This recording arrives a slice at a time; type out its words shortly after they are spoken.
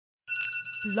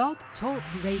Blog Talk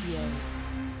Radio.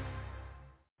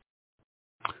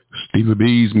 Stevie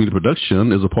B's media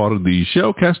production is a part of the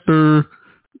Shellcaster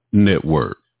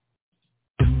Network.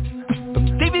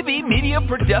 Stevie B Media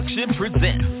Production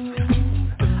presents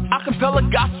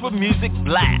Acappella Gospel Music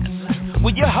Blast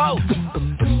with your host,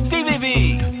 Stevie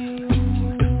B.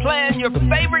 Playing your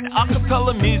favorite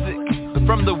acappella music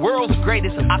from the world's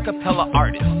greatest acappella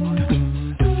artists.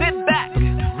 Sit back,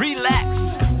 relax,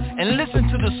 and listen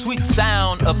to the sweet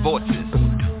sound of voices.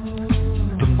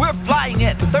 We're flying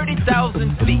at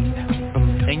 30,000 feet,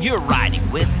 and you're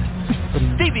riding with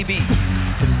Stevie B.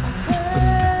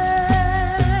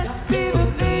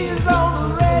 Stevie B is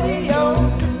on the radio.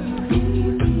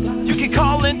 You can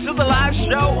call into the live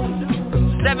show,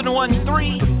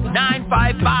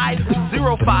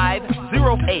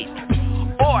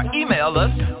 713-955-0508, or email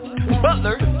us,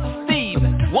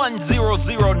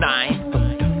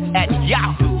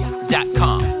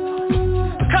 butlersteve1009@yahoo.com.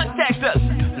 Contact us.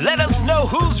 Let us know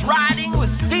who's riding with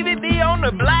Stevie B on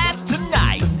the blast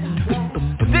tonight.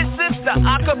 This is the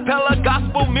Acappella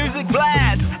Gospel Music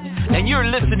Blast, and you're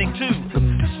listening to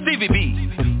Stevie B.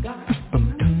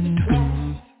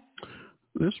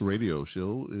 This radio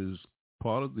show is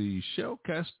part of the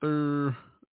Shellcaster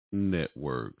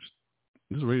Network.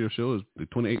 This radio show is the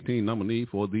 2018 nominee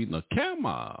for the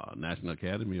NACAMA, National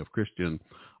Academy of Christian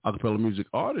Acappella Music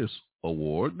Artists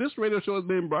Award. This radio show is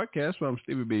being broadcast from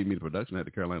Stevie B Media Production at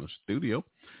the Carolina studio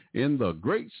in the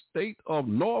great state of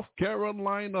North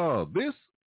Carolina. This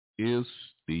is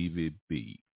Stevie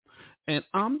B, and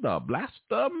I'm the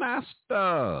Blaster Master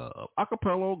of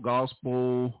Acappella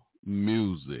Gospel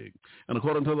Music. And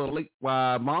according to the late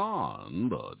R.A.I.N,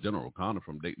 the general counsel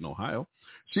from Dayton, Ohio,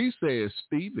 she says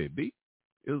Stevie B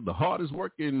is the hardest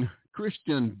working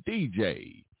Christian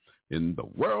DJ in the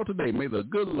world today. May the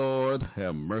good Lord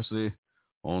have mercy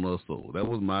on us all. That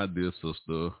was my dear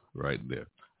sister right there.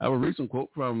 I have a recent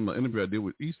quote from an interview I did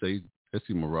with S.C.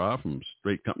 Murrah from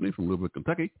Straight Company from Louisville,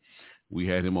 Kentucky. We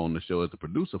had him on the show as the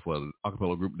producer for the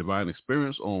acapella group Divine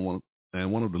Experience one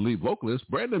of the lead vocalists,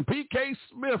 Brandon P.K.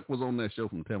 Smith, was on that show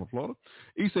from Tampa, Florida.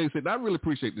 He said, I really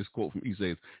appreciate this quote from He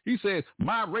said,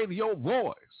 my radio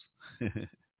voice,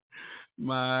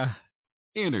 my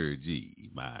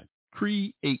energy, my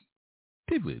creativity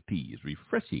is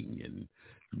refreshing, and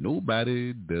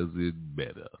nobody does it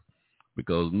better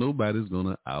because nobody's going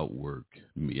to outwork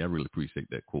me. I really appreciate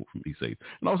that quote from He. And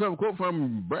also have a quote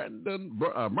from Brian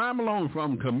Malone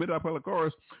from Committed Acappella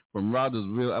Chorus from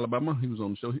Rogersville, Alabama. He was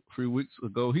on the show 3 weeks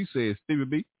ago. He said, Stevie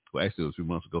B, well, actually it was a few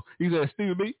months ago. He said,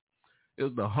 Stevie B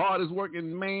is the hardest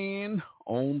working man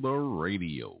on the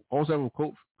radio. Also have a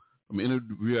quote from an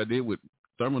interview I did with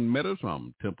Thurman Meadows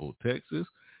from Temple, Texas.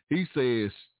 He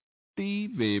says,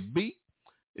 Stevie B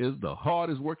is the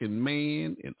hardest working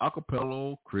man in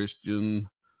acapella Christian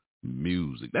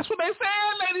music. That's what they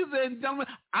said, ladies and gentlemen.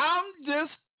 I'm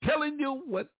just telling you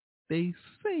what they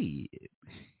said.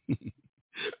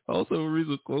 Also a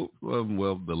recent quote from,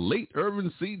 the late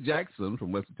Irvin C. Jackson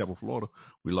from Western Tampa, Florida.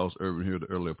 We lost Irvin here the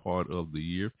earlier part of the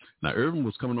year. Now, Irvin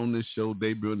was coming on this show,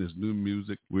 debuting his new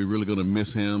music. We're really going to miss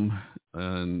him.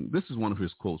 And this is one of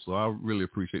his quotes, so I really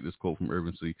appreciate this quote from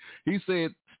Irvin C. He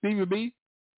said, Stevie B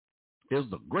is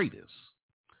the greatest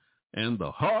and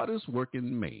the hardest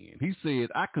working man. He said,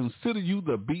 I consider you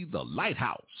to be the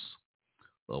lighthouse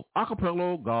of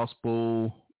acapella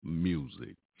gospel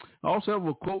music. I also have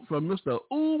a quote from Mr.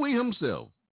 Ooh-wee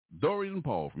himself, Dorian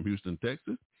Paul from Houston,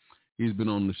 Texas. He's been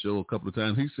on the show a couple of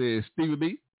times. He says, Stevie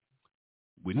B,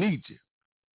 we need you.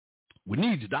 We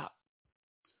need you, Doc.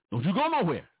 Don't you go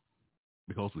nowhere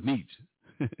because we need you.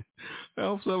 I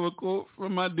also have a quote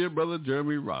from my dear brother,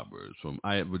 Jeremy Roberts from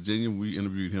Virginia. We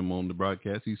interviewed him on the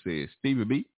broadcast. He said, Stevie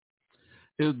B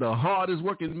is the hardest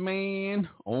working man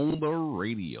on the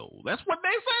radio. That's what they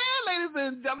say, ladies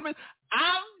and gentlemen.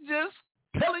 I'm just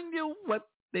telling you what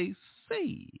they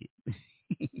said.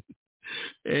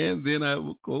 And then I have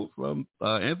a quote from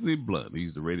Anthony Blunt.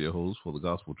 He's the radio host for the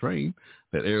Gospel Train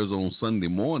that airs on Sunday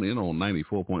morning on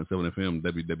 94.7 FM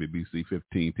WWBC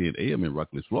 1510 AM in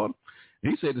Rockledge, Florida.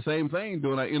 He said the same thing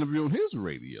during our interview on his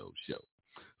radio show.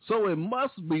 So it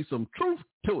must be some truth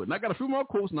to it. And I got a few more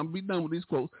quotes, and I'm going to be done with these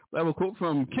quotes. I have a quote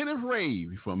from Kenneth Ray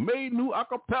from Made New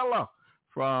Acapella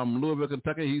from Louisville,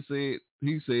 Kentucky.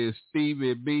 He says,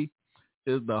 Stevie B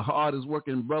is the hardest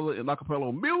working brother in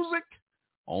acapella music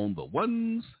on the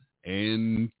ones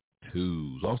and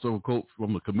twos. Also a quote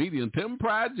from the comedian Tim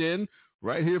Pridgen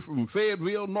right here from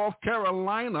Fayetteville, North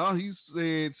Carolina. He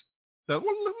said,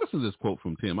 listen to this quote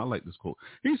from Tim. I like this quote.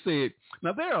 He said,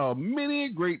 now there are many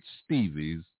great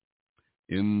Stevies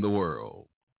in the world,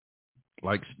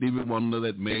 like Stevie Wonder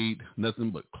that made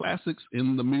nothing but classics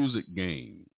in the music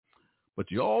game.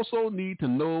 But you also need to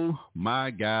know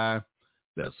my guy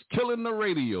that's killing the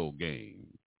radio game,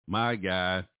 my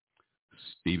guy,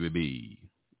 Stevie B.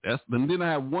 And then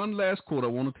I have one last quote I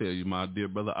want to tell you, my dear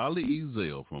brother Ali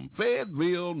Ezell from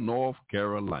Fayetteville, North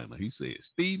Carolina. He said,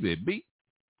 Stevie B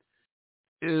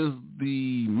is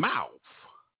the mouth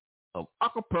of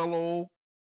acapella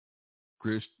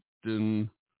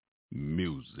Christian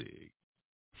music.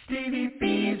 Stevie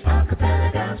B's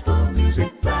Acapella Gospel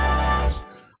Music Blast.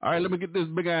 All right, let me get this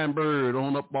big iron bird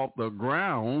on up off the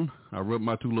ground. I rubbed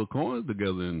my two little coins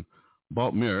together and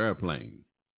bought me an airplane.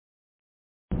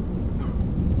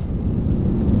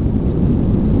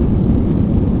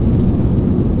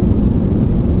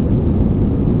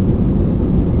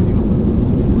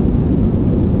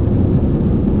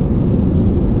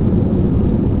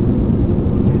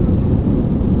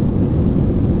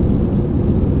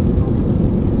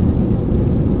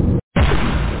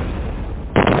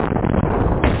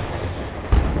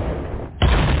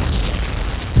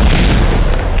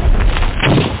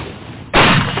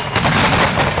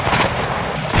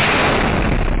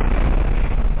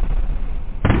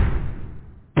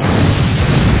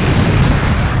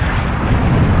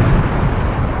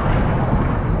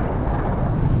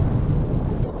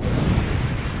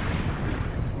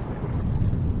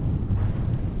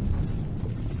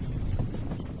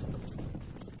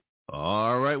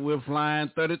 Flying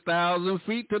 30,000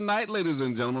 feet tonight, ladies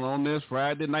and gentlemen, on this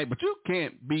Friday night. But you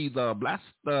can't be the blast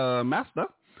master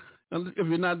if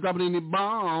you're not dropping any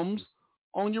bombs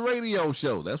on your radio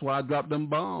show. That's why I dropped them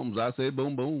bombs. I said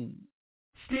boom, boom.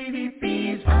 Stevie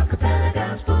B's Acapella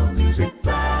Gospel Music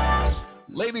Blast.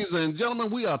 Ladies and gentlemen,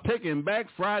 we are taking back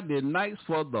Friday nights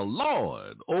for the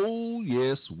Lord. Oh,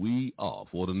 yes, we are.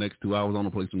 For the next 2 hours, I'm going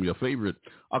to play some of your favorite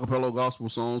acapella gospel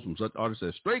songs from such artists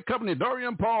as Straight Company,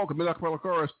 Dorian Paul, Camille Acapella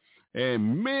Chorus,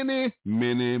 and many,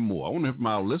 many more. I want to hear from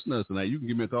our listeners tonight. You can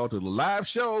give me a call to the live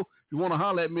show. If you want to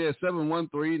holler at me at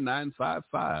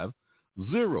 713-955-0508,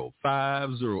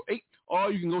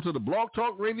 or you can go to the Blog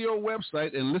Talk Radio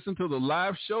website and listen to the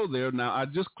live show there. Now, I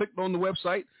just clicked on the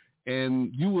website,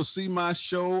 and you will see my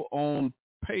show on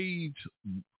page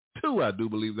 2, I do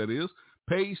believe that is,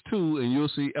 page 2, and you'll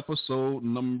see episode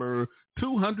number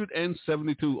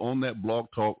 272 on that Blog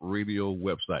Talk Radio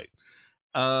website.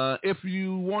 If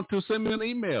you want to send me an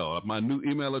email, my new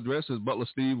email address is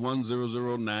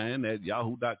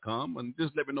butlersteve1009@yahoo.com, and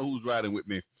just let me know who's riding with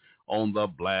me on the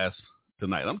blast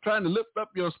tonight. I'm trying to lift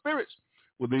up your spirits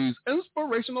with these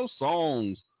inspirational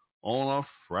songs on a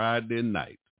Friday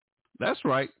night. That's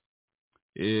right.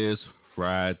 It's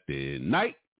Friday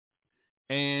night,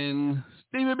 and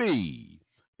Stevie B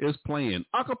is playing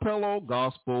acapella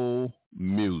gospel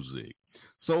music.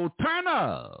 So turn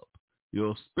up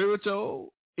your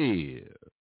spiritual ear.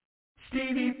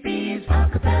 Stevie B's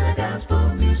Acapella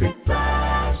Gospel Music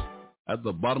Blast. At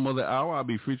the bottom of the hour, I'll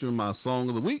be featuring my song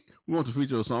of the week. We want to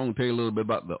feature a song, tell you a little bit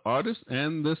about the artist,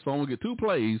 and this song will get 2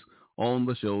 plays on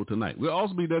the show tonight. We'll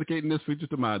also be dedicating this feature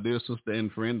to my dear sister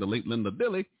and friend, the late Linda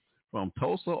Dilly from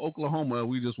Tulsa, Oklahoma.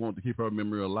 We just want to keep her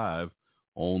memory alive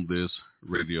on this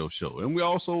radio show. And we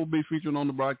also will be featuring on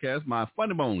the broadcast my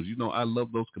funny bones. You know, I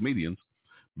love those comedians,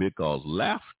 because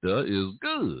laughter is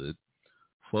good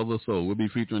for the soul. We'll be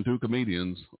featuring 2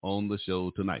 comedians on the show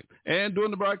tonight. And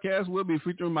during the broadcast, we'll be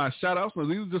featuring my shout-outs. Now,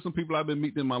 these are just some people I've been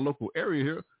meeting in my local area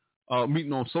here,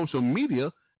 meeting on social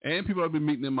media, and people I've been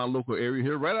meeting in my local area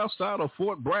here right outside of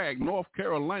Fort Bragg, North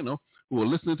Carolina, who are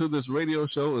listening to this radio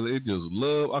show, and they just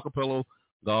love acapella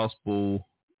gospel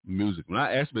music. And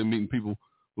I actually been meeting people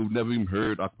who've never even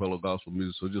heard acapella gospel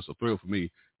music, so just a thrill for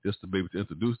me just to be able to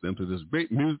introduce them to this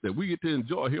great music that we get to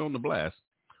enjoy here on the blast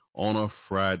on a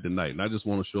Friday night. And I just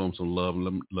want to show them some love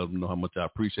and let them know how much I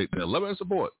appreciate their love and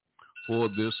support for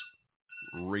this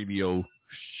radio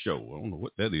show. I don't know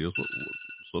what that is.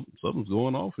 Something's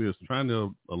going off here. It's trying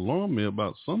to alarm me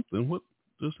about something. What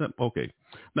just happened? Okay.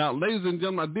 Now, ladies and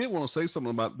gentlemen, I did want to say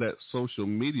something about that social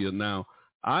media. Now,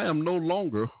 I am no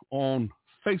longer on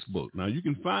Facebook. Now, you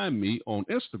can find me on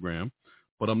Instagram,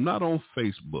 but I'm not on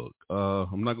Facebook.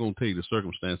 I'm not going to tell you the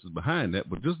circumstances behind that,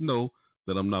 but just know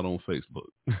that I'm not on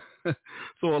Facebook.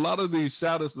 So a lot of these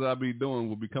shout-outs that I'll be doing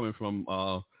will be coming from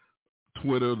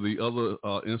Twitter, the other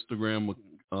Instagram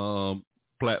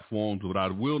platforms, but I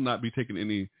will not be taking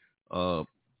any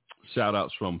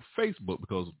shout-outs from Facebook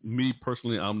because me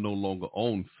personally, I'm no longer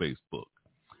on Facebook.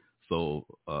 So,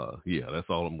 yeah, that's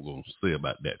all I'm going to say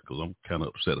about that because I'm kind of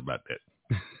upset about that.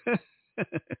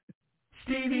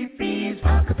 Stevie B's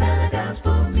Acapella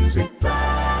Gospel Music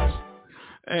Blast.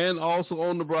 And also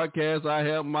on the broadcast, I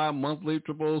have my monthly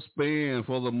triple spin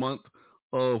for the month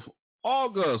of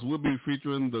August, we'll be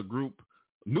featuring the group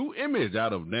New Image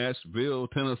out of Nashville,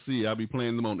 Tennessee. I'll be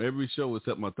playing them on every show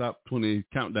except my top 20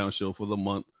 countdown show for the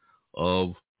month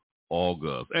of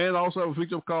August. And also have a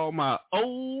feature called my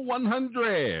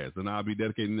 0100s, and I'll be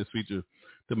dedicating this feature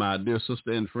to my dear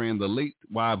sister and friend, the late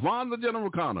Yvonne the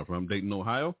General Connor from Dayton,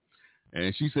 Ohio.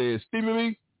 And she says, Stevie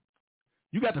B,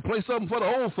 you got to play something for the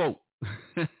old folk.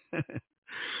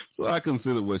 So I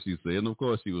considered what she said, and of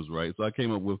course she was right. So I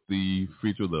came up with the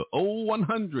feature of the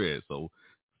 0100. So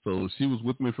she was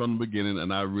with me from the beginning,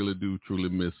 and I really do truly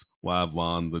miss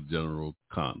Yvonne the General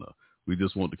Connor. We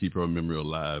just want to keep her memory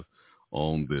alive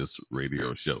on this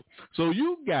radio show. So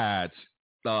you got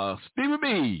Stevie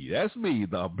B, that's me,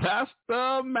 the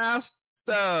Blaster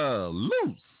Master,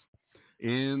 loose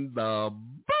in the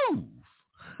booth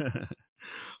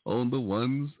on the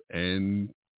ones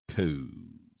and twos.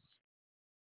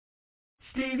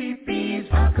 Stevie B's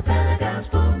Acappella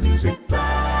Gospel Music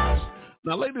Blast.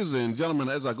 Now, ladies and gentlemen,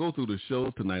 as I go through the show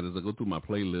tonight, as I go through my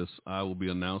playlist, I will be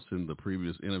announcing the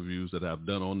previous interviews that I've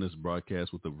done on this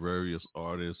broadcast with the various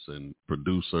artists and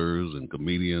producers and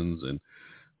comedians, and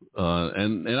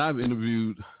I've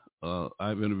interviewed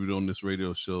on this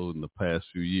radio show in the past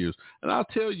few years, and I'll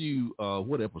tell you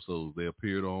what episodes they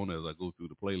appeared on as I go through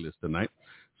the playlist tonight.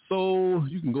 So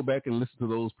you can go back and listen to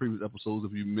those previous episodes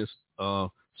if you missed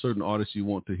certain artists you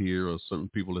want to hear or certain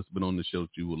people that's been on the show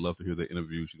that you would love to hear their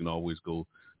interviews. You can always go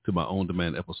to my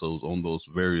on-demand episodes on those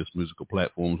various musical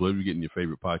platforms, wherever you're getting your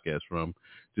favorite podcast from.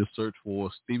 Just search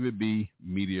for Stevie B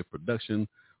Media Production,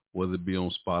 whether it be on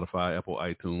Spotify, Apple,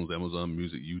 iTunes, Amazon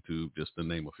Music, YouTube, just to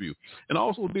name a few. And I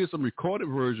also did some recorded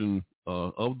version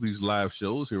of these live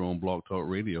shows here on Blog Talk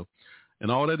Radio.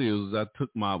 And all that is I took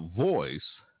my voice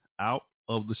out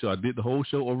of the show. I did the whole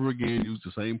show over again, used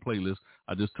the same playlist.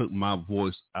 I just took my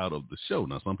voice out of the show.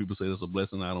 Now, some people say that's a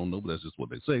blessing. I don't know, but that's just what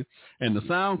they say. And the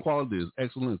sound quality is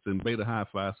excellent. It's in beta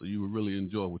hi-fi, so you will really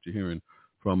enjoy what you're hearing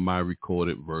from my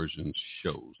recorded version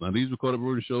shows. Now, these recorded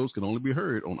version shows can only be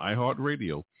heard on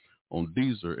iHeartRadio, on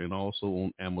Deezer, and also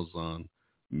on Amazon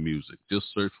Music.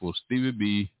 Just search for Stevie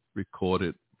B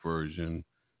Recorded Version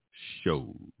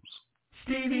Shows.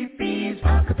 Stevie B's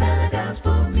Acappella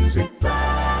Gospel Music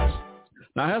Blast.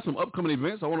 Now, I have some upcoming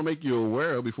events I want to make you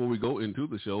aware of before we go into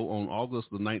the show. On August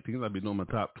the 19th, I'll be doing my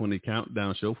top 20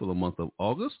 countdown show for the month of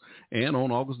August. And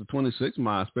on August the 26th,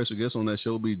 my special guest on that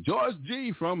show will be George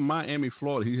G. from Miami,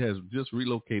 Florida. He has just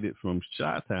relocated from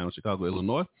Chi-Town, Chicago,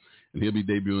 Illinois, and he'll be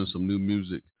debuting some new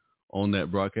music on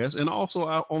that broadcast. And also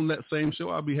on that same show,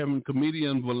 I'll be having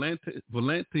comedian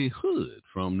Valente Hood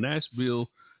from Nashville,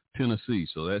 Tennessee.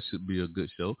 So that should be a good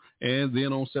show. And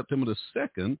then on September the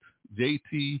 2nd,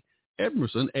 JT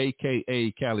Edmerson,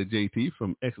 a.k.a. Cali JT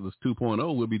from Exodus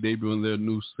 2.0, will be debuting their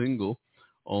new single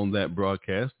on that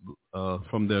broadcast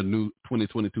from their new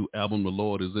 2022 album, The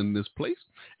Lord Is in This Place.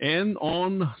 And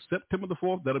on September the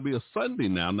 4th, that'll be a Sunday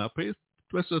now. Now, pay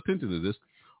special attention to this.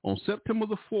 On September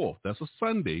the 4th, that's a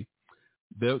Sunday,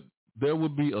 there will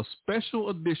be a special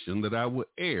edition that I will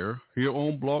air here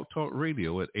on Blog Talk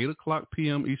Radio at 8 o'clock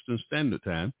p.m. Eastern Standard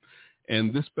Time.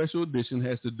 And this special edition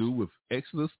has to do with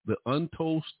Exodus, the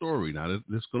Untold Story. Now,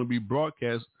 this is going to be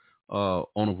broadcast on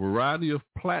a variety of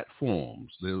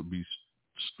platforms. They'll be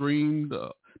streamed,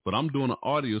 but I'm doing an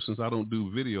audio since I don't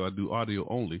do video. I do audio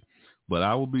only. But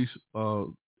I will be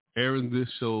airing this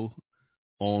show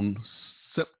on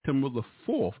September the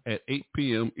 4th at 8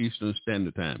 p.m. Eastern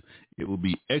Standard Time. It will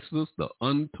be Exodus, the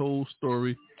Untold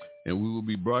Story, and we will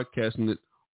be broadcasting it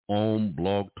on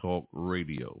Blog Talk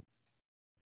Radio.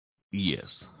 Yes.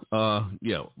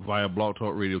 Via Blog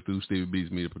Talk Radio through Stevie B's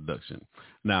Media Production.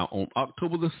 Now, on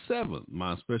October the 7th,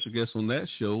 my special guest on that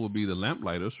show will be the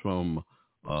Lamplighters from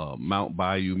Mount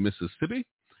Bayou, Mississippi.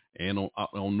 And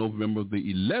on November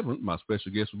the 11th, my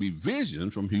special guest will be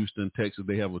VIZION from Houston, Texas.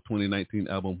 They have a 2019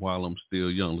 album, While I'm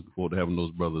Still Young. Looking forward to having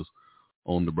those brothers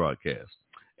on the broadcast.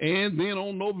 And then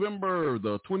on November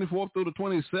the 24th through the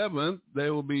 27th,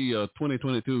 there will be a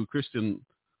 2022 Christian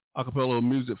Acappella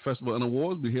Music Festival and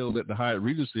Awards be held at the Hyatt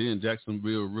Regency in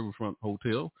Jacksonville Riverfront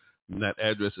Hotel. And that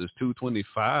address is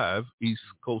 225 East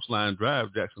Coastline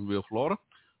Drive, Jacksonville, Florida,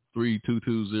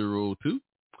 32202.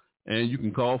 And you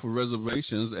can call for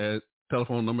reservations at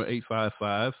telephone number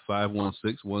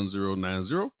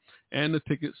 855-516-1090. And the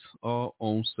tickets are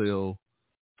on sale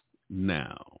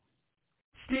now.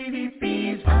 Stevie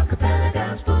B's Acappella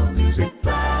Gospel Music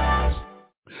Blast.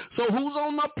 So who's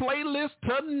on the playlist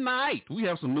tonight? We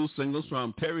have some new singles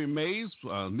from Terry Mays,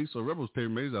 Nisa Rebels, Terry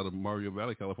Mays out of Mario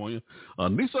Valley, California.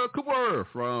 Anissa Cooper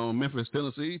from Memphis,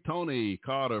 Tennessee. Tony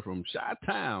Carter from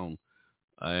Chi-Town,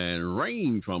 and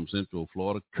R.A.I.N from Central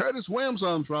Florida, Curtis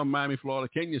Williamson from Miami, Florida,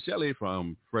 Kenya Shelley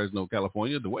from Fresno,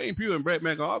 California, Dwayne Pugh and Brett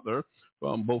MacArthur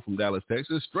from Dallas,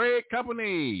 Texas, Straight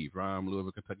Company from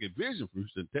Louisville, Kentucky, Vision from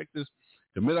Houston, Texas,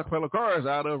 the Mid-Acappella Chorus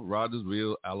out of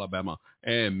Rogersville, Alabama,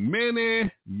 and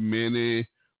many, many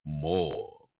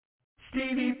more.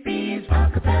 Stevie B's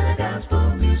Acappella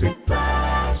Gospel Music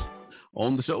Blast.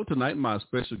 On the show tonight, my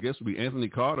special guest will be Anthony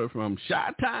Carter from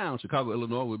Chi-Town, Chicago,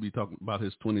 Illinois. We'll be talking about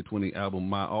his 2020 album,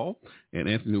 My All, and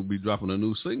Anthony will be dropping a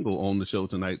new single on the show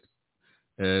tonight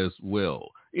as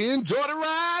well. Enjoy the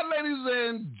ride, ladies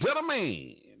and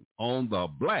gentlemen, on the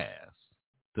blast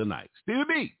tonight. Stevie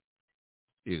B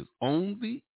is on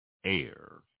the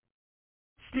air.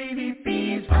 Stevie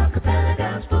B's Acappella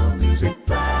Gospel Music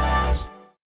Blast.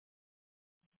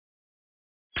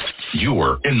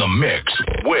 You're in the mix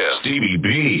with Stevie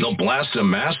B, the Blaster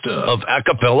Master of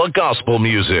Acappella Gospel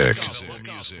Music.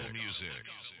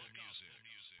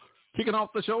 Kicking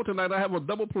off the show tonight, I have a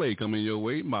double play coming your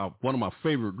way. One of my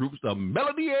favorite groups, the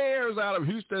Melody Airs out of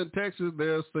Houston, Texas.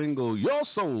 Their single, Your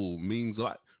Soul Means a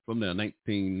Lot, from their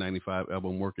 1995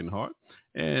 album, Working Hard.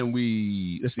 And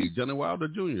Johnny Wilder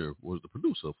Jr. was the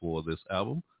producer for this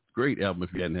album. Great album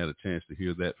if you hadn't had a chance to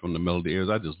hear that from the Melody Airs.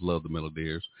 I just love the Melody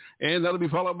Airs. And that'll be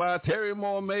followed by Terry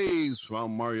Moore Mays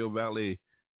from Mario Valley,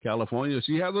 California.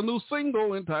 She has a new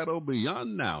single entitled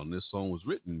Beyond Now. And this song was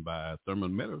written by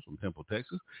Thurman Meadows from Temple,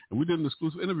 Texas. And we did an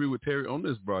exclusive interview with Terry on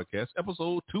this broadcast,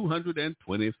 episode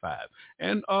 225.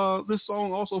 And this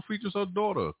song also features her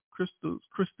daughter,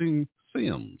 Christine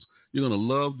Sims. You're going to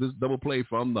love this double play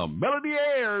from the Melody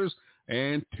Airs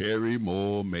and Terry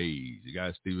Moore Mays. You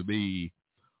guys, Stevie B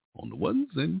on the ones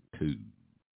and twos.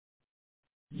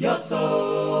 Your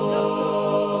soul,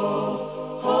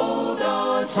 hold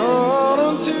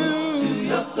on to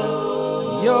your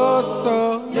soul, your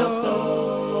soul, your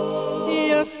soul,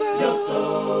 your soul, your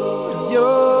soul,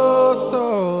 your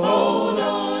soul. Hold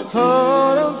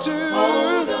on to your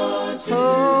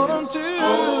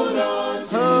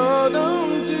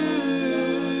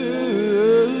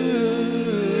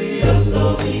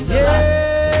soul, yeah.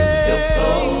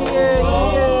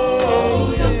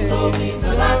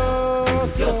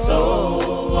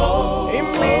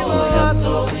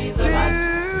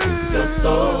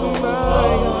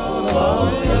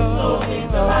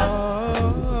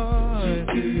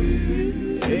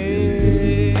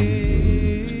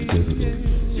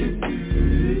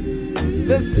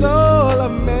 The soul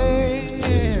of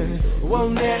man will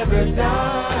never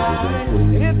die.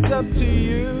 It's up to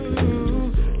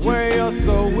you where your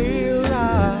soul will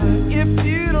lie. If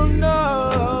you don't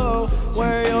know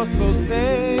where your soul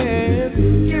stands,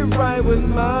 get right with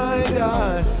my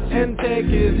God and take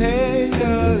his hand,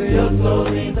 'cause your soul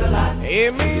means a lot.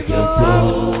 It means a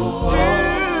lot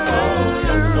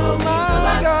to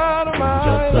my God,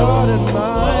 my Lord, and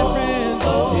my friend.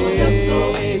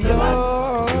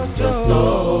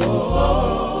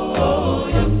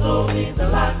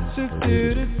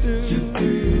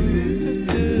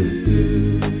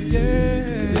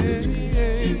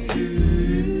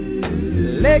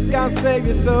 Let God save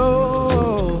your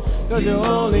soul, 'cause you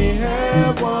only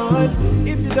have one.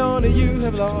 If you don't, you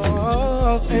have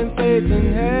lost, and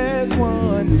Satan has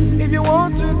won. If you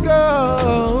want to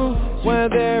go where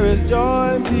there is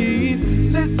joy and peace,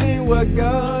 listen what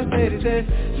God said. He said,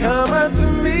 come unto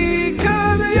me,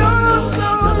 'cause your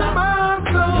soul, my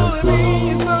soul, it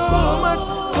means so much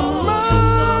to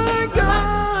my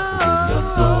God.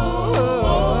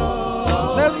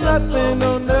 There's nothing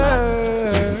on earth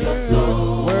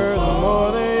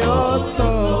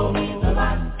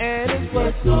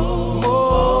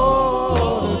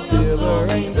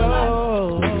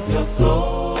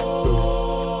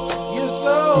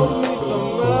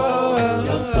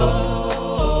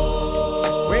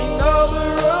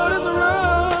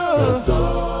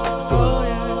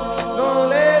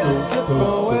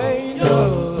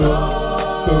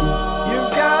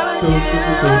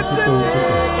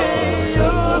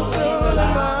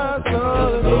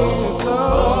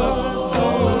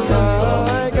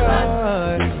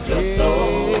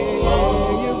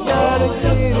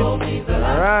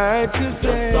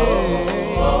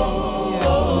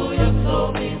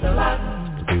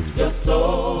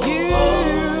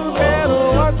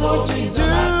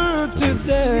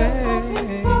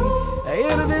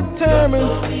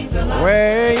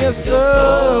where your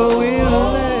soul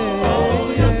will lay.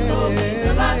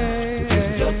 You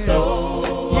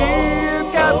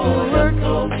got to work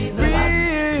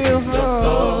real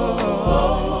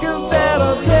hard, 'cause that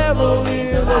devil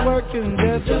is working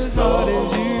just as hard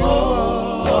as you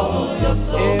are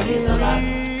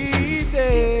every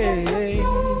day.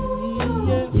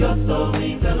 Your soul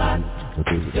means a lot.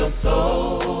 Your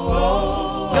soul,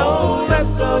 don't let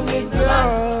the need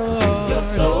your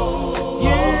soul.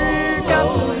 You got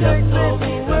to take this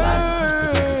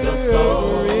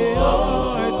word.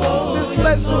 This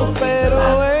flesh will fade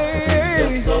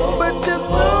away, but your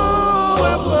soul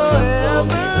will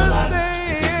forever stay.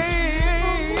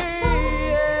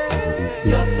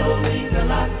 Your soul means a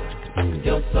lot.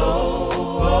 Your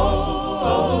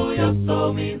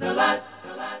soul means a lot.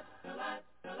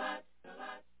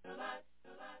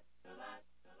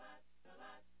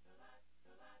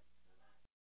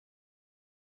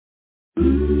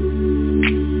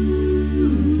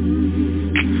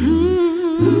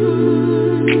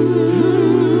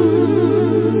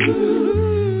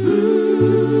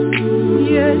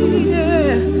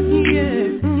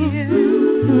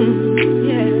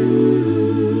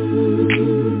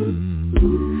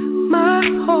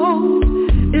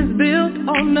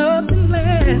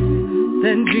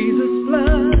 Than Jesus'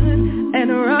 blood and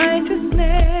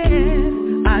righteousness.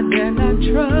 I dare not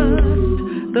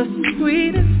trust the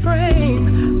sweetest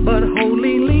frame, but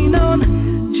wholly lean on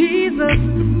Jesus'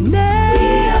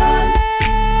 name.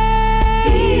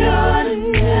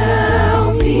 Beyond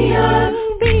now, beyond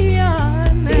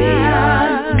now,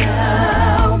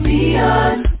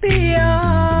 beyond now,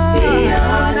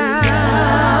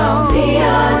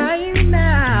 right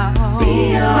now,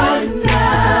 beyond now.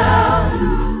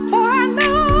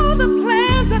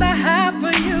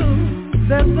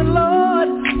 Says the Lord,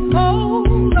 oh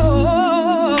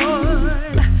Lord,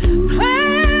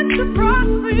 plan to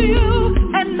prosper you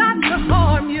and not to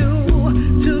harm you,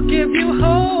 to give you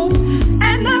hope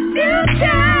and a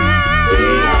future.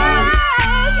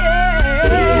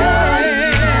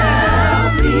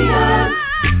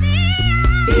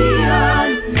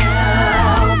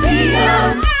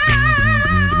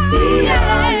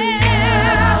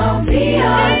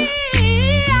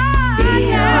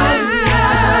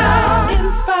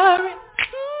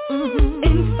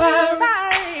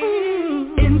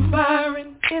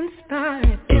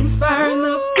 Inspiring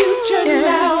the future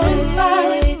now,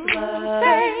 inspiring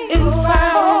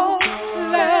love,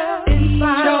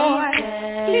 joy,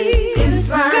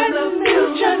 inspiring the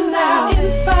future now,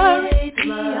 inspiring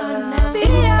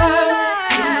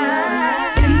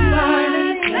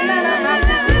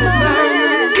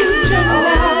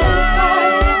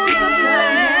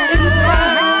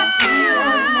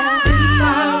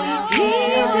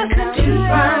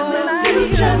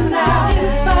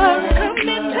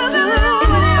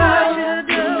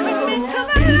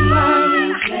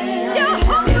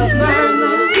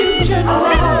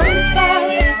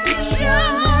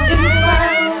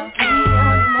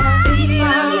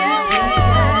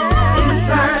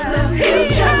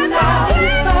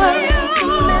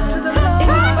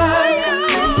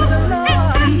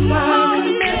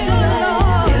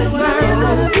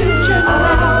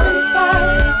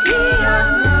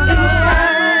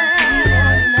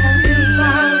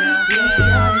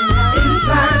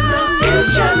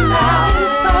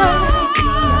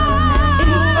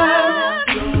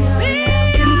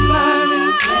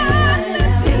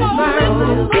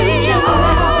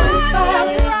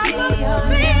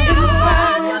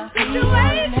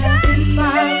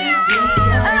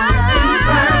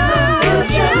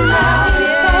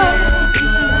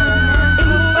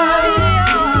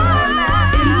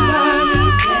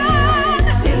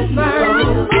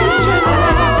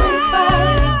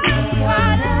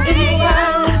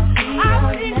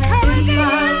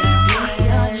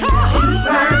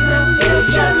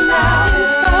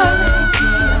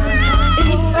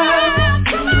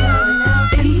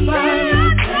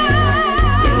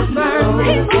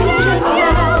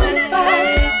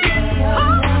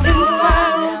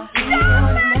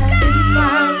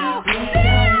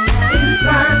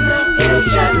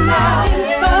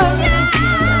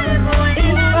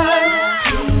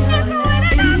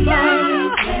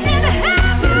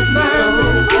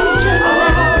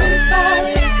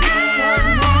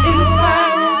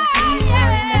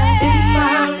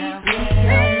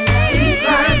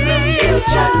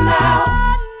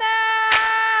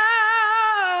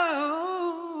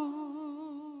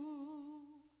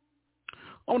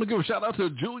I want to give a shout out to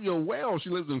Julia Wells. She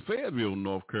lives in Fayetteville,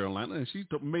 North Carolina, and she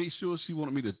made sure she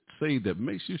wanted me to say that.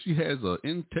 Make sure she has an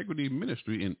integrity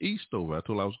ministry in Eastover. I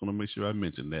told her I was going to make sure I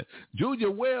mentioned that.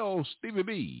 Julia Wells, Stevie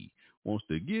B, wants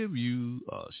to give you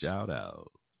a shout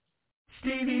out.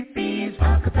 Stevie B's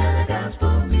Acappella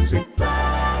Gospel Music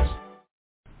Blast.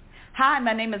 Hi,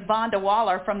 my name is Vonda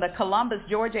Waller from the Columbus,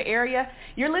 Georgia area.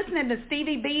 You're listening to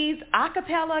Stevie B's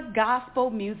Acappella Gospel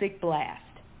Music Blast.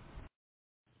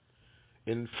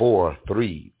 In 4,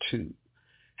 3, 2.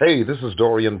 Hey, this is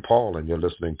Dorian Paul, and you're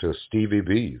listening to Stevie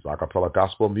B's Acappella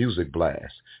Gospel Music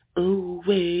Blast. Ooh,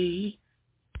 wait.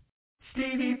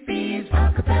 Stevie B's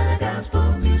Acappella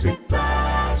Gospel Music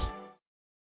Blast.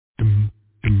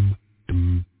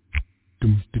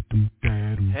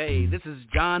 Hey, this is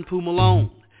John Poo Malone,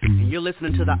 and you're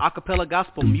listening to the Acappella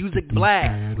Gospel Music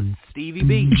Blast with Stevie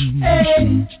B.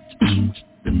 Hey.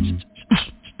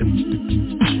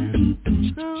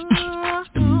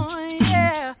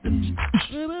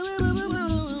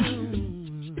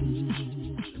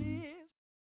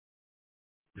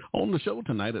 On the show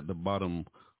tonight at the bottom,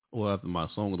 well, after my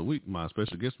song of the week, my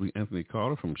special guest will be Antony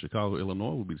Carter from Chicago,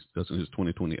 Illinois. We'll be discussing his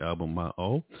 2020 album, My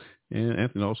All. And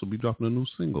Antony will also be dropping a new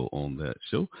single on that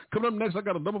show. Coming up next, I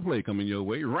got a double play coming your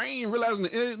way. R.A.I.N, realizing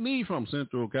the innate need from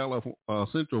Central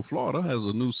Florida, has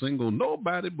a new single,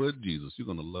 Nobody But Jesus. You're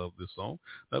going to love this song.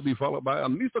 That'll be followed by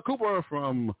Anissa Cooper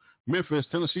from Memphis,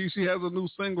 Tennessee. She has a new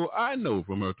single, I Know,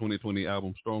 from her 2020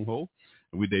 album, Stronghold.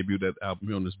 And we debuted that album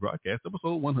here on this broadcast,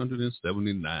 episode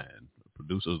 179.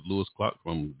 Producer Lewis Clark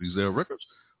from Diesel Records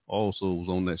also was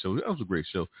on that show. That was a great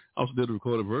show. I also did a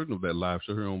recorded version of that live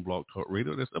show here on Blog Talk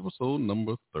Radio. That's episode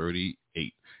number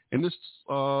 38. And this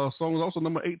song is also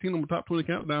number 18 on the Top 20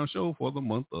 Countdown show for the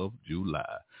month of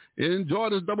July. Enjoy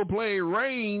this double play,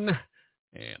 R.A.I.N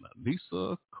and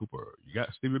Anissa Cooper. You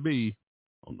got Stevie B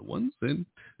on the ones and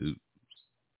twos.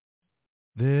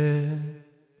 There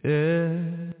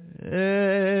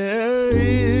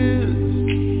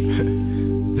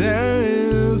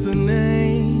is a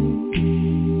name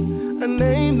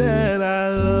that I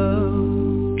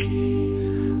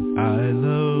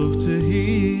love to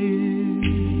hear,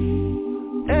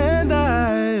 and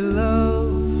I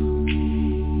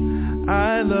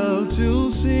love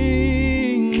to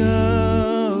sing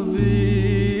of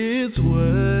its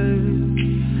words.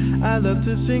 I love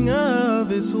to sing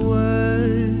of its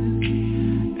words,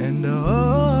 and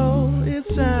oh, it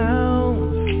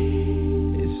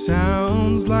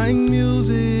sounds like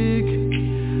music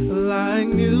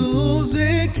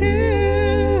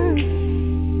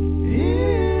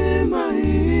in my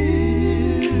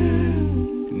ear,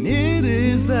 and it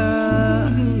is the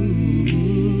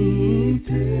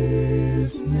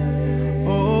sweetest name.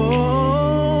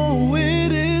 Oh,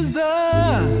 it is the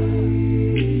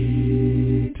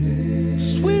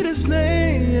sweetest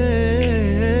name.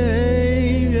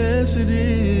 Yes, it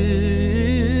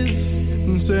is.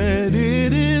 Said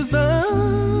it is the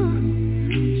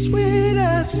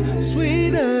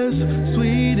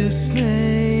sweetest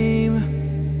name.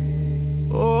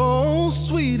 Oh,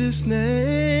 sweetest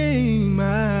name.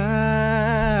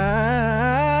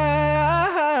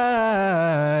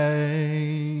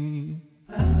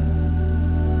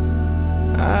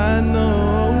 I know.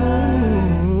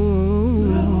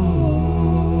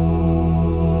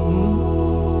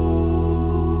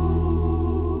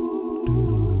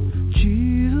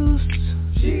 Jesus,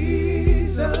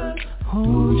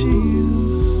 oh Jesus.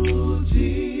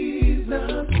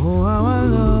 Oh, how I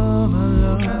love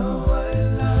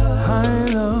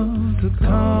to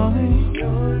call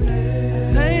your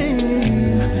name.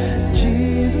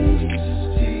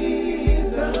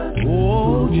 Jesus,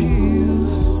 oh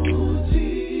Jesus.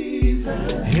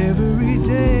 Every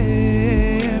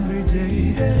day,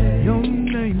 your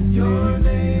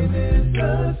name is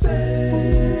the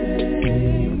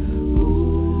same.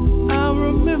 I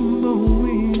remember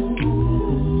when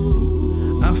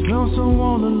I felt so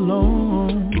all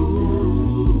alone.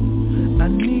 I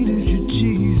needed you,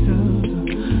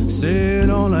 Jesus. Said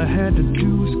all I had to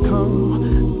do was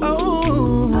come.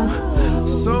 Oh,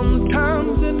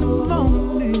 sometimes in the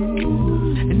morning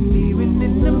and even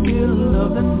in the middle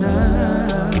of the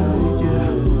night,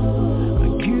 yeah, I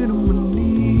get on my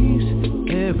knees.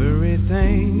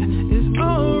 Everything is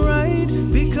alright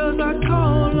because I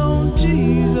call on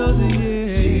Jesus,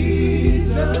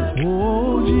 yeah.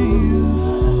 Oh,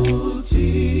 Jesus.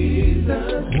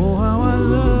 Oh, how I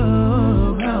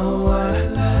love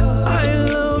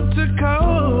to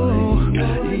call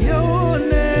your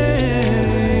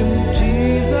name,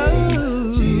 Jesus.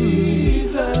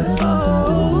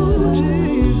 Oh,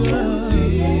 Jesus.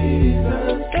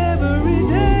 Every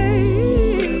day,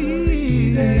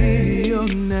 your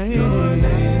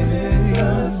name is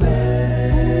the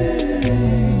same.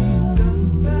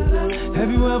 Have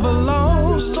you ever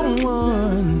lost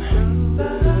someone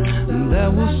that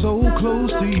was so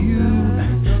close to you?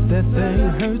 That thing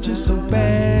hurt you so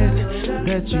bad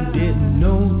that you didn't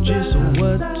know just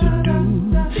what to do.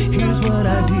 Here's what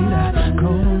I did. I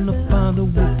called on the Father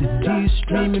with the tears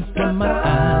streaming from my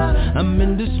eyes. I'm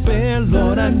in despair,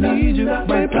 Lord, I need you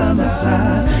right by my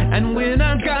side. And when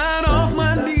I got off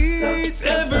my knees,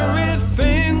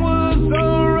 everything was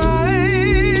alright.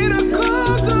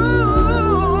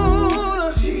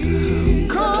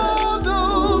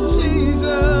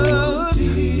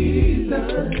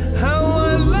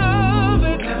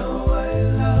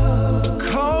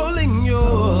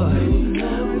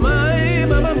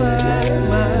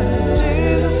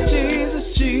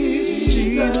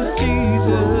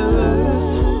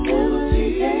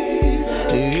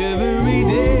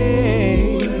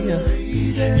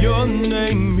 your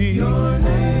name is. Your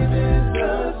name is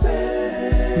the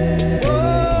same.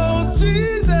 Oh,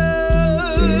 Jesus,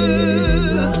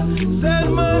 said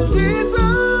my Jesus,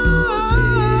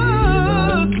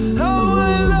 how I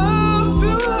love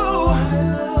you.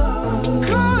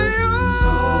 Call you,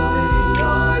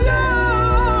 my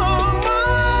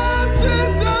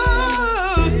Jesus,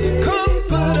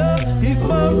 comforter. He's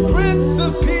my Prince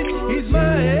of Peace. He's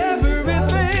my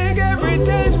everything, every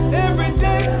day, every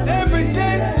day, every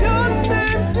day.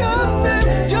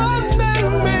 Your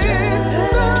name is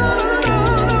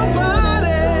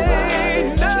nobody,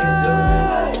 no.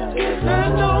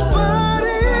 There's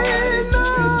nobody, no.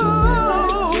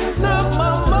 Not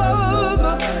my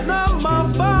mother, not my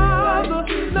father,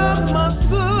 not my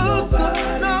sister,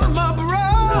 not my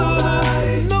brother.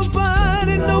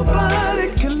 Nobody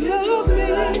can love me.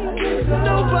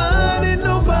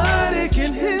 Nobody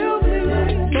can help me.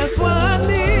 That's why I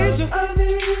need you.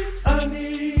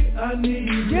 I need.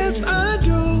 Yes, I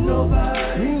do.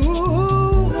 Nobody.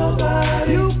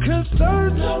 You can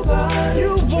search.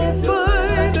 You won't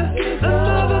find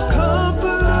another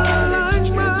comforter like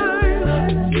mine.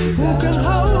 Who can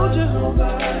hold you?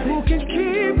 Who can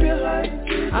keep you?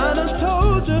 I done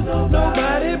told you.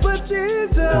 Nobody but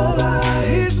Jesus.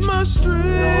 He's my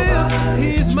strength.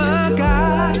 He's my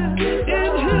God.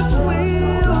 In His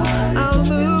will, I'll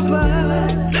live by.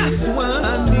 That's why I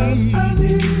need.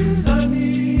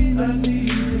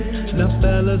 Now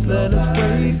fellas, let us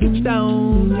break it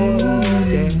down,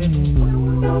 yeah.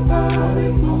 Nobody.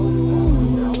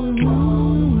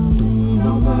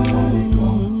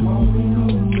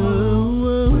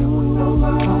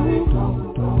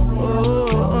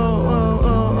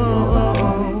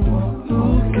 Who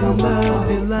can love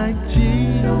you like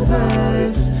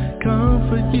Jesus?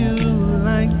 Comfort you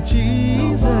like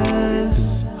Jesus?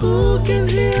 Who can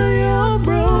heal your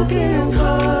broken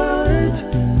heart?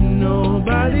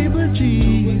 Nobody but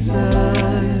Jesus.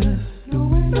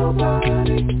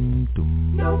 Nobody.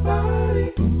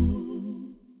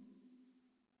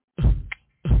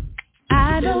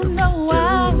 I don't know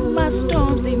why my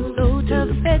storm seems so tough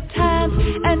at times,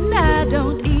 and I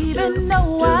don't even know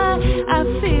why I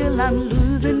feel I'm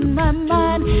losing my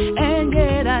mind, and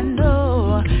yet I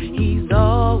know He's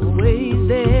always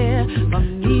there for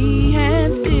me,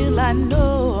 and still I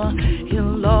know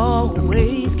He'll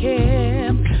always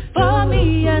care for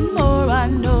me, and more I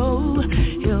know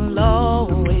He'll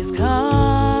always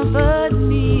comfort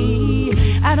me.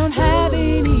 I don't have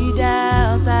any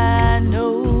doubts, I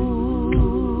know.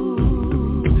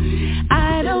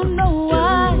 I don't know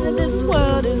why this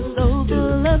world is so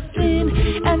full of sin,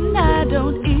 and I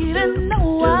don't even know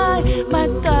why my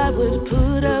God would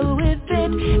put up with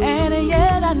it, and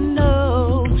yet I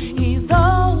know He's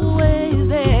always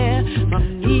there for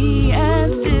me,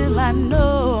 and still I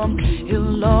know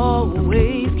He'll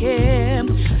always care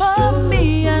for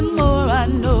me, and more I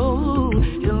know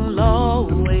He'll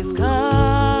always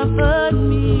comfort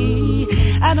me.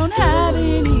 I don't have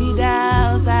any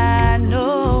doubts, I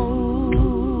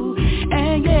know,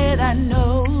 and yet I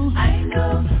know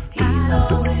He's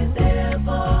always there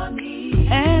for me,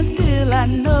 and still I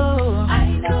know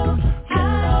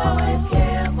He'll always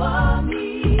care for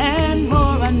me, and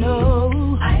more I know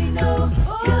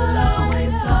He'll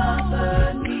always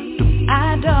comfort me.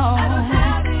 I don't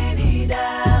have any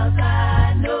doubts,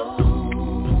 I know.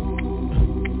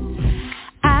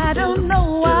 I don't know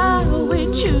why we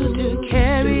choose to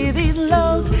carry these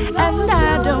loads, and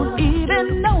I don't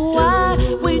even know why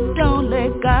we don't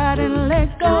let God and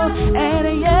let go,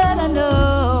 and yet I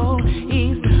know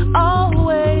He's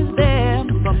always there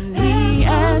for me,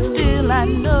 and still I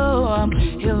know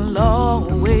He'll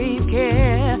always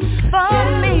care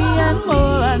for me, and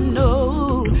more I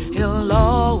know He'll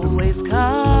always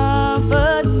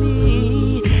comfort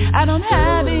me. I don't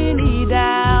have any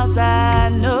doubts, I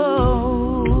know.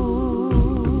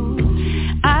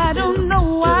 I don't know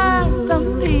why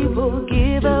some people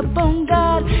give up on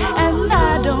God, and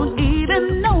I don't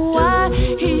even know why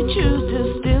He chooses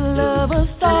to still love us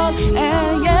all,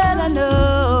 and yet I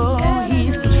know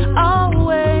He's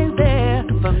always there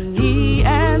for me,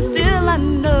 and still I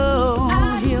know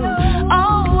He'll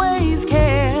always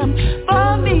care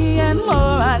for me, and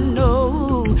more I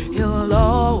know He'll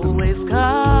always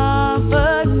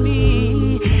comfort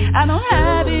me. I don't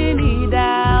have any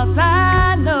doubts,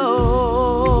 I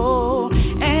know,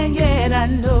 and yet I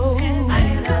know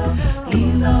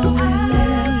He's always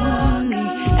there for me,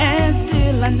 and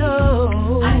still I know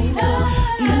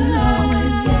He'll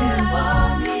always care for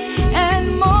me, and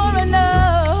more I know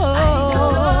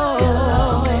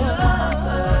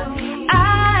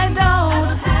I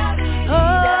don't have any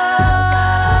doubts,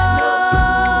 I know.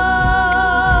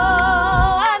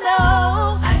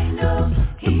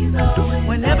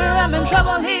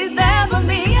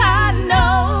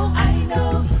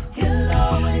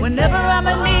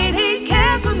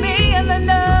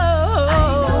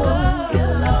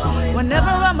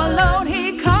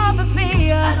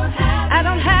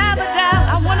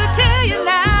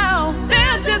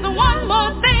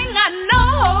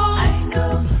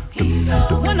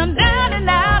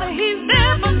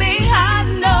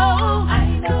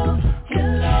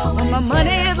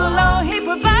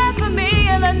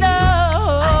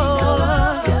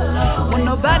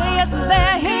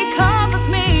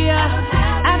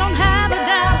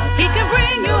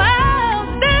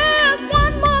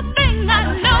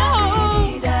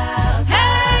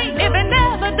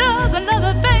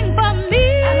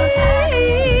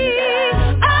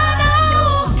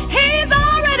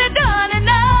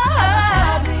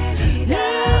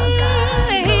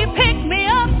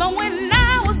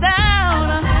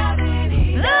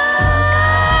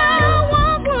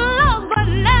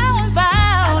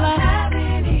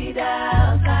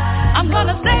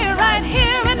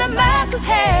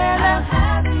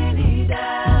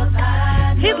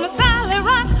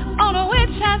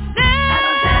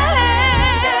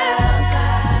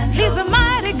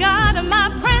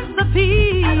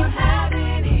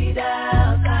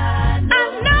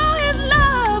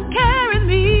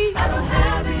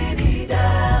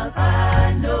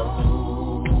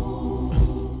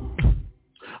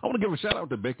 to give a shout out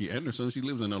to Becky Anderson. She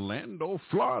lives in Orlando,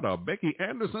 Florida. Becky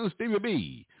Anderson, Stevie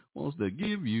B wants to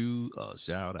give you a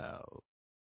shout out.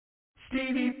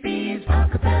 Stevie B's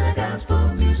Acappella Gospel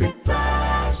Music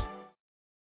Blast.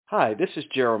 Hi, this is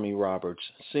Jeremy Roberts,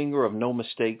 singer of No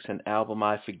Mistakes and album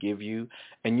I Forgive You,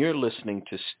 and you're listening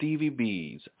to Stevie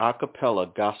B's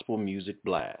Acappella Gospel Music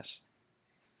Blast.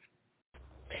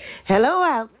 Hello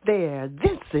out there.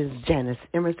 This is Janice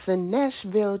Emerson,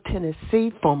 Nashville,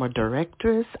 Tennessee, former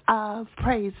directress of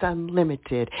Praise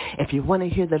Unlimited. If you want to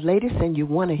hear the latest and you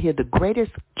want to hear the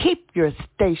greatest, keep your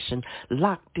station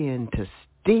locked in to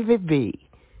Stevie B.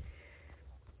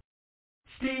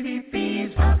 Stevie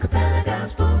B's Acappella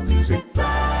Gospel Music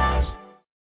Blast.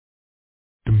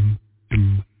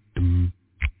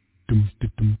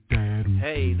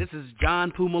 Hey, this is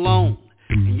John Poo Malone,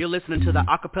 and you're listening to the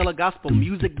Acappella Gospel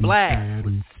Music Blast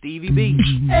with Stevie B.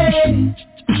 Hey.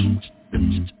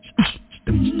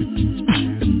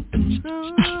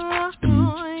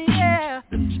 Yeah.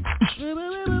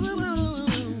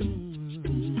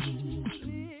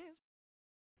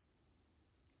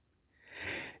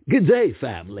 Good day,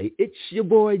 family. It's your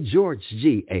boy George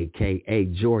G, a.k.a.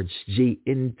 George G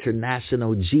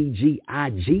International,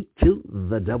 GGIG to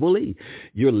the double E.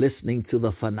 You're listening to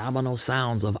the phenomenal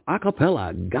sounds of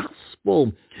Acappella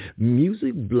Gospel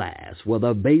Music Blast, where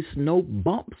the bass note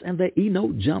bumps and the E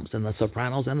note jumps and the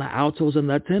sopranos and the altos and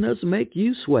the tenors make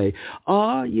you sway.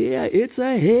 Oh, yeah, it's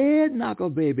a head knocker,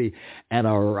 baby, and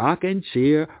a rockin'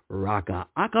 cheer rocker.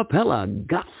 Acappella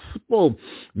Gospel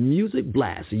Music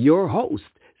Blast, your host,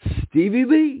 Stevie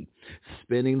B,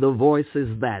 spinning the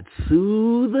voices that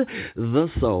soothe the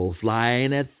soul,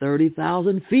 flying at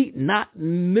 30,000 feet, not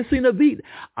missing a beat.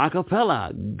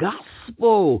 Acappella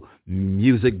Gospel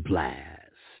Music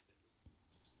Blast.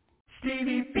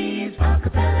 Stevie B's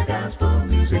Acappella Gospel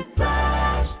Music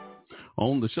Blast.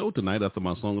 On the show tonight, after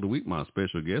my song of the week, my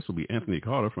special guest will be Anthony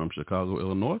Carter from Chicago,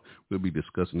 Illinois. We'll be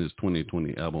discussing his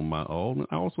 2020 album, My All. And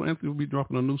also, Anthony will be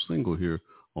dropping a new single here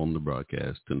on the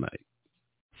broadcast tonight.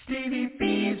 Stevie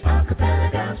B's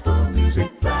Acappella Gospel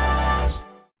Music Blast.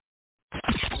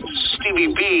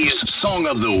 Stevie B's Song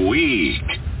of the Week.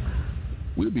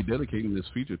 We'll be dedicating this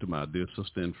feature to my dear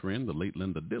sister and friend, the late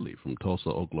Linda Dilly from Tulsa,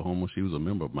 Oklahoma. She was a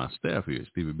member of my staff here at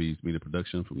Stevie B's Media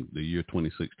Production from the year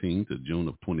 2016 to June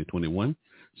of 2021.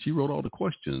 She wrote all the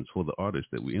questions for the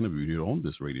artists that we interviewed here on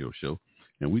this radio show,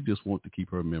 and we just want to keep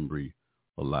her memory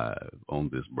alive on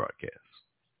this broadcast.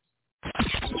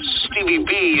 Stevie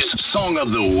B's Song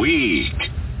of the Week.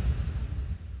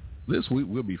 This week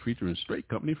we'll be featuring Straight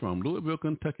Company from Louisville,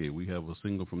 Kentucky. We have a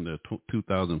single from their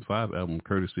 2005 album,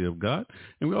 Courtesy of God.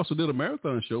 And we also did a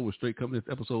marathon show with Straight Company. It's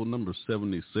episode number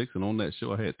 76. And on that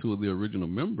show, I had two of the original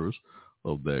members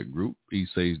of that group,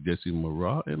 Issei's Jesse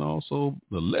Murrah, and also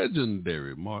the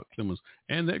legendary Mark Clemens.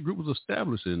 And that group was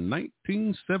established in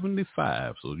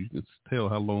 1975. So you can tell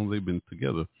how long they've been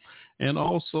together. And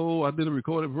also, I did a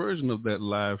recorded version of that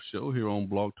live show here on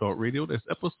Blog Talk Radio. That's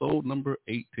episode number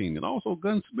 18. And also,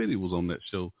 Gun Smitty was on that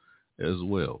show as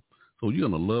well. So you're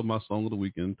going to love my song of the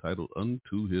week entitled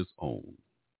Unto His Own.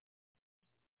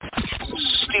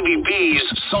 Stevie B's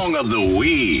Song of the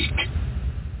Week.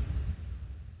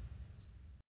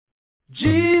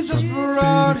 Jesus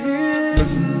brought his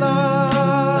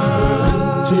love,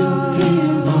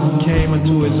 came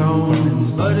unto his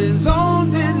own, but his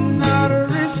own did not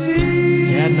receive.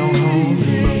 He had no home,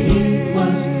 he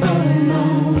was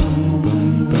alone.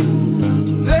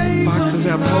 Foxes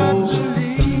have holes,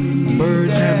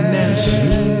 birds have nests.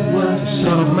 The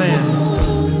Son of Man,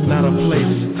 not a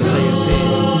place to lay his head.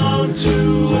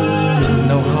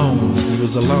 No home, he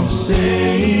was alone.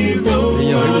 He was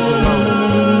alone.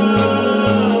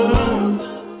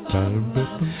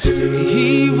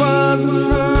 He was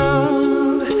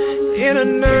found in a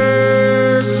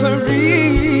nursery.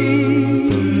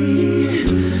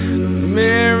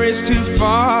 Mary's too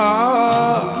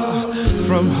far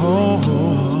from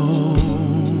home.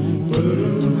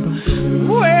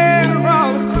 Where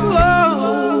are the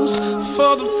clothes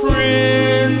for the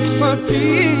Prince of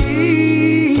Peace?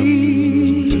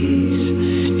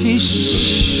 He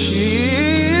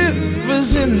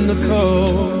shivers in the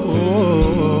cold.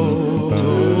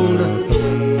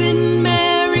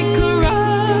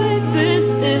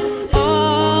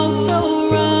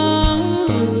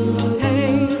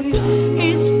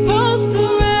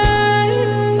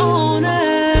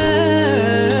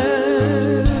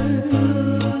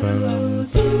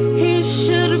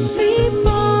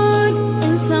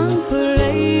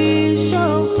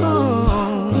 Show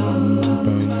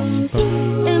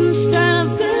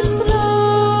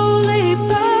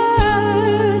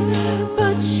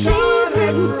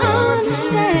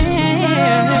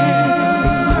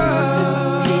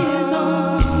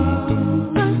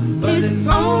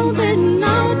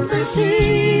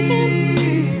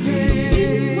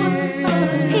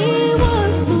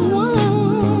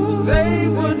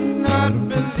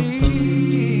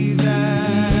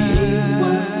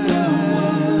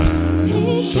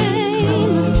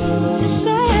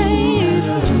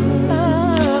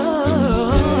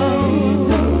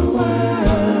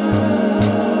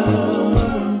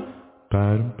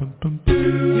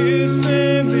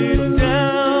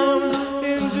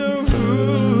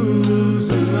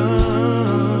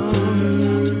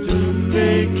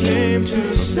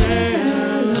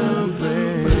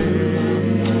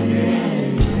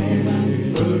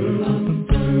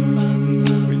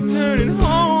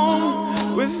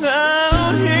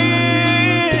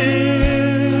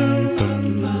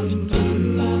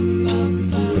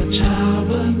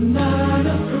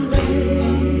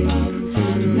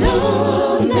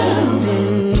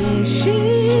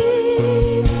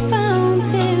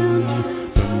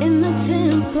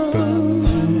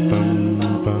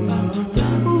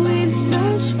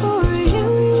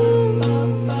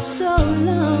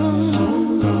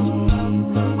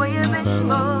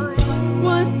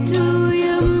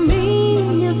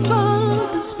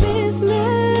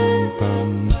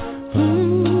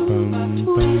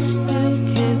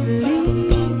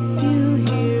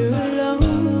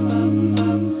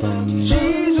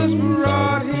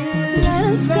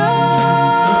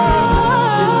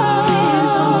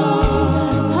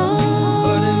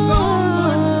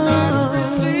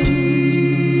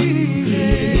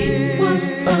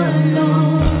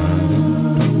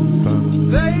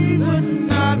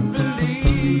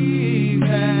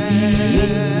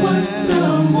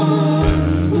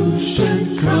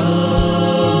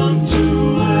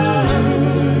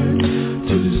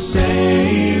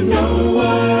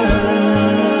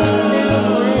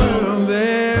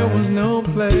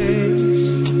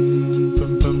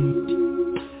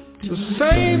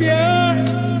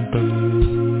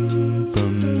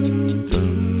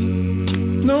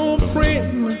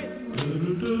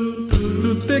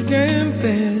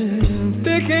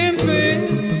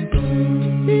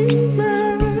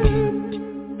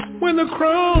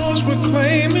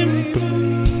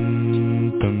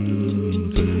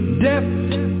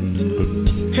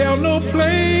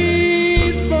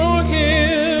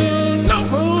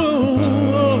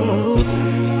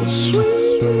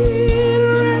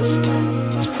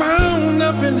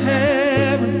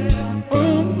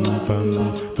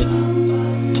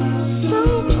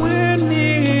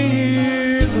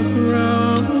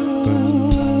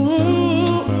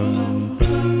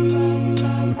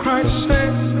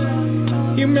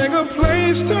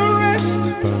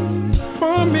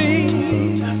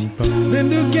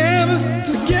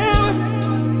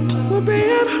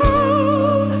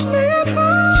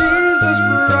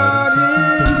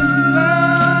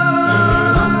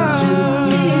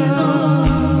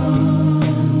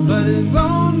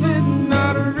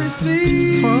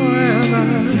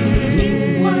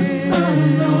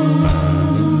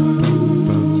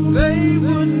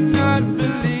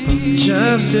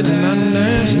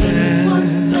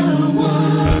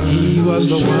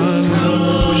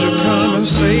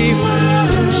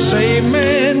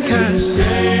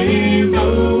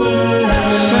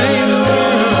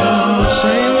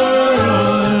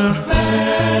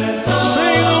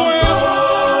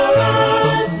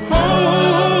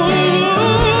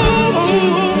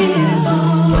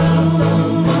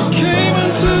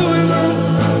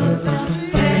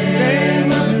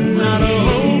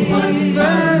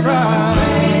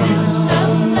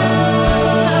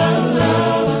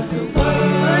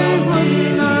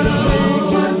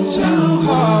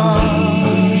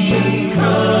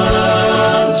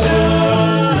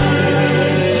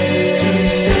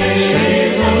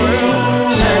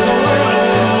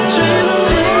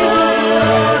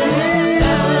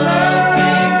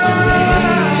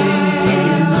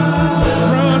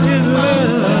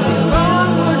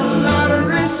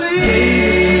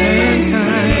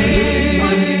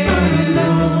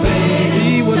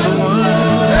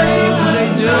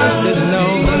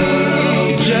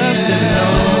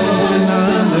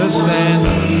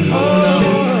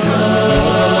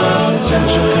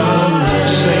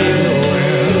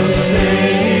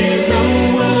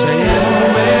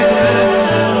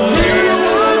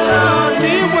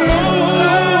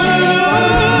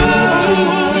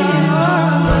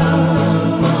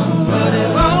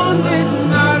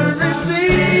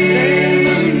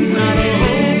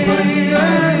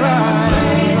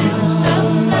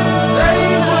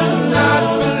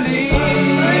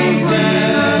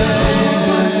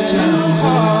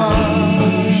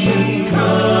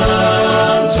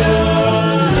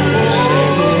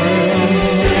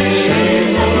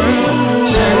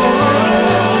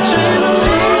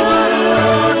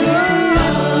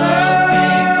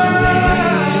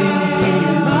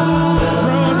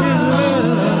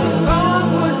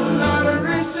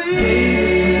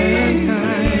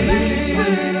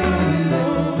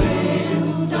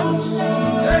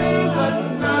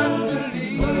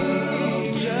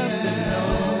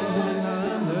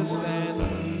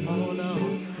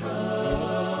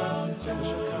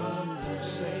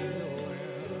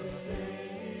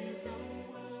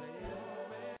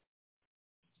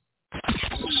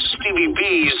Stevie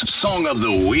B's Song of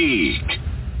the Week.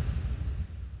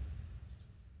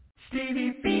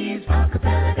 Stevie B's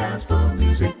Acappella Gospel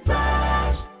Music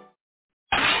Blast.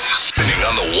 Spinning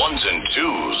on the ones and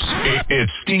twos,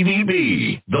 it's Stevie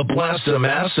B, the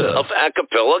Blastamassa of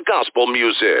Acappella Gospel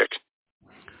Music.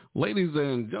 Ladies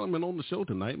and gentlemen, on the show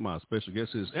tonight, my special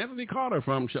guest is Antony Carter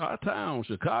from Chi-Town,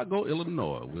 Chicago,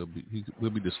 Illinois. We'll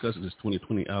be discussing his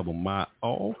 2020 album, My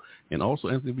All, and also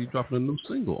Antony will be dropping a new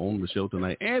single on the show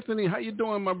tonight. Antony, how you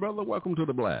doing, my brother? Welcome to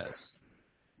the Blast.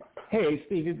 Hey,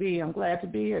 Stevie B, I'm glad to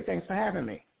be here. Thanks for having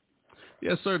me.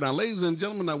 Yes, sir. Now, ladies and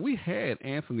gentlemen, we had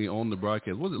Antony on the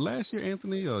broadcast. Was it last year,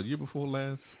 Antony, or year before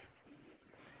last?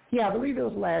 Yeah, I believe it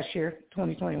was last year,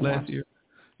 2021. Last year.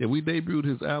 Yeah, we debuted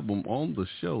his album on the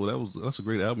show. That's a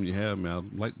great album you have, man.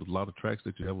 I like a lot of tracks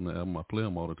that you have on the album. I play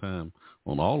them all the time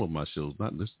on all of my shows,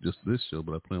 not just this show,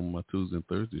 but I play them on my Tuesday and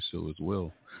Thursday show as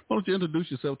well. Why don't you introduce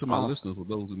yourself to my listeners, for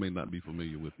those who may not be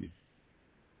familiar with you?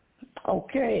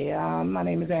 Okay, my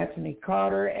name is Antony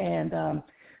Carter, and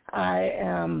I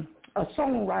am a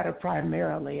songwriter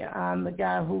primarily. I'm the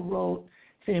guy who wrote,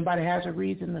 if anybody has a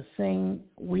reason to sing,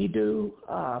 we do.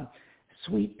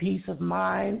 Sweet Peace of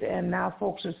Mind, and now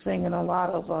folks are singing a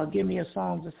lot of Give Me a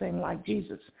Song to Sing Like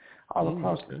Jesus all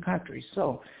across the country.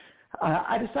 So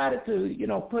I decided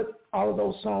to, put all of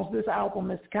those songs. This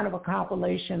album is kind of a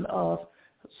compilation of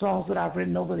songs that I've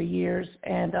written over the years,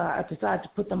 and I decided to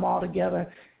put them all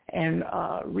together and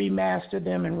remaster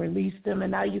them and release them, and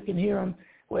now you can hear them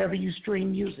wherever you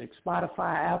stream music,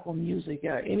 Spotify, Apple Music,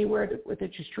 anywhere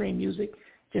that you stream music.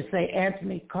 Just say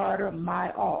Antony Carter, My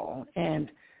All,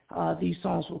 and these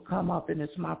songs will come up, and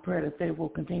it's my prayer that they will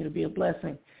continue to be a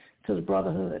blessing to the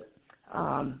brotherhood,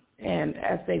 and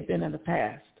as they've been in the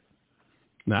past.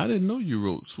 Now, I didn't know you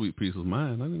wrote Sweet Peace of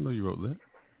Mind. I didn't know you wrote that.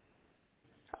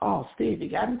 Oh,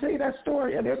 Stevie, I didn't tell you that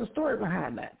story. There's a story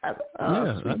behind that. I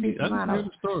didn't hear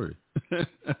the story.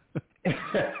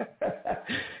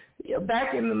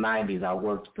 Back in the 90s, I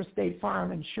worked for State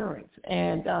Farm Insurance,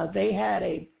 and they had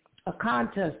a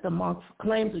contest amongst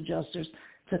claims adjusters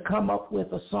to come up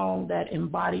with a song that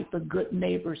embodied the good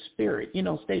neighbor spirit.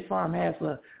 State Farm has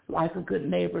a like a good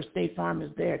neighbor, State Farm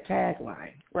is their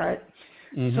tagline, right?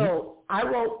 Mm-hmm. So I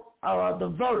wrote the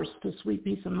verse to Sweet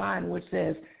Peace of Mind, which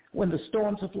says, when the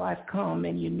storms of life come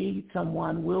and you need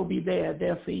someone, we'll be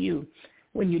there for you.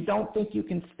 When you don't think you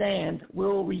can stand,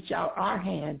 we'll reach out our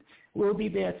hand. We'll be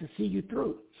there to see you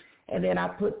through. And then I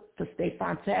put the State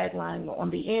Farm tagline on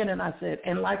the end, and I said,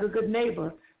 and like a good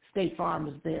neighbor, State Farm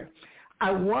is there. I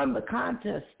won the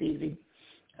contest, Stevie.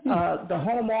 The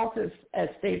home office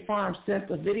at State Farm sent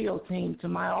the video team to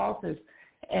my office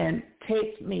and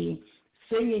taped me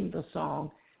singing the song,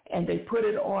 and they put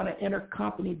it on an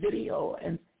intercompany video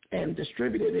and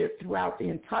distributed it throughout the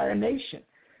entire nation.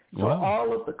 So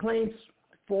all of the claims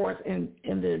force in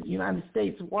the United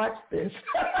States watched this.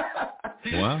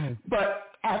 Wow. But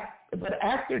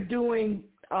after doing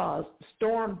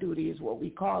storm duty is what we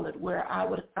call it, where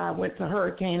I went to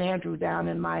Hurricane Andrew down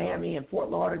in Miami and Fort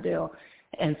Lauderdale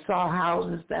and saw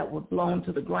houses that were blown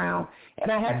to the ground, and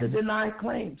I had to deny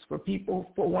claims for people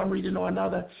for one reason or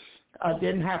another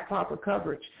didn't have proper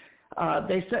coverage.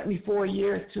 They sent me 4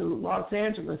 years to Los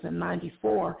Angeles in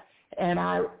 '94, and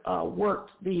I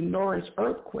worked the Norris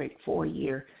earthquake for a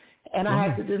year, and I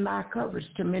had to deny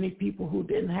coverage to many people who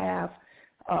didn't have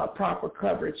proper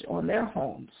coverage on their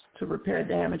homes to repair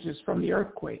damages from the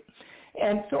earthquake.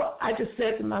 And so I just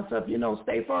said to myself,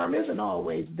 State Farm isn't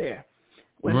always there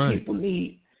when people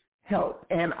need help.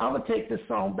 And I'm going to take this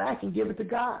song back and give it to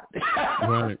God.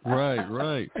 Right.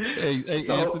 Hey,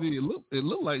 so, Antony, it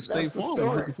looked like State Farm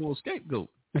was looking for a scapegoat.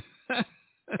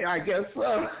 I guess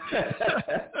so.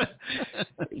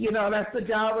 That's the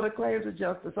job of the claims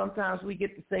adjuster. Sometimes we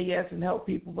get to say yes and help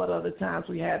people, but other times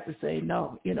we have to say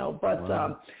no,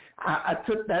 But I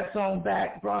took that song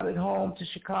back, brought it home to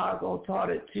Chicago, taught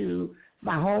it to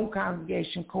my home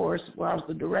congregation course where I was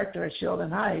the director at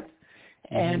Sheldon Heights.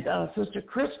 And Sister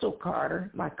Crystal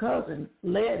Carter, my cousin,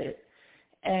 led it,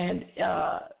 and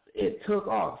it took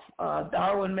off.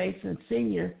 Darwin Mason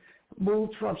Sr.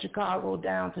 moved from Chicago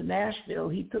down to Nashville.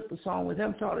 He took the song with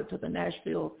him, taught it to the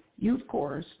Nashville Youth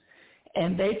Chorus,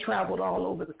 and they traveled all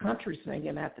over the country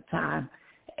singing at the time.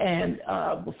 And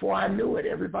before I knew it,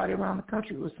 everybody around the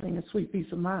country was singing Sweet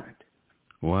Peace of Mind.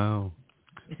 Wow.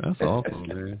 That's awesome,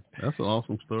 man. That's an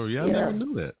awesome story. I never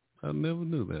knew that.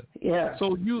 Yeah.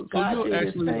 So you're actually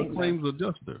a claims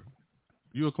adjuster.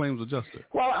 You're a claims adjuster.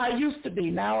 Well, I used to be.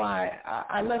 Now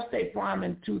I left State Farm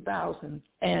in 2000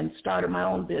 and started my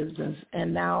own business,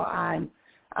 and now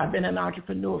I've been an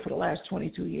entrepreneur for the last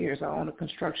 22 years. I own a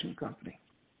construction company.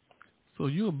 So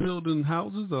you're building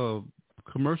houses or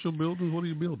commercial buildings? What are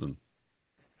you building?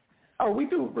 Oh, we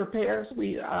do repairs.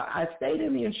 I stayed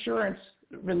in the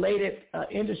insurance-related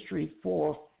industry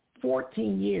for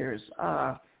 14 years.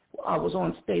 I was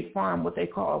on State Farm, what they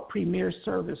call Premier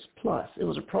Service Plus. It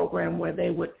was a program where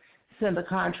they would send a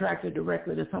contractor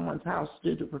directly to someone's house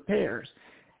to do the repairs.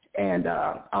 And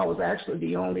I was actually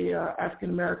the only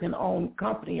African-American-owned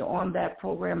company on that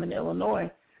program in Illinois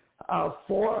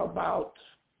for about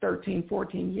 13,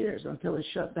 14 years until it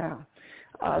shut down.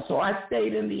 So I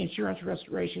stayed in the insurance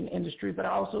restoration industry, but I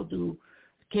also do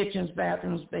kitchens,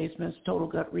 bathrooms, basements, total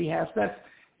gut rehabs. That's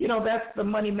the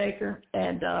money maker,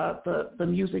 and the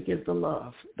music is the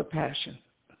love, the passion.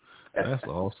 That's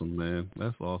awesome, man.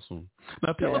 That's awesome.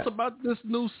 Now tell us about this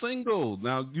new single.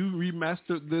 Now you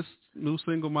remastered this new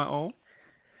single, My All?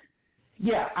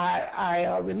 Yeah,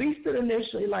 I released it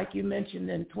initially, like you mentioned,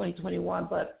 in 2021,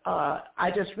 but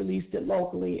I just released it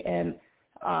locally, and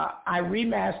I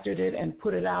remastered it and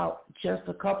put it out just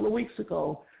a couple of weeks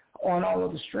ago on all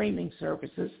of the streaming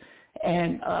services.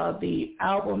 And the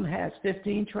album has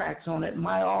 15 tracks on it.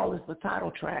 My All is the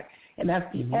title track, and that's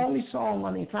the only song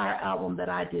on the entire album that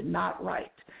I did not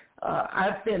write.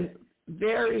 I've been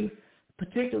very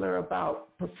particular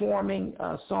about performing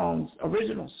songs,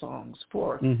 original songs,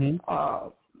 for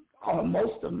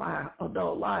most of my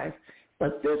adult life.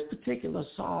 But this particular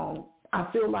song, I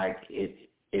feel like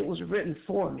it was written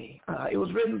for me. It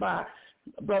was written by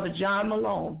Brother John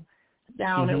Malone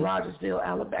down in Rogersville,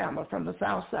 Alabama, from the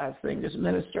Southside Singers,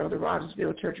 minister of the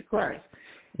Rogersville Church of Christ.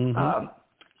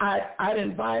 I'd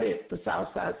invited the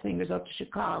Southside Singers up to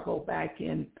Chicago back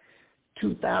in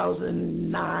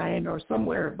 2009 or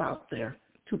somewhere about there,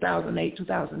 2008,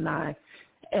 2009,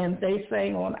 and they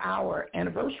sang on our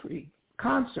anniversary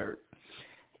concert.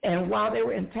 And while they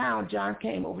were in town, John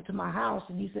came over to my house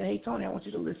and he said, "Hey, Tony, I want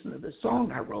you to listen to this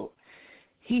song I wrote."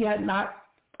 He had not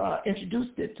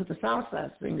introduced it to the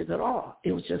Southside Singers at all.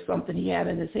 It was just something he had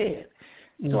in his head.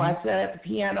 So I sat at the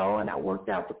piano and I worked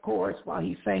out the chorus while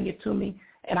he sang it to me,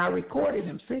 and I recorded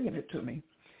him singing it to me.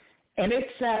 And it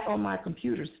sat on my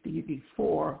computer, Stevie,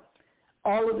 for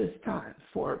all of this time,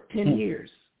 for 10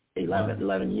 years,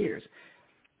 11 years.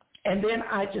 And then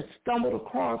I just stumbled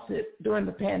across it during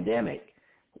the pandemic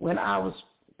when I was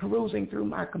perusing through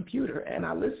my computer, and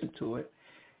I listened to it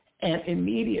and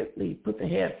immediately put the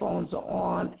headphones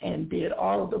on and did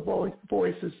all of the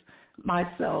voices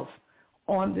myself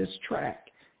on this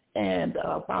track. And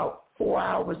about 4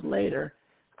 hours later,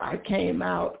 I came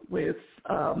out with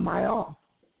My All.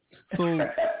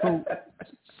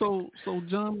 So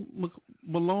John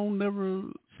Malone never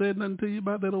said nothing to you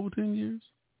about that over 10 years?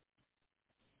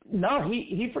 No,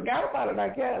 he forgot about it, I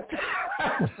guess.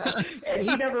 And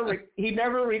he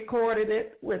never recorded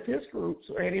it with his groups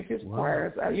or any of his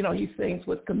choirs. He sings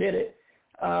with Committed.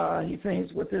 He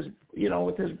sings with his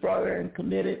brother and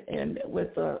Committed, and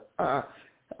with the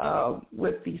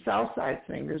Southside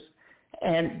Singers.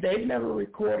 And they've never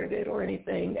recorded it or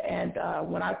anything. And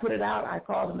when I put it out, I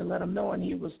called him and let him know, and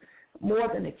he was more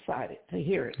than excited to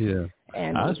hear it. Yeah.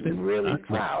 And I was really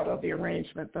proud of the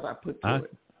arrangement that I put to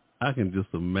it. I can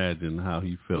just imagine how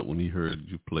he felt when he heard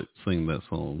you sing that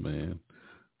song, man.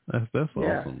 That's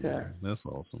awesome. Yeah. Man. That's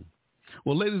awesome.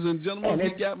 Well, ladies and gentlemen, we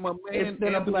got my man. It's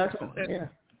been a blessing. Yeah.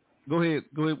 Go ahead.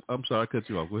 I'm sorry, I cut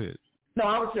you off. Go ahead. No,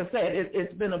 I was just saying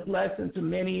it's been a blessing to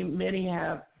many. Many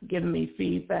have given me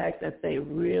feedback that they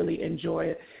really enjoy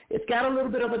it. It's got a little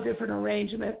bit of a different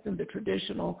arrangement than the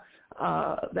traditional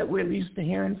that we're used to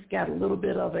hearing. It's got a little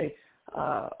bit of a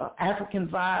African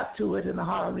vibe to it in the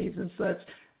harmonies and such.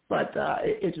 But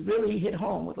it's really hit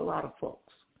home with a lot of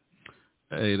folks.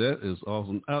 Hey, that is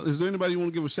awesome. Is there anybody you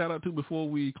want to give a shout out to before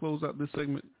we close out this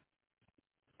segment?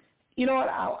 You know what?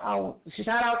 I'll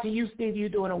shout out to you, Steve. You're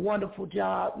doing a wonderful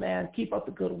job, man. Keep up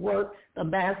the good work. The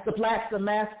Black's the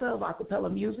master of Acappella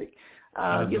music.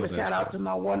 Give a shout out to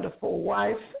my wonderful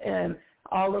wife and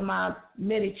all of my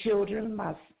many children,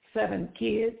 my 7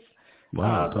 kids.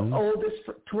 Wow, the oldest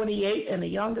 28 and the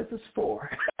youngest is 4.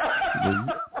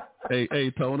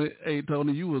 Hey, Tony,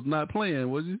 you was not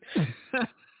playing, was you?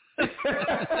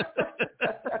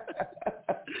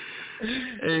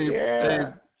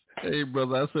 Hey,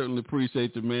 brother, I certainly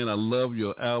appreciate you, man. I love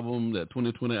your album, that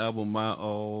 2020 album, My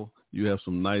All. You have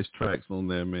some nice tracks on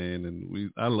there, man,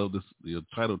 and I love your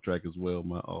title track as well,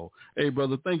 My All. Hey,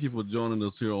 brother, thank you for joining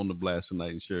us here on The Blast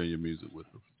tonight and sharing your music with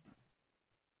us.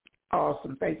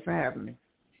 Awesome. Thanks for having me.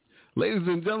 Ladies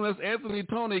and gentlemen, that's Anthony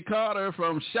Tony Carter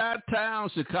from Chi-Town,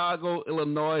 Chicago,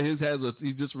 Illinois.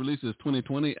 He just released his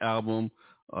 2020 album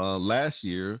last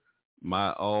year,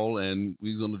 My All, and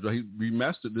he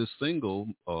remastered this single,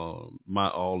 My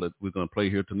All, that we're going to play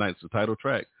here tonight. It's the title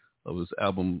track. of his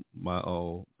album, My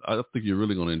All. I think you're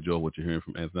really going to enjoy what you're hearing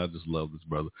from Anthony. I just love this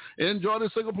brother. Enjoy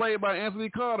this single played by Anthony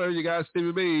Carter. You guys,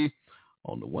 Stevie B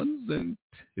on the ones and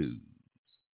twos.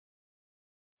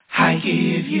 I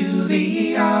give you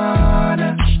the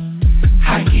honor.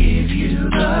 I give you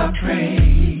the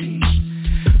praise.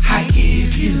 I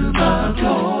give you the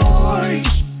glory.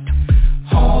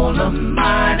 All of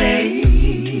my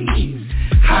days,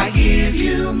 I give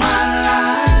you my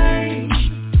life.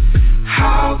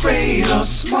 How great or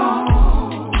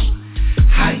small,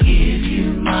 I give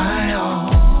you my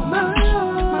all.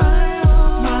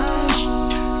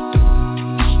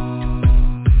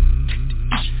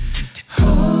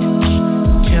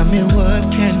 Tell me what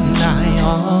can I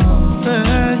offer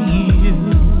you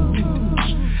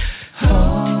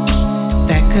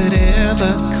that could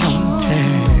ever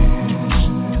compare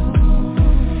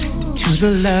to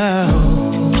the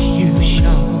love you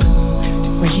show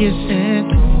when you sent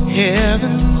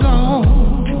heaven's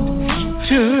own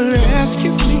to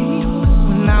rescue me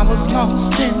when I was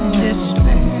lost in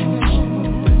despair.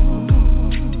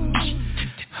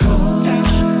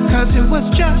 'Cause it was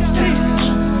justice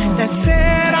that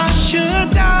said I should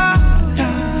die,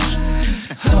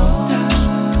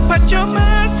 but your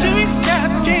mercy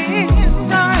stepped in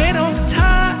right on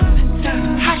time.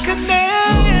 I could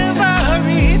never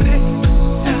repay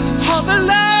all the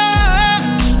love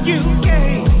you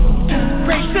gave,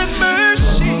 grace and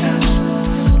mercy.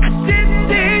 I didn't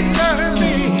deserve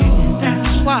it.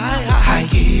 That's why I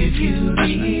give you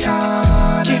the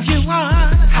honor, give you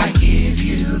honor. I give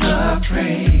you the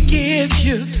praise, give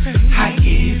you praise. I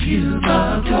give you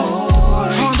the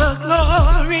glory, all the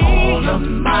glory, all of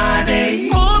my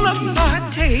days, all of my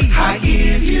days. I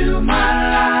give you my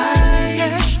life,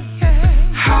 yes,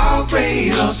 yes. How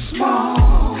great or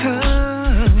small,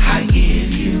 I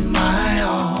give you my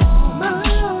all,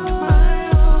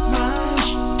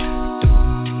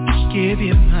 give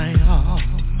you my all.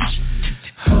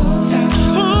 Who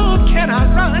can I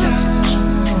run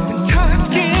when times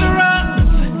get rough?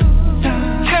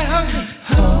 Tell me,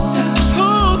 who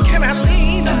can I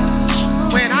lean on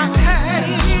when I've had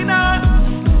enough?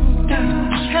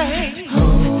 Hey, who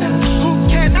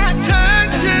can I turn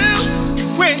to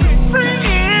when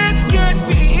friends get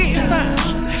me by?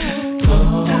 Who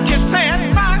can plant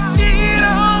my feet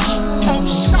on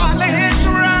solid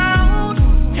ground?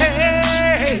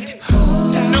 Hey,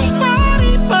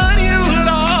 nobody but you,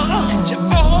 Lord. You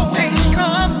always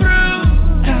come through,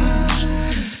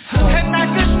 and I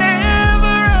could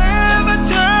never ever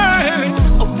turn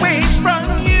away from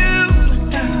you.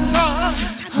 No,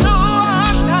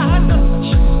 I'm not much,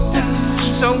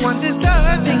 so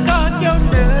undeserving of your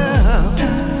love.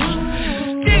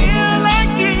 Still, I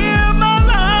give my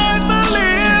life a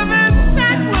living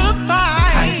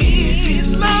sacrifice. I give you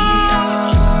the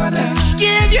honor,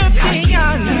 give you the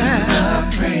honor,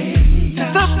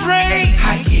 the praise. I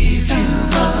give you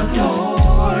the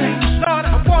glory. Lord, I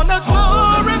wanna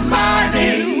glorify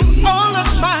you all of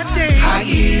my days. I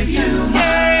give you my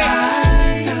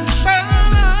life.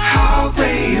 How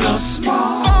great or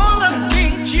small, all of me,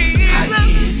 Jesus. I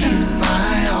give you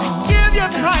my all. I give you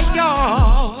my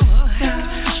all.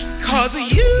 'Cause of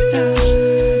you.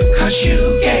 'Cause you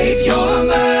gave your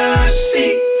mercy.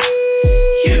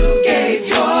 You gave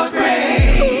your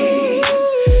grace.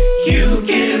 You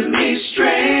give me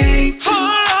strength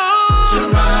to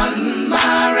run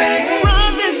my race.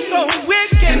 Running so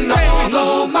wicked, and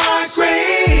although my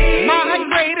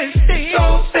greatest day so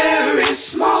very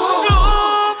small, so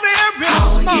very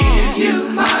I'll small, give you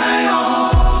my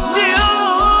all. Dear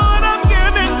Lord, I'm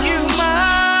giving you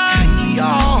my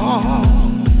all,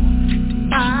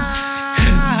 my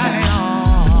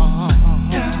all.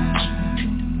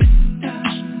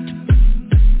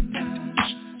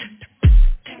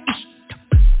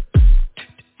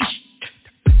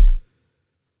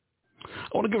 I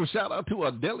want to give a shout out to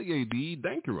Adelia D.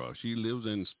 Dankira. She lives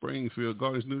in Springfield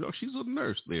Gardens, New York. She's a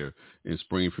nurse there in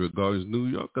Springfield Gardens, New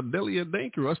York. Adelia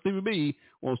Dankira, Stevie B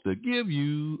wants to give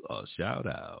you a shout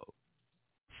out.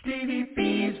 Stevie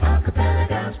B's Acappella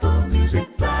Gospel Music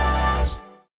Blast.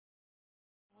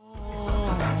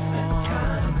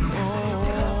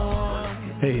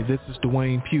 Hey, this is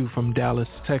Dwayne Pugh from Dallas,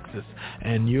 Texas,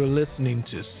 and you're listening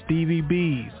to Stevie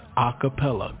B's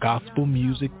Acappella Gospel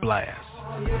Music Blast.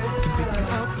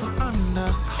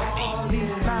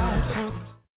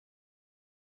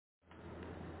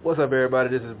 What's up, everybody?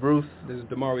 This is Bruce. This is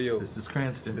DeMario. This is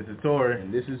Cranston. This is Tori.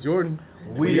 And this is Jordan.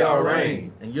 We are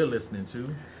R.A.I.N. And you're listening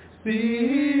to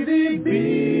Stevie B.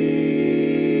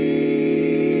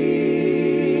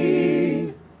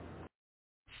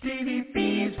 Stevie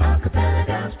B's Acappella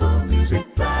Gospel Music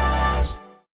Blast.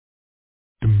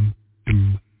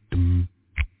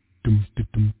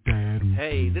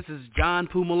 John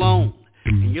Poo Malone,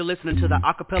 and you're listening to the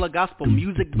Acappella Gospel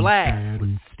Music Blast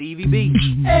with Stevie B.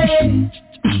 Hey.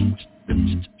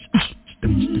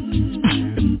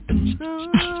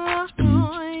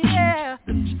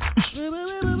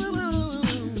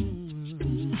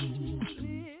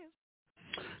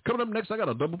 Coming up next, I got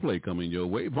a double play coming your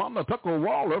way. Vonda Tucker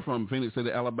Waller from Phoenix City,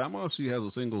 Alabama. She has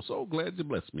a single, So Glad You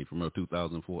Blessed Me, from her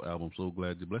 2004 album, So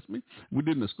Glad You Blessed Me. We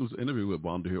did an exclusive interview with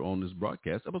Vonda here on this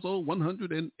broadcast, episode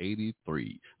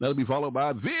 183. That'll be followed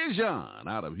by VIZION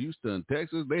out of Houston,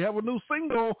 Texas. They have a new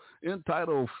single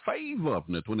entitled Favor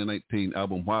from their 2019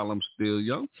 album, While I'm Still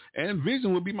Young. And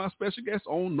VIZION will be my special guest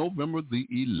on November the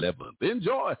 11th.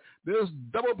 Enjoy this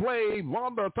double play,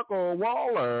 Vonda Tucker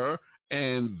Waller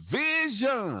and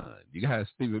VIZION. You guys,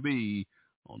 Stevie B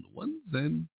on the ones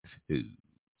and twos.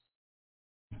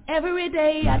 Every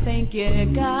day I thank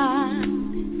you, God,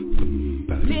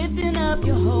 lifting up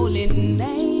your holy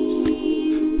name,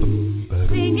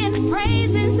 singing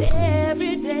praises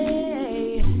every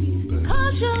day,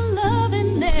 'cause your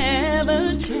loving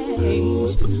never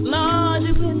changed. Lord,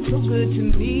 you've been so good to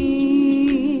me.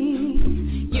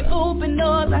 You opened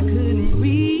doors I couldn't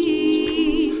reach.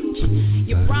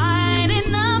 You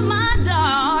brighten up my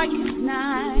darkest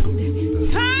night,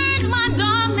 turn my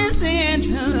darkness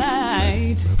into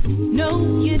light.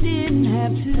 No, you didn't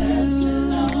have to.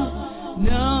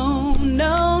 No,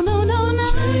 no, no, no, no,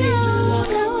 no,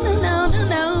 no, no,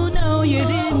 no, no, you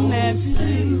didn't have to.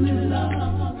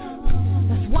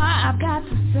 That's why I've got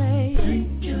to say,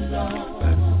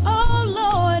 oh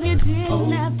Lord, you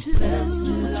didn't have to.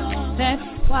 That's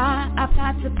why I've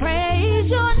got to praise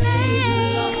your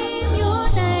name.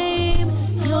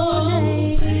 Your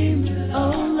name,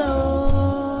 oh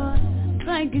Lord,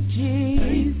 thank you,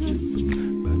 Jesus.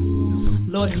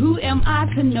 Lord, who am I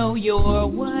to know your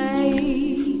way?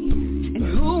 And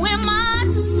who am I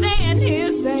to stand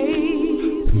here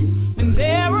safe? And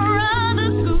there are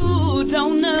others who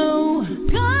don't know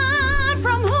God,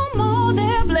 from whom all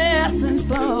their blessings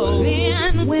flow.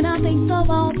 And when I think of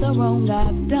all the wrong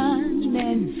I've done,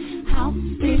 and how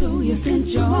still you sent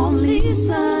your only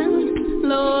son,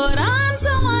 Lord, I'm so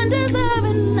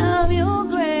undeserving of your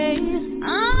grace.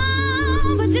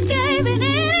 But you gave it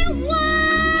anyway.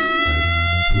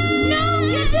 No,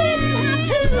 you didn't have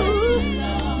to.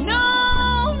 No,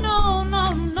 no, no,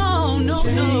 no, no,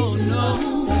 no,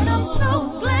 no. And I'm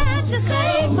so glad you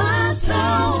saved my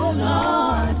soul,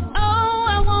 Lord. Oh,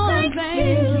 I want to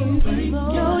thank you.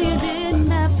 No, you didn't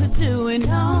have to do it.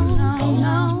 No, no,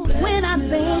 no. When I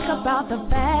think about the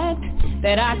fact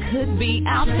that I could be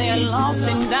out there lost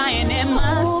and dying in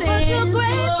my sin, but your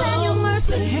grace and your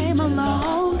mercy came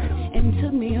along and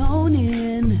took me on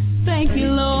in. Thank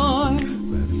you, Lord.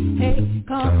 Hey,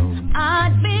 'cause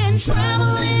I've been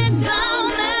traveling down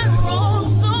that road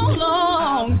so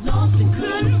long, lost and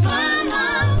couldn't find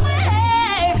my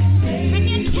way. Then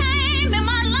you came in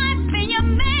my life and you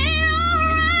made it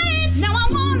alright. Now I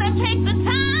wanna take the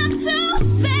time to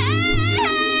say,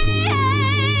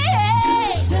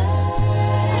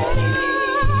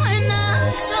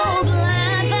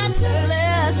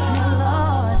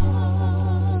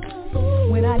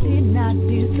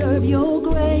 deserve your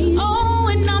grace. Oh,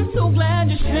 and I'm so glad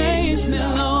you changed me,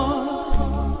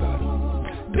 Lord,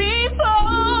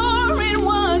 before it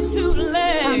was too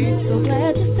late. I'm so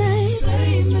glad you saved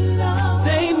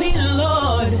me,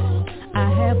 Lord. I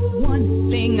have one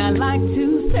thing I like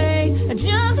to say. I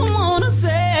just want to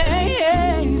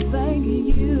say thank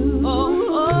you. Oh,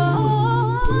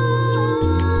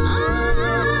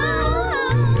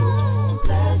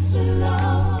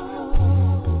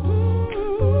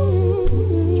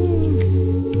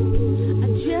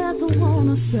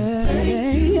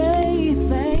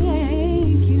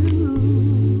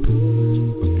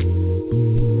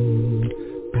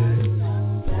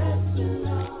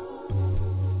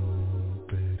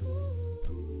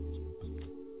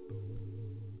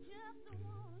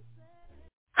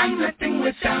 I'm nothing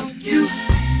without you.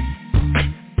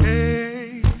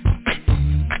 Hey,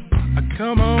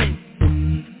 come on,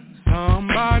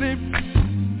 somebody.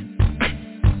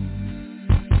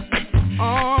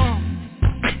 Oh.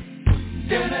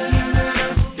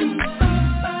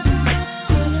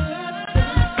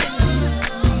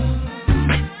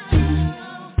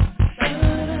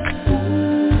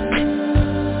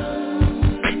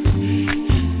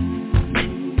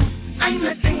 I'm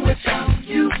nothing without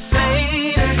you,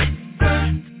 baby.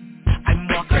 I'm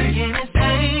walking in a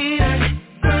state.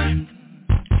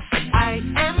 I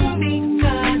am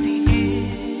because he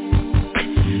is.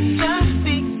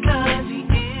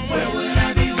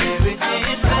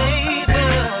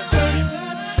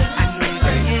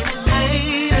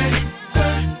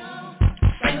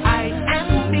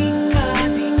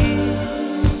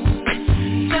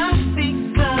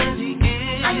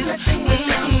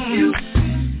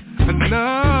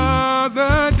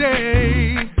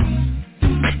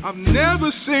 I've never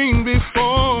seen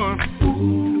before.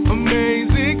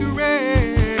 Amazing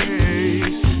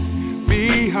grace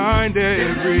behind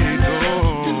every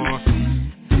door.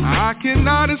 I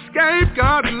cannot escape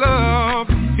God's love.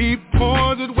 He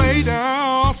pours it way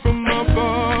down from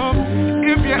above.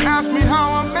 If you ask me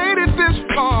how I made it this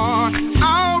far,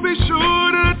 I'll be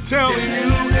sure to tell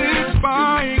you it's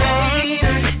by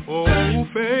God's oh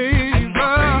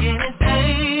favor.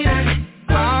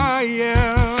 I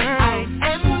am.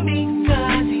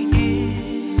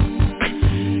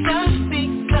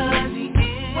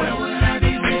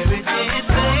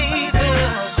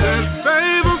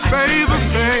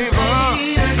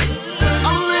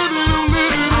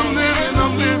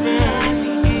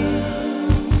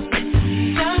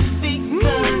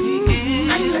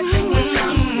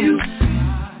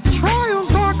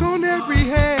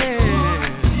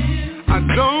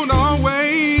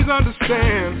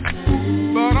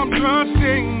 But I'm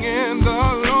trusting in the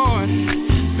Lord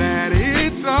that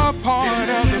it's a part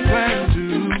of the plan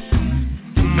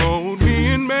to mold me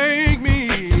and make me,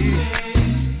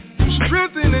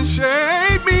 strengthen and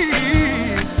shape me.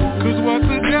 'Cause what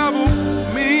the devil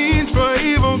means for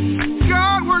evil,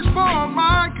 God works for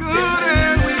my good,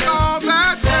 and we all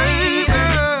that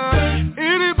favor.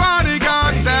 Anybody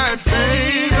got that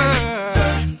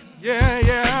favor? Yeah,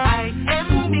 yeah.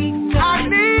 I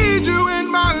need you in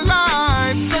my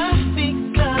life.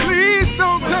 Please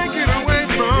don't take it away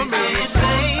from me.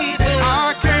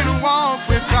 I can't walk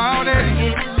without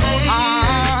it.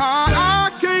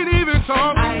 I can't even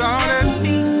talk without it.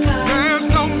 There's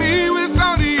no me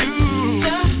without you.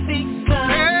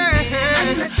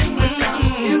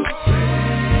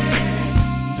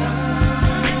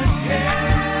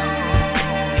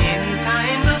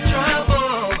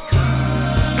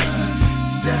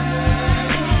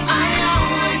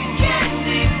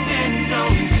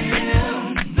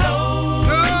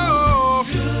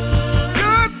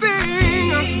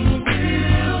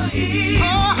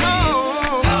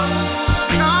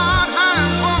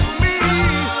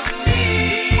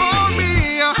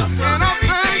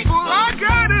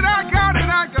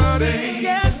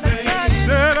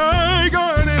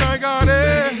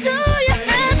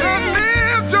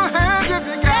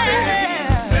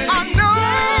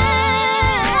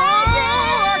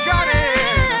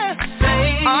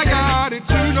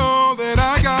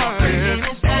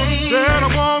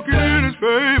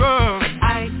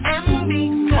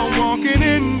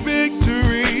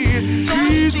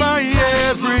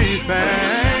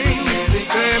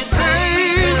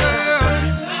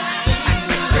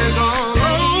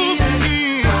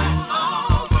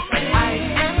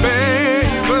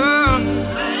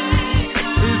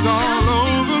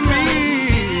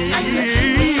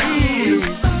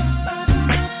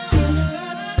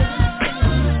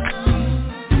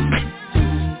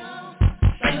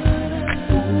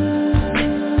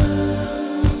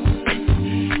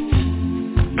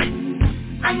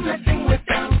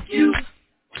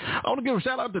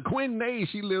 Shout out to Quinn Nay.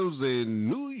 She lives in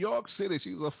New York City.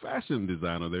 She's a fashion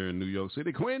designer there in New York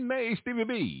City. Quinn Nay, Stevie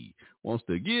B, wants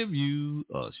to give you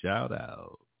a shout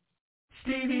out.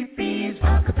 Stevie B's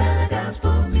Acappella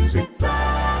Gospel Music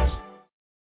Blast.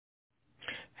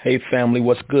 Hey family,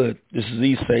 what's good? This is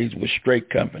E-Sage with Straight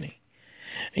Company.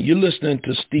 And you're listening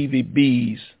to Stevie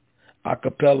B's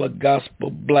Acappella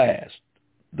Gospel Blast,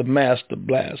 the Master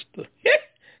Blaster.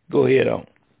 Go ahead on.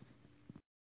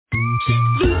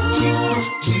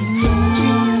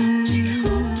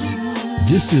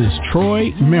 This is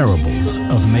Troy Marables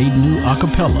of Made New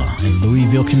Acappella in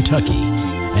Louisville, Kentucky,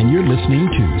 and you're listening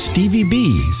to Stevie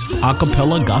B's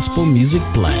Acappella Gospel Music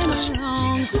Blast.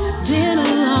 Been a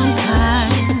long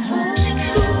time.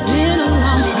 Been a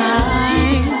long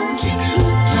time.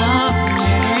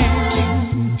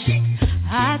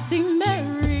 I see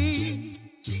Mary.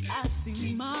 I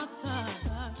see Martha.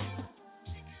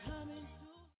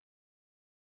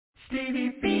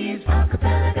 Stevie B's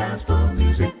Acappella Gospel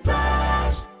Music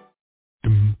Blast.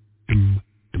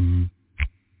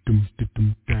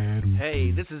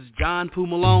 Hey, this is John Poo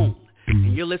Malone,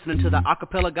 and you're listening to the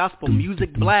Acappella Gospel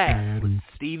Music Blast with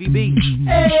Stevie B.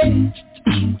 Hey.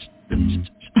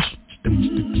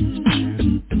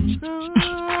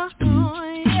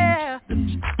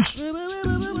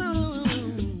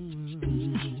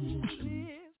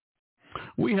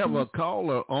 We have a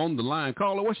caller on the line.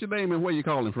 Caller, what's your name and where you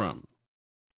calling from?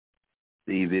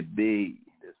 Stevie B.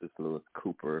 This is Anissa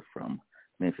Cooper from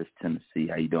Memphis, Tennessee.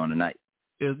 How you doing tonight?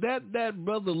 Is that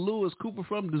brother Lewis Cooper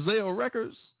from DeZelle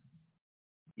Records?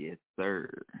 Yes, sir.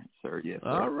 Sir, yes, sir.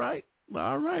 All right,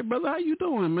 brother. How you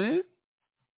doing, man?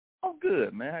 I'm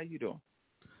good, man. How you doing?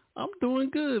 I'm doing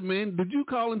good, man. Did you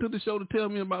call into the show to tell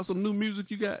me about some new music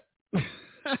you got?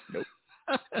 Nope.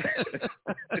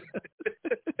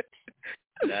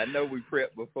 I know we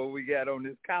prepped before we got on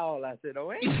this call. I said,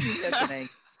 "Oh, ain't nothing."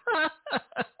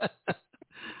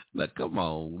 Now, come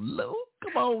on, Lou.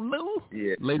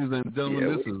 Yeah. Ladies and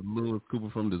gentlemen, this is Louis Cooper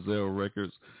from the Zell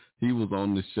Records. He was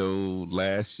on the show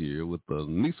last year with the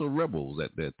Anissa Rebels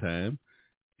at that time,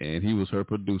 and he was her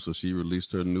producer. She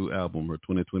released her new album, her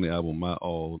 2020 album, My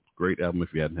All. Great album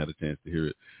if you hadn't had a chance to hear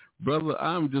it. Brother,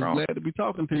 I'm just glad to be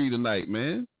talking to you tonight,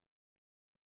 man.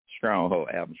 Stronghold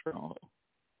album, Stronghold.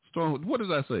 Stronghold. What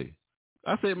did I say?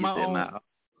 I said My All.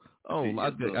 Oh,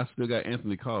 I still got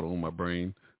Anthony Carter on my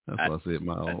brain. That's why I said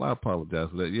My All. I apologize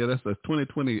for that. Yeah, that's the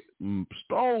 2020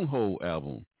 Stronghold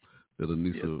album that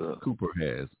Anissa Cooper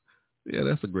has. Yeah,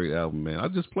 that's a great album, man. I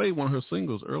just played one of her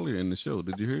singles earlier in the show.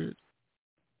 Did you hear it?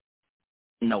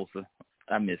 No, sir.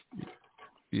 I missed it.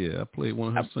 Yeah, I played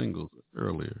one of her singles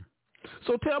earlier.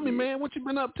 So tell me, man, what you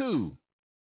been up to?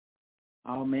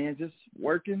 Oh, man, just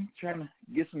working,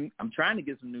 I'm trying to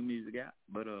get some new music out,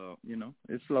 but,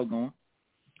 it's slow going.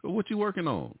 Well, what you working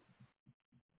on?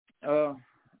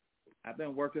 I've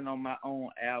been working on my own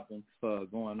album for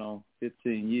going on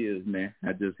 15 years, man.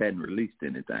 I just hadn't released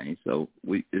anything, so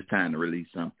it's time to release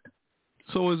something.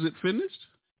 So is it finished?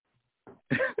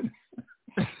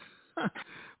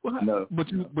 No.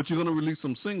 But you're going to release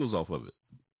some singles off of it?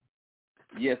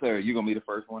 Yes, sir. You're going to be the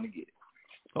first one to get it.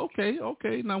 Okay.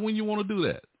 Now, when you want to do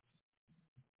that?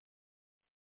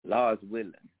 Lord's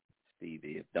willing,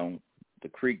 Stevie. If the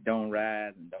creek don't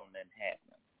rise and don't nothing happen,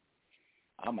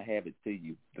 I'm going to have it to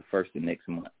you the first of next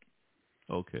month.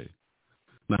 Okay.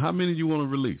 Now, how many do you want to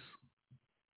release?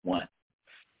 One.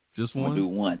 Just one? I'm going to do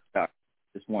one.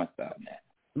 Just one stop now.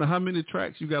 Now, how many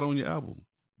tracks you got on your album?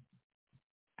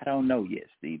 I don't know yet,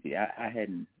 Stevie. I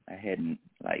hadn't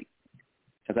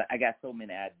because I got so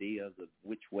many ideas of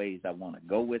which ways I want to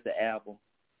go with the album.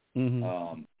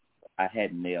 Mm-hmm. I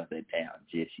hadn't nailed it down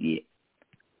just yet.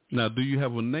 Now, do you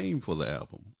have a name for the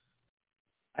album?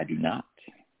 I do not.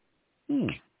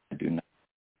 I do not.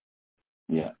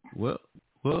 Yeah. Well,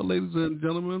 ladies and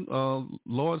gentlemen,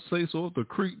 Lord say so. If the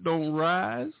creek don't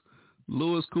rise,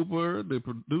 Louis Cooper, the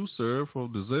producer for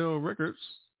the Zell Records.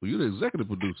 Well, you're the executive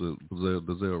producer for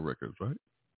the Zell Records, right?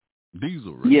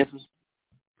 Diesel Records. Yes.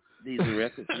 Diesel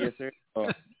Records, yes, sir.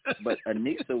 But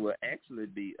Anissa will actually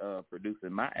be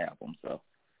producing my album, so.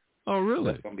 Oh,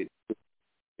 really? That's gonna be.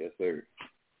 Yes, sir.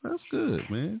 That's good,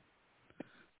 man.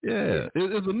 Yeah.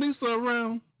 Is Anissa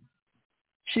around?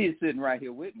 She is sitting right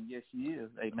here with me. Yes, she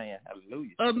is. Amen.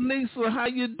 Hallelujah. Anissa, how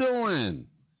you doing?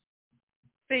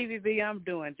 Stevie B, I'm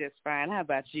doing just fine. How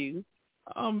about you?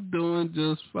 I'm doing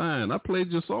just fine. I played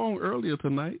your song earlier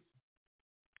tonight.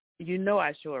 You know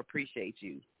I sure appreciate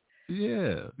you.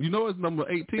 Yeah. You know it's number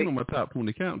 18 on my top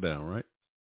 20 countdown, right?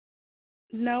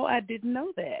 No, I didn't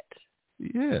know that.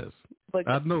 Yes. But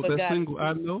I know that God, single,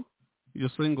 I Know. Your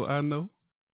single, I Know.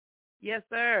 Yes,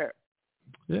 sir.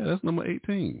 Yeah, that's number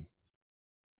 18.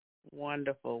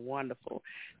 Wonderful, wonderful.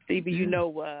 Stevie, you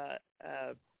know,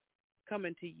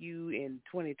 coming to you in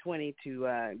 2020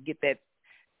 to get that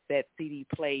CD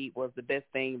played was the best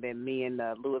thing that me and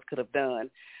Louis could have done.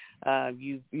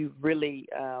 You've really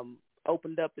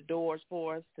opened up the doors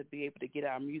for us to be able to get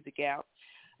our music out,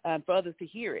 for others to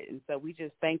hear it. And so we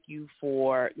just thank you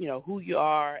for, who you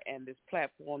are and this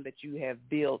platform that you have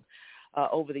built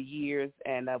over the years.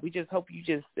 And we just hope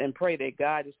and pray that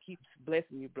God just keeps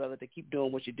blessing you, brother, to keep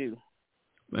doing what you do.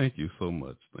 Thank you so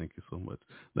much. Thank you so much.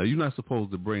 Now, you're not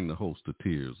supposed to bring the host to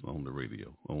tears on the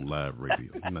radio, on live radio.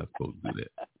 You're not supposed to do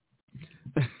that.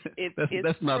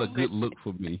 That's not a good look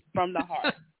for me. From the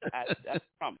heart, I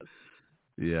promise.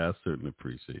 Yeah, I certainly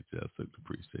appreciate you.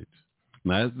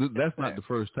 Now, that's not the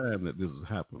first time that this has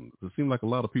happened. It seems like a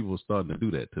lot of people are starting to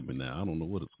do that to me now. I don't know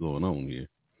what is going on here.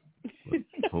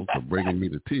 Folks are bringing me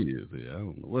to tears here. I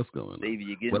don't know what's going on. Maybe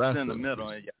you're getting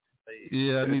sentimental.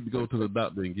 Yeah, I need to go to the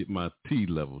doctor and get my T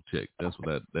level checked. That's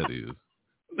what that is.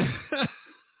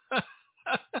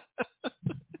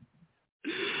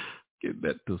 Get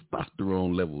that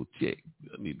testosterone level checked.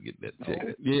 I need to get that checked.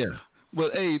 Oh. Yeah.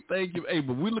 But, hey, thank you. Hey,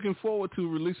 but we're looking forward to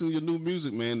releasing your new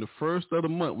music, man. The first of the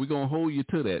month, we're going to hold you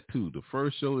to that, too. The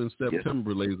first show in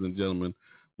September, ladies and gentlemen,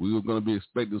 we were going to be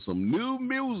expecting some new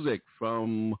music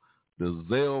from the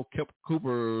Zell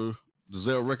Cooper, the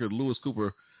Zell record, Louis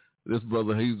Cooper. This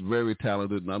brother, he's very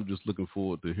talented, and I'm just looking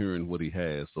forward to hearing what he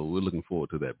has. So we're looking forward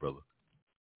to that, brother.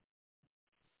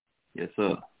 Yes,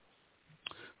 sir.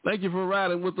 Thank you for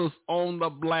riding with us on the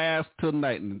blast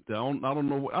tonight. And I don't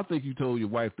know. I think you told your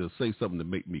wife to say something to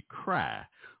make me cry.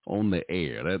 on the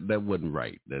air. That wasn't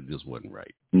right. That just wasn't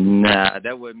right. Nah,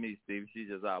 that wasn't me, Steve. She's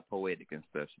just all poetic and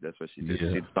stuff. That's what she did.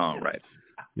 Yeah. She's a songwriter.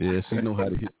 Yeah, she know how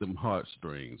to hit them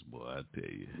heartstrings, boy, I tell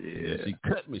you. Yeah, she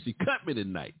cut me. She cut me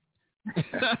tonight.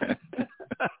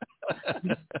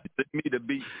 Me the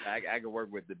beat. I can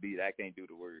work with the beat. I can't do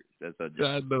the words. That's her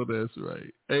job. I know that's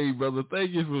right. Hey, brother,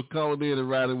 thank you for calling in and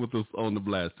riding with us on the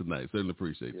blast tonight. Certainly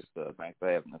appreciate you. Yes, sir. Thanks for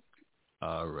having us.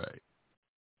 All right.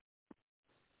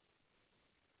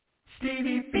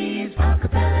 Stevie B's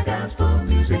Acappella Gospel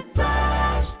Music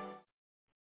Blast.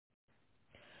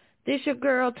 This your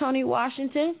girl, Tony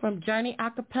Washington from Journey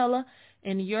Acappella,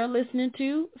 and you're listening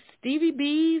to Stevie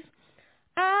B's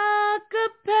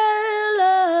Acappella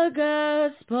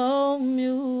Gospel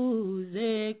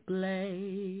Music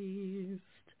Blast.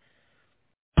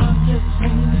 I'm just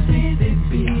singing Stevie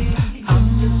B. I'm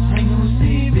just singing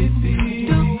Stevie B.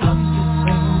 I'm just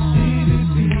singing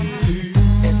Stevie B.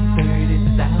 It's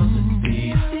 30,000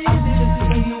 feet. I'm just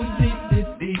singing Stevie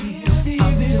B.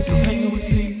 I'm just singing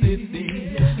Stevie B.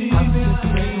 I'm just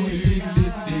singing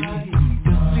Stevie B.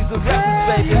 She's a rapper,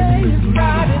 baby. It's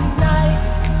Friday night.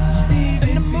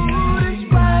 And the mood is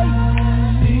right.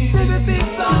 Stevie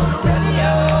B's on the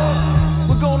radio.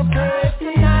 We're gonna play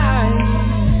tonight.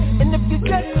 And if you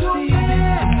get too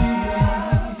bad,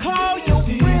 call your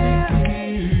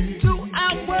friends to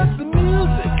outwork the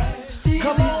music.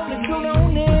 Come on and tune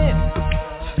on in.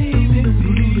 Stevie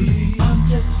B. I'm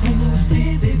just singing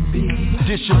Stevie B.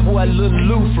 This your boy Lil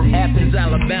Lou from Athens,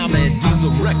 Alabama at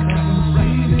Diesel Records.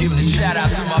 Giving a shout out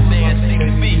to my man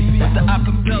Stevie B with the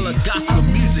Acappella Gospel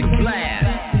Music Blast.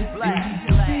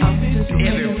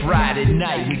 Every Friday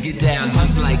night we get down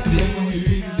just like this.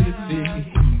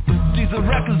 Diesel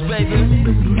Records, baby.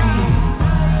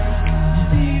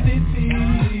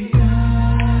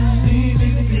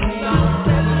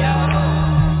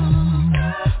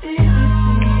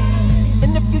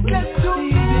 And if you get too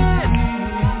bad,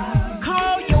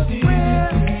 call your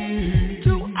friends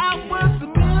to outwork the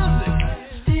music.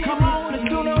 Come on and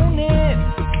tune on in.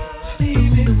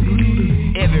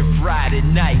 Every Friday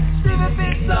night Stevie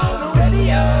B's on the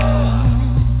radio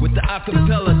with the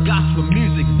Acappella Gospel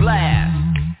Music Blast.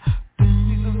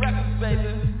 Diesel Records,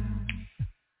 baby.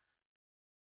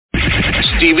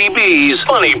 Stevie B's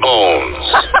Funny Bones.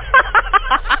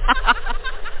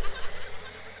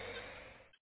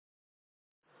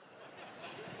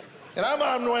 And I'm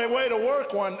on my way to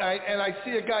work one night, and I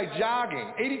see a guy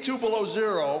jogging, 82 below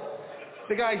zero.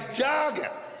 The guy's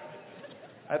jogging.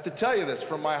 I have to tell you this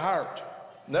from my heart.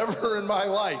 Never in my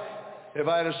life have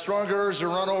I had a stronger urge to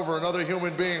run over another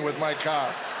human being with my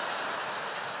car.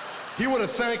 He would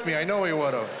have thanked me. I know he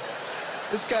would have.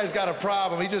 This guy's got a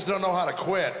problem. He just don't know how to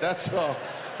quit. That's all.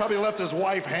 Probably left his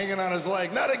wife hanging on his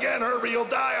leg. Not again, Herbie. You'll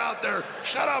die out there.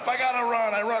 Shut up. I got to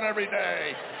run. I run every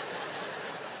day.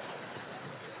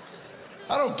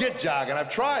 I don't get jogging.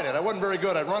 I've tried it. I wasn't very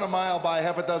good. I'd run a mile, buy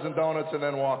half a dozen donuts, and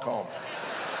then walk home.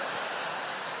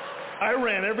 I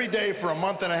ran every day for a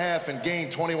month and a half and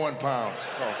gained 21 pounds.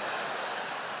 So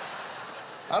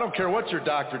I don't care what your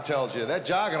doctor tells you. That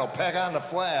jogging will pack on the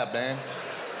flab, man.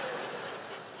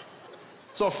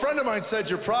 So a friend of mine said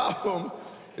your problem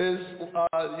is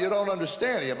you don't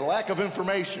understand it. You have a lack of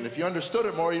information. If you understood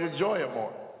it more, you'd enjoy it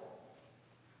more.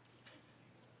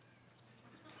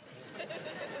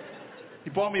 He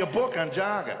bought me a book on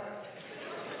jogging.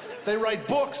 They write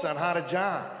books on how to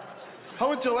jog.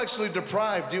 How intellectually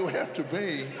deprived do you have to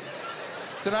be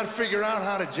to not figure out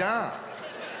how to jog?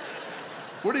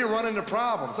 Where do you run into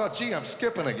problems? Oh, gee, I'm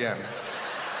skipping again.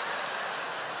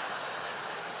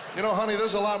 You know, honey,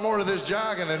 there's a lot more to this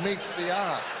jogging than meets the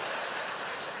eye.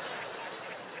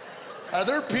 Are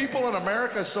there people in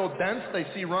America so dense they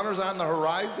see runners on the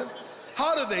horizon?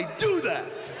 How do they do that?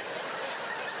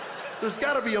 There's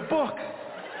got to be a book.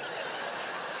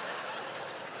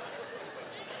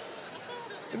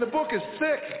 And the book is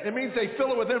thick. It means they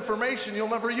fill it with information you'll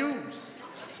never use.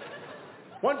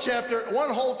 One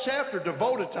whole chapter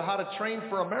devoted to how to train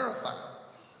for a marathon.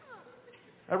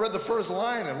 I read the first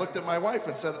line and looked at my wife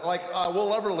and said, like,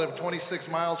 we'll ever live 26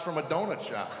 miles from a donut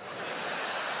shop.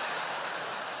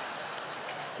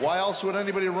 Why else would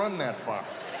anybody run that far?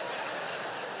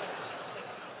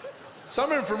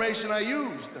 Some information I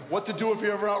used. What to do if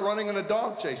you're ever out running and a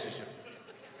dog chases you.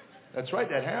 That's right,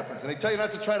 that happens. And they tell you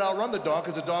not to try to outrun the dog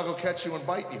because the dog will catch you and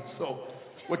bite you. So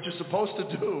what you're supposed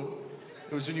to do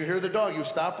is when you hear the dog, you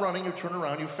stop running, you turn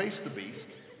around, you face the beast,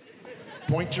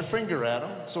 point your finger at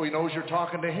him so he knows you're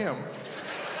talking to him.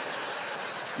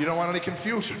 You don't want any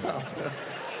confusion out there.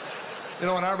 You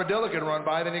know, an armadillo can run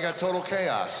by, then you got total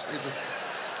chaos.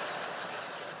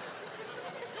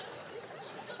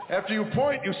 After you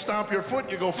point, you stomp your foot,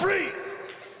 you go free.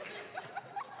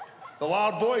 The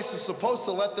loud voice is supposed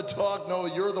to let the dog know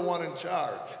you're the one in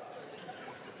charge.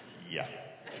 Yeah.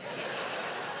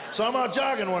 So I'm out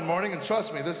jogging one morning, and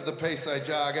trust me, this is the pace I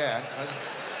jog at.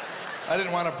 I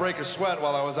didn't want to break a sweat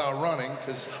while I was out running,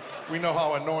 because we know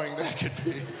how annoying that could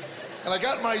be. And I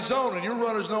got in my zone, and you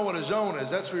runners know what a zone is.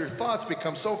 That's where your thoughts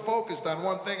become so focused on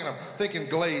one thing, and I'm thinking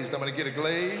glazed. I'm going to get a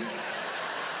glaze.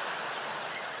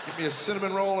 Give me a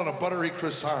cinnamon roll and a buttery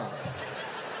croissant.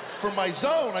 From my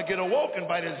zone, I get awoken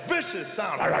by this vicious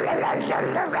sound. I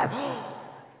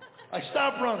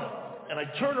stop running, and I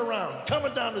turn around,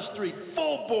 coming down the street,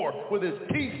 full bore, with his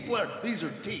teeth flared. These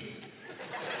are teeth.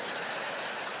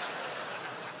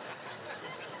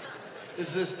 Is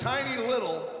this tiny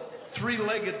little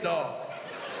three-legged dog.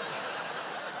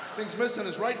 Thing's missing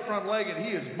his right front leg, and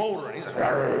he is motoring. He's like,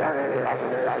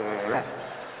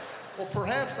 well,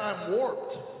 perhaps I'm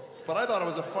warped, but I thought it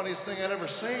was the funniest thing I'd ever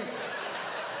seen.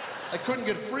 I couldn't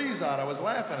get Freeze out. I was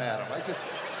laughing at him. I just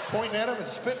pointing at him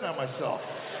and spitting on myself.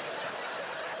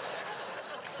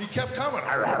 He kept coming.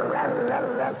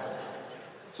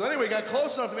 So anyway, he got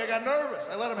close enough to me. I got nervous.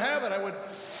 I let him have it. I went,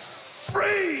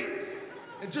 Freeze!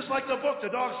 And just like the book, the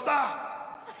dog stopped.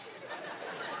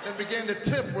 Then began to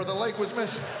tip where the leg was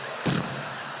missing.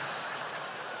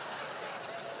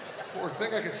 Poor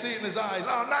thing, I could see it in his eyes.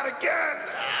 Oh, not again!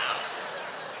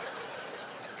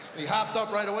 He hopped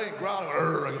up right away and growled.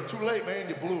 I go, too late, man,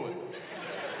 you blew it.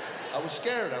 I was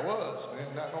scared, I was,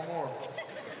 man, not no more.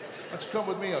 Why don't you come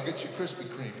with me, I'll get you Krispy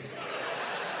Kreme.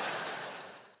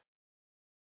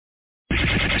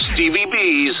 Stevie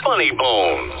B's Funny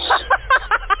Bones.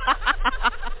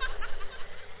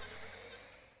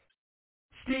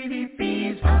 Stevie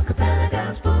B's Acappella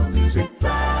Gospel Music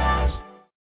Blast.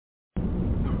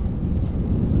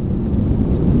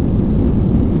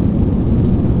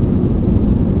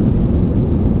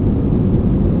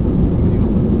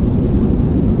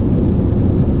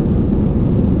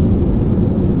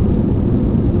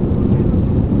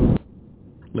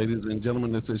 Ladies and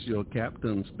gentlemen, this is your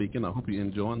captain speaking. I hope you're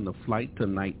enjoying the flight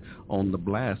tonight on The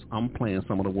Blast. I'm playing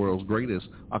some of the world's greatest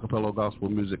a cappella gospel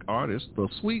music artists, the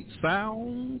sweet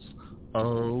sounds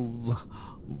of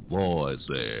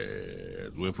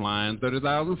voices. We're flying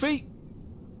 30,000 feet,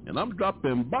 and I'm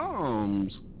dropping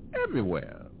bombs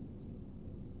everywhere.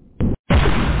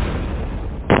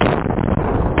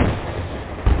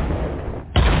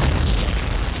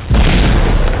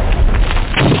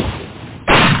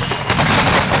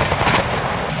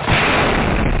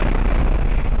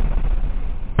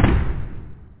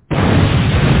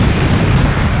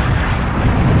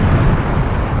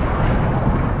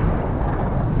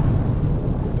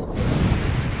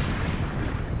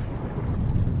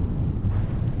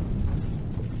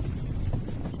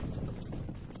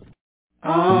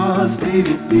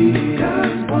 Stevie B,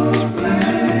 Gospel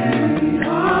Blast.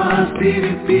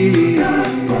 Stevie B,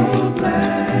 Gospel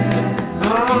Blast.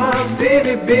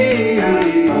 Stevie B,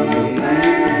 Gospel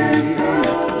Blast.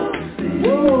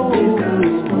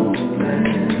 Gospel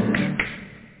Blast.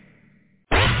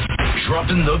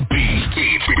 Dropping the beat.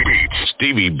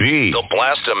 Stevie B, the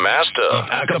Blaster Master of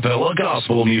Acappella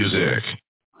Gospel Music.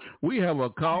 We have a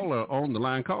caller on the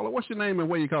line. Caller, what's your name and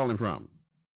where you calling from?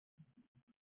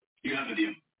 You have to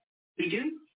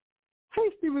begin. Hey,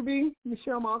 Stevie B.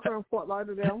 Michelle Marco in Fort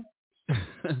Lauderdale.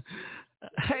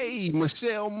 Hey,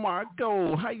 Michelle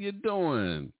Marco. How you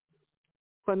doing?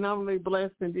 Phenomenally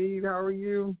blessed indeed. How are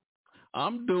you?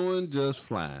 I'm doing just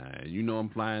fine. You know I'm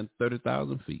flying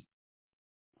 30,000 feet.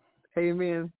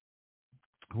 Amen.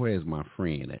 Where's my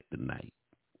friend at tonight?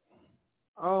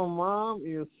 Oh, Mom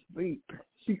is asleep.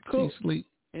 She cooked. She sleep?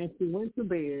 And she went to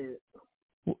bed.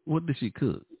 What did she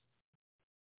cook?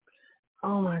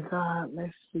 Oh, my God.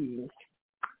 Let's see.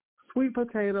 Sweet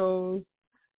potatoes,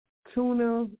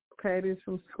 tuna patties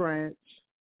from scratch,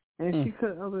 and she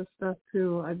cooked other stuff,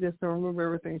 too. I just don't remember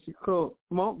everything she cooked.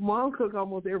 Mom cooked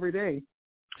almost every day.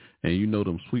 And you know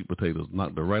them sweet potatoes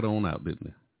knocked her right on out,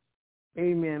 didn't they?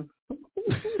 Amen.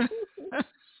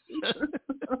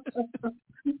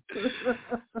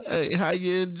 Hey, how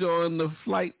you enjoying the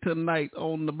flight tonight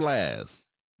on The Blast?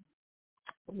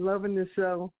 Loving the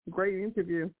show. Great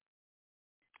interview.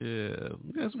 Yeah,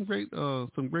 we got some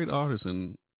great artists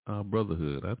in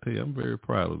Brotherhood. I tell you, I'm very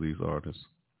proud of these artists.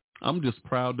 I'm just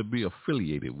proud to be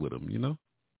affiliated with them, you know?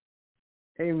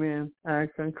 Amen. I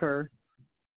concur.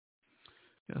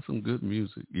 Got some good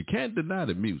music. You can't deny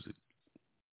the music.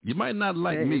 You might not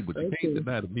like me, but you can't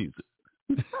deny the music.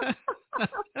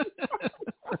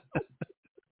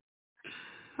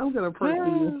 I'm going to pray for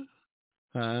you.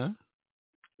 Huh?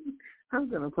 I'm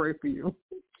going to pray for you.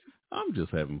 I'm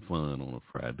just having fun on a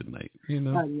Friday night, you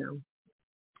know. I know.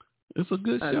 It's a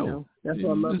good I show. know. That's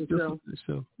why I love the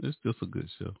show. It's just a good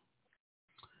show.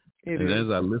 It and is.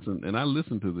 as I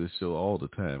listen to this show all the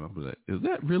time, I'm like, is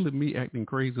that really me acting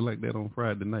crazy like that on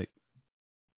Friday night?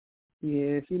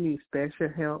 Yeah, if you need special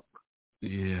help.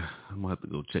 Yeah, I'm going to have to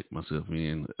go check myself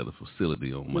in at a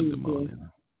facility on Monday morning.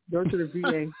 Go to the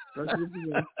VA. Go to the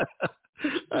VA.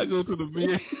 I go to the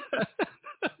VA.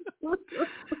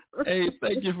 Hey,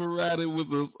 thank you for riding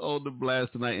with us on the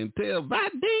blast tonight. And tell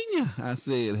Videnia I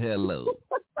said hello.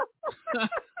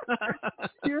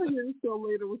 You'll hear the show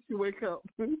later when you wake up.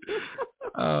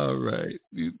 All right.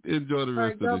 You enjoy the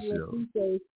rest of the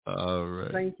show. All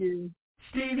right. Thank you.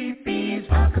 Stevie B's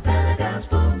Acappella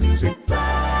Gospel Music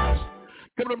Blast.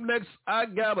 Coming up next, I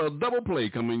got a double play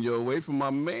coming your way from my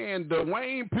man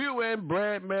Dwayne Pugh and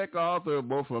Brad MacArthur,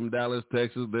 both from Dallas,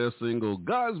 Texas. Their single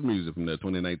God's Music from their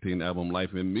 2019 album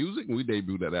Life in Music, and we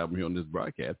debuted that album here on this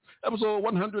broadcast. Episode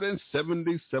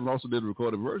 177. Also did a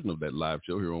recorded version of that live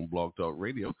show here on Blog Talk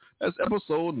Radio. That's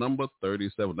episode number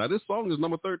 37. Now this song is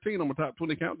number 13 on my top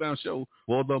 20 countdown show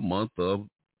for the month of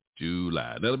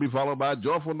July. That'll be followed by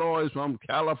Joyful Noise from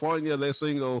California. Their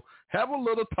single, Have a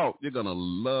Little Talk. You're going to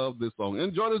love this song.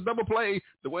 Enjoy this double play.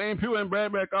 Dwayne Pugh and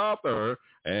Brad MacArthur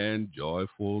and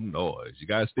Joyful Noise. You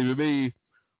guys, Stevie B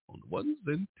on the ones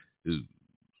and twos.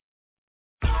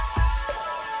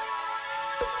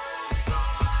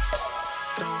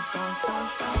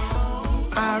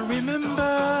 I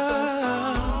remember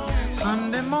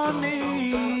Sunday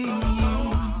morning,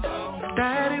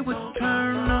 Daddy would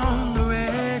turn on the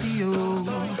radio,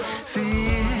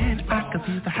 saying I could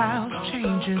see the house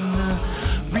changing,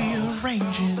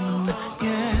 rearranging,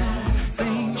 yeah,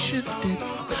 things shifted.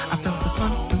 I felt the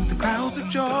sun through the clouds of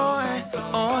joy,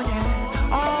 oh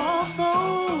yeah,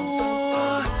 although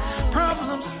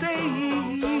problems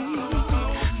stayed,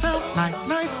 felt like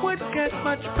life would get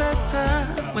much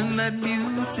better when that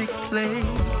music played.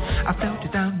 I felt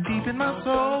it down deep in my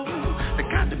soul, the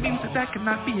kind of music that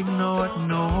cannot be ignored,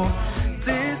 no.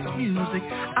 This music,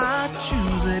 I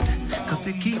choose it, 'cause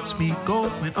it keeps me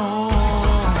going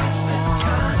on.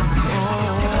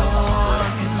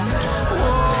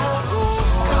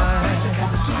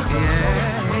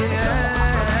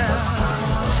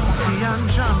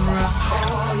 Genre,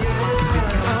 can pick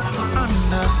you up from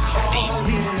under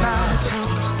these lives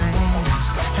circumstance,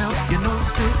 help you know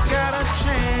still got a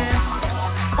chance.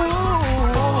 Oh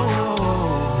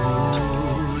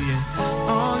yeah,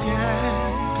 oh yeah,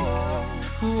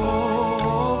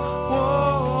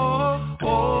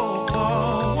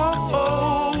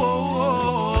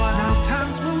 Now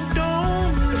time's moved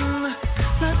on,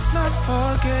 let's not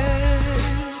forget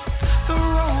the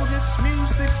role this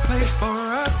music played for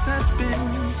us has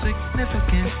been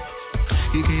significant.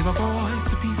 He gave a voice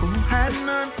to people who had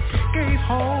none, gave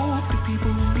hope to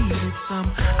people who needed some.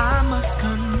 I must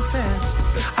confess,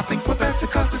 I think we're best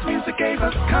because this music gave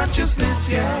us consciousness,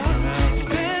 yeah. It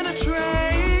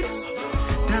penetrates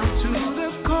down to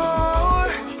the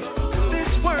core.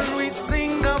 This word we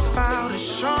sing about is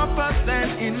sharper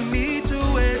than any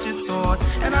two-edged sword,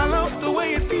 and I love the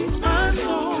way it feeds my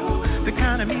soul. The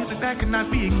kind of music that cannot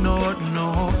be ignored,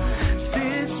 no.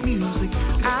 This music,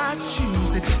 I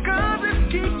choose it, 'cause it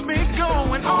keeps me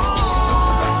going on.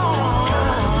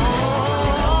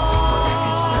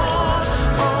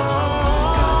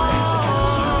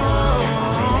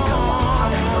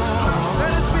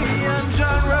 Let it be a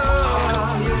genre,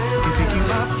 you pick you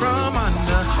up from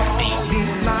under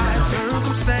these life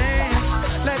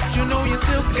circumstance, let you know you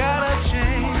still got a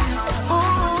chance.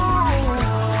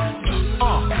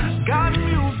 God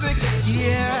music,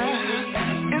 yeah,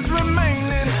 it's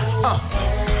remaining.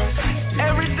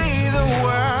 Every day the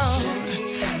world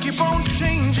keep on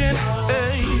changing.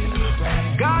 Hey.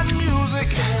 God music,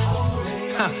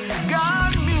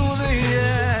 God music,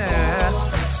 yeah,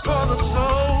 for the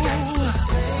soul,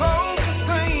 soul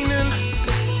sustaining.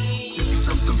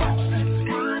 Something about that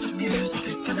kind of music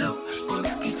that can help.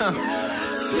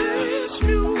 This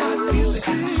music, I choose. God music,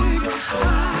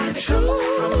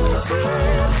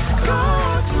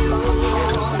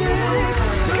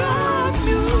 God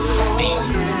music.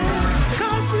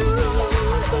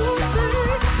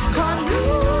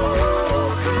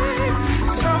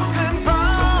 Something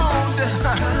found,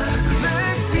 let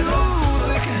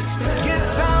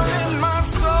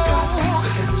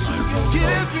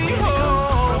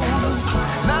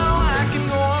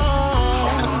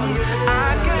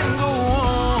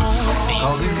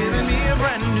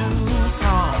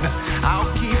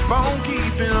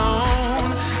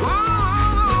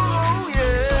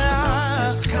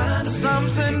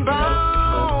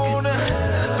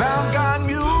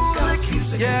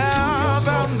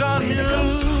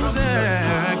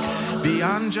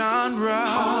beyond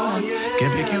genre.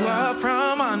 Can pick you up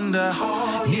from under.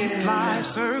 If life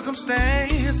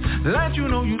circumstance let you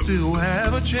know you still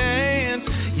have a chance.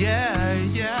 Yeah.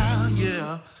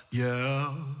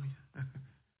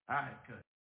 Alright, good.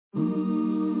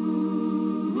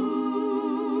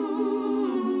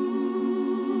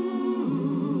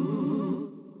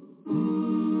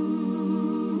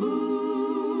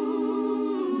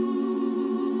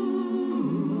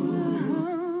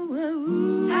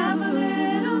 Have a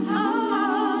little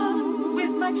talk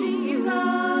with my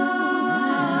Jesus.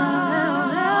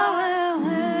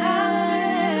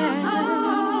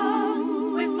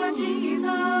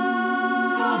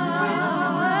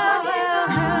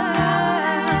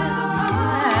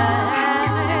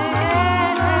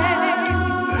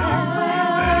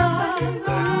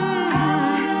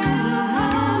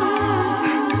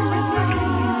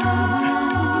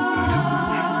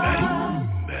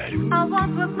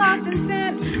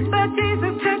 But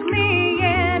Jesus took me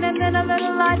in, and then a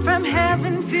little light from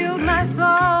heaven filled my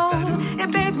soul.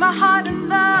 It bathed my heart in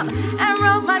love and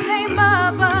wrote my name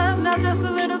above. Now just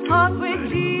a little talk with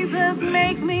Jesus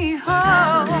make me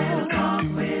whole.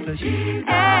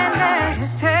 And let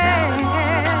his tale,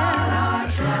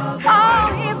 oh,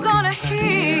 he's gonna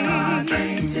heal.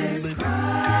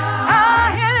 Oh,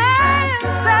 he'll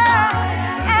answer.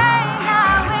 And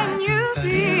now when you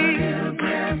feel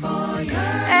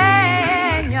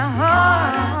and your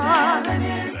heart,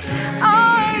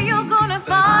 oh, you're gonna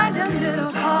find a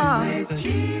little heart.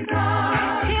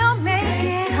 He'll make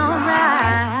it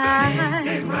alright.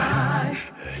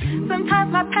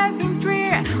 Sometimes my path seems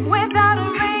drear without a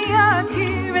ray of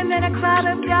tear, and then a cloud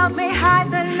of doubt may hide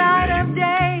the light of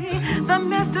day. The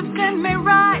mist of sin may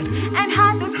rise and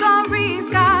hide the starry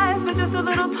skies, but just a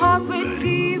little talk with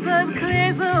Jesus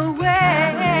clears the way.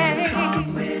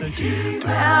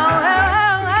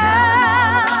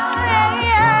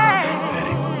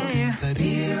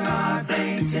 Hear our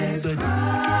faintest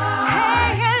cry. Hey,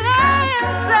 he'll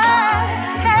answer.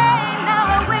 Hey, now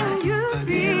when you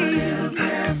feel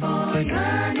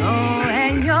oh,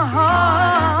 and your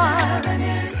heart,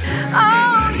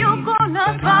 oh, you're gonna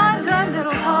find a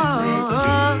little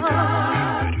heart.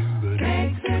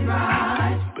 Makes it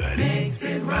right.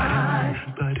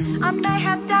 I may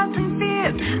have doubts and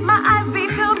fears, my eyes be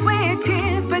filled with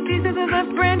tears, but Jesus is a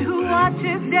friend who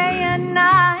watches day and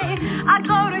night. I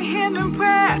go to him in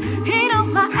prayer, he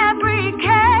knows my every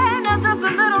care. Now just a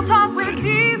little talk with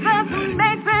Jesus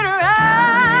makes it right.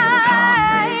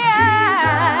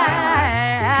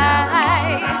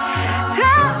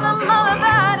 Tell him all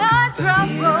about our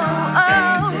trouble.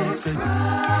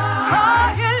 Oh,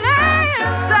 he'll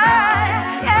answer.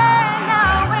 And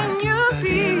now when you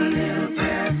feel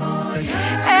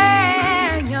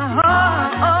and your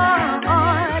heart,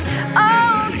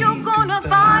 oh, you're gonna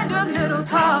find a little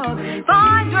talk.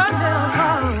 Find your little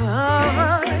talk.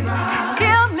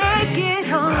 He'll make it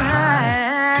alright.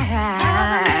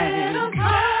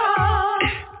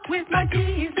 With my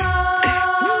Jesus.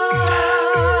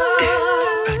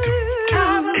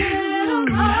 Have a little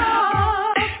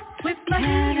talk with my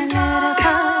Jesus.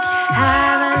 Have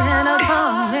a little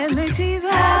talk with my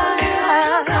Jesus.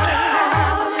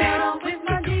 With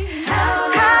my Jesus. Have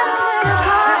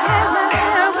a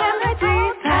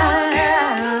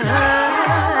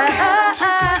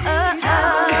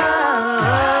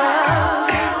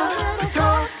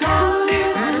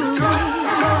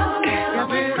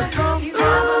little talk with my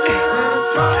Jesus.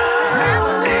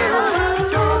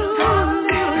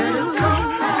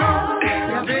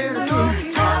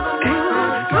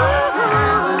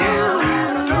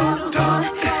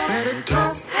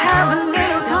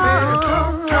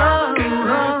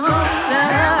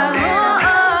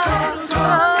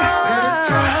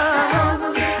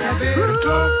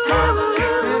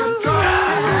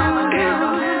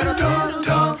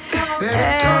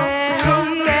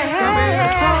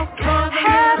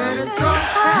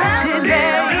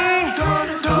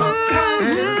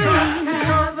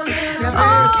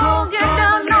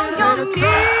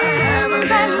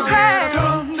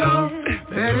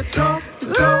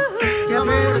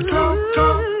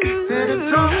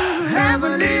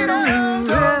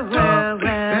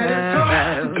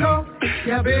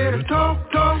 Better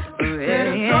talk,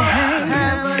 better talk,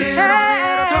 have a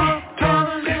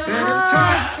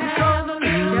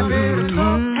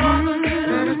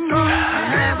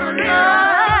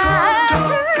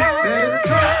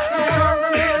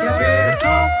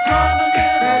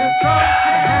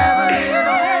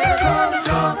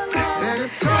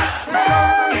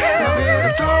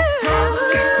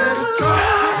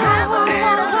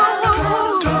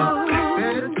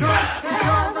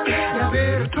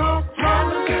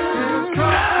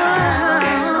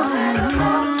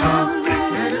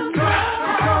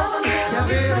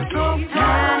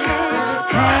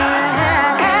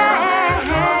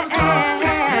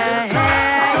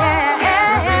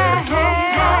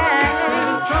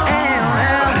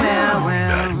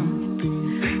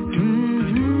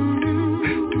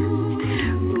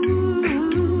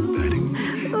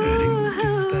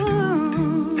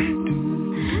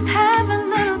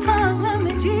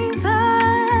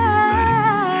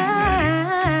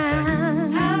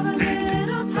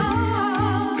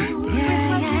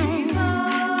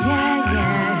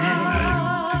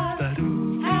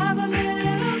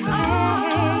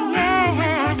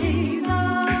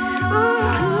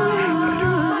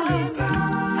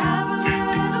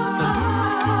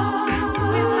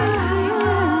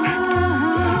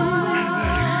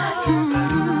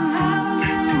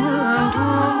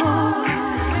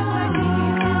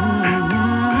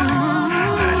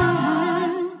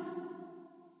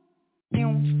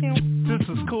This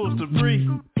is Cool Debris,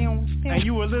 and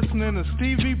you are listening to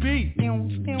Stevie B,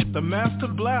 the master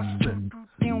blaster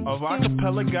of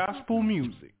Acappella Gospel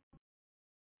Music.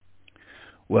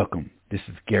 Welcome. This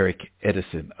is Garrick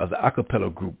Edison of the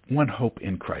Acappella group One Hope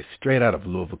in Christ, straight out of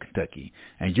Louisville, Kentucky,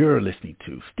 and you're listening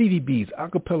to Stevie B's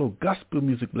Acappella Gospel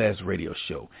Music Blast radio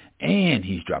show, and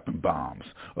he's dropping bombs.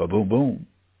 Boom, boom.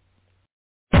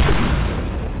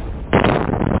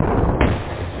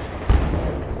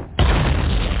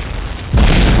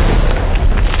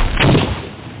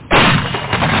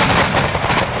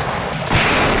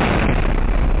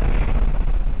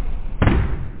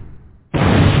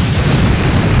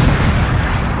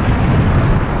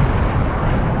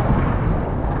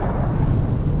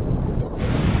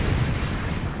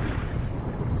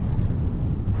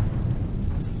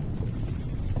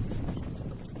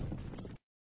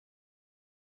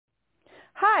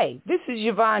 Hi, this is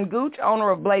Yvonne Gooch, owner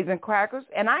of Blazing Crackers,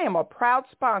 and I am a proud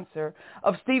sponsor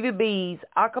of Stevie B's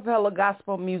Acappella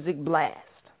Gospel Music Blast.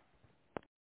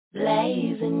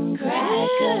 Blazing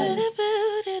Crackers,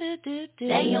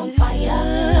 stay on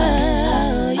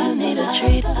fire. You need a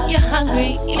treat, you're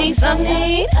hungry, you need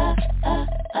something.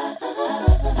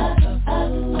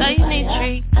 So you need a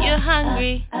treat, you're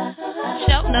hungry,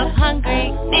 shouting up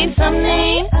hungry, need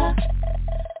something.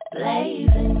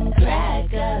 Blazing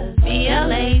Crackers,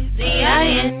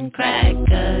 B-L-A-Z-I-N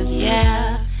Crackers,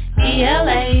 yeah.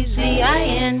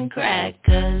 B-L-A-Z-I-N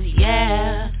Crackers,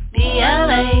 yeah.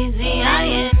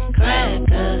 B-L-A-Z-I-N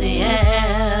Crackers,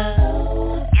 yeah.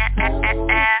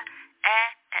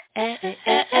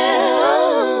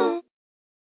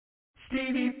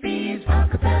 Stevie B's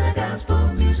Acappella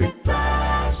Gospel Music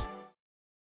Blast.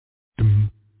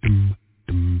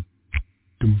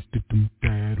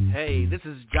 Hey, this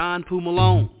is John Poo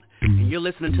Malone, and you're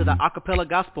listening to the Acappella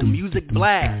Gospel Music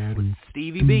Blast with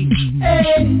Stevie B.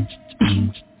 Hey.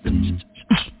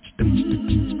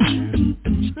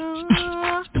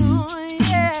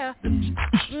 Yeah.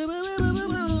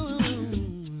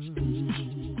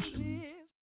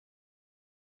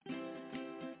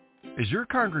 Is your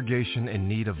congregation in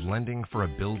need of lending for a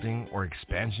building or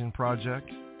expansion project?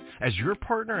 As your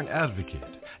partner and advocate,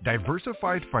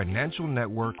 Diversified Financial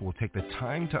Network will take the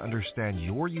time to understand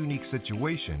your unique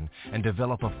situation and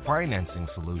develop a financing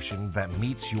solution that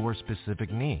meets your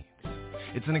specific needs.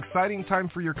 It's an exciting time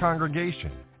for your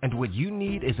congregation, and what you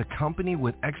need is a company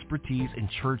with expertise in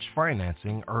church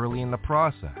financing early in the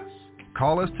process.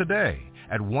 Call us today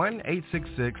at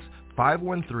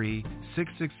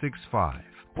 1-866-513-6665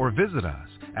 or visit us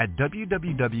at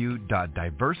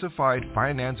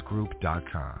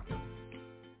www.diversifiedfinancegroup.com.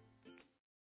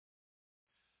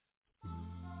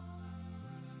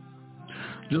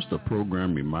 Just a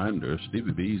program reminder,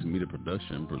 Stevie B's Media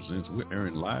Production presents, we're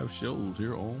airing live shows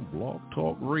here on Blog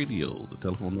Talk Radio. The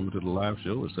telephone number to the live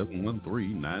show is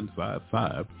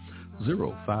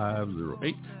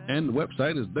 713-955-0508, and the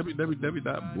website is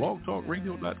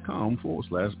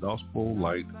www.blogtalkradio.com/Gospel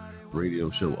Light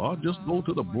Radio Show, or just go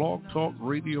to the Blog Talk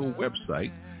Radio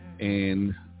website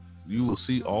and you will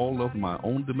see all of my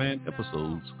on-demand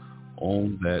episodes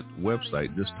on that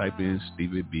website. Just type in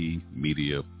Stevie B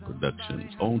Media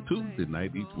Productions. On Tuesday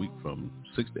night each week from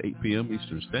 6 to 8 p.m.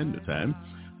 Eastern Standard Time,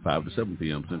 5 to 7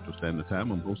 p.m. Central Standard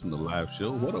Time, I'm hosting the live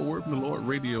show, What a Word from the Lord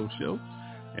radio show.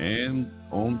 And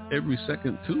on every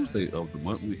second Tuesday of the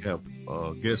month, we have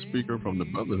a guest speaker from the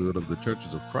Brotherhood of the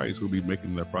Churches of Christ who will be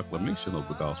making their proclamation of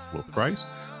the gospel of Christ.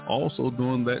 Also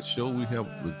during that show, we have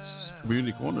the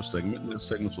Community Corner segment. This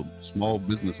segment for small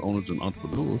business owners and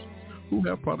entrepreneurs who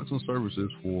have products and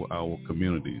services for our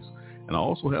communities. And I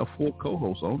also have 4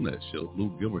 co-hosts on that show.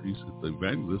 Luke Gilbert, he's the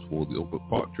evangelist for the Oak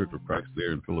Park Church of Christ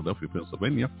there in Philadelphia,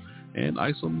 Pennsylvania. And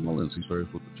Isa Mullins, he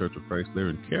serves with the Church of Christ there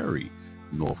in Cary,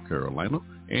 North Carolina.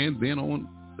 And then on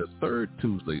the third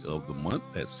Tuesday of the month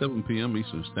at 7 p.m.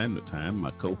 Eastern Standard Time,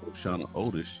 my co-host Shauna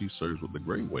Otis, she serves with the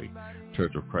Great Way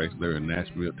Church of Christ there in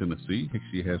Nashville, Tennessee.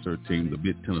 She has her team, the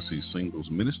Mid-Tennessee Singles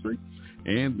Ministry.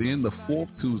 And then the fourth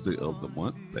Tuesday of the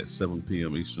month at 7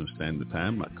 p.m. Eastern Standard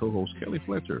Time, my co-host Kelly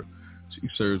Fletcher, she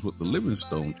serves with the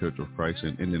Livingstone Church of Christ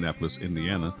in Indianapolis,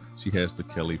 Indiana. She has the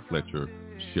Kelly Fletcher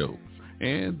Show.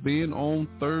 And then on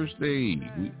Thursday,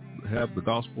 we have the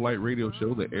Gospel Light Radio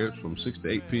Show that airs from 6 to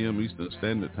 8 p.m. Eastern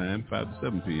Standard Time, 5 to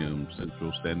 7 p.m.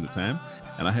 Central Standard Time.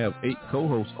 And I have 8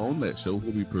 co-hosts on that show who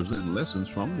will be presenting lessons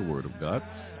from the Word of God.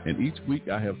 And each week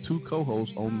I have 2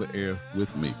 co-hosts on the air with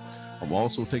me. I'm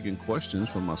also taking questions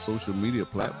from my social media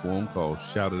platform called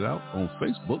Shout It Out on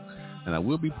Facebook. And I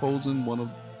will be posing one of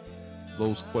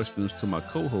those questions to my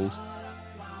co-host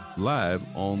live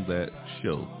on that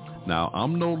show. Now,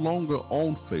 I'm no longer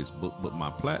on Facebook, but my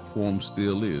platform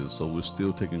still is, so we're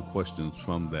still taking questions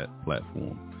from that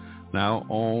platform. Now,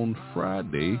 on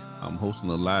Friday, I'm hosting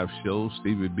a live show,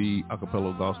 Stevie B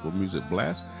Acappella Gospel Music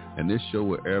Blast, and this show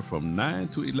will air from 9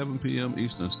 to 11 p.m.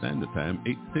 Eastern Standard Time,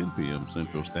 8 to 10 p.m.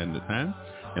 Central Standard Time.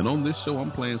 And on this show,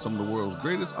 I'm playing some of the world's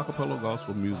greatest acapella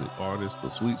gospel music artists, the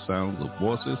sweet sounds of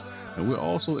voices. And we're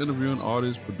also interviewing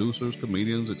artists, producers,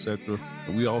 comedians, etc.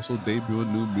 And we also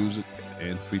debuting new music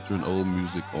and featuring old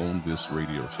music on this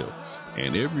radio show.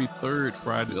 And every third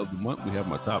Friday of the month, we have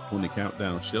my Top 20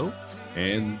 Countdown show.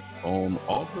 And on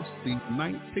August the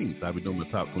 19th, I'll be doing the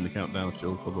Top 20 Countdown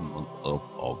show for the month of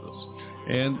August.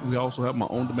 And we also have my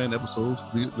on-demand episodes.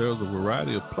 There's a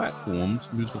variety of platforms,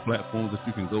 musical platforms that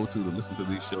you can go to listen to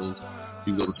these shows.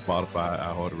 You can go to Spotify,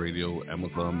 iHeartRadio,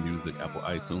 Amazon Music, Apple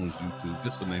iTunes, YouTube,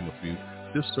 just to name a few.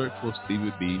 Just search for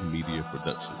Stevie B Media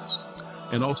Productions.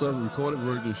 And also have recorded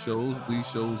version shows. These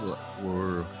shows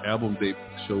were album date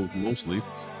shows mostly.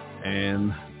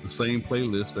 And the same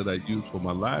playlist that I use for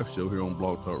my live show here on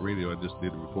Blog Talk Radio, I just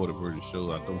did a recorded version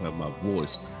show. I don't have my voice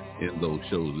in those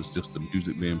shows. It's just the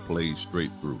music being played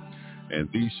straight through. And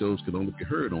these shows can only be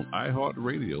heard on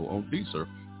iHeartRadio, on Deezer,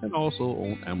 and also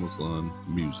on Amazon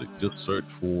Music. Just search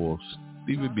for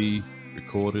Stevie B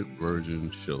recorded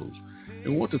version shows.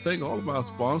 And we want to thank all of our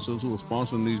sponsors who are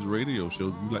sponsoring these radio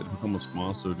shows. If you'd like to become a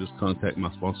sponsor, just contact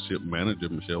my sponsorship manager,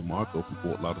 Michelle Marco from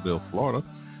Fort Lauderdale, Florida.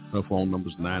 Her phone number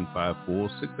is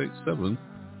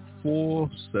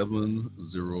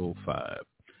 954-687-4705.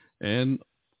 And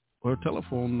her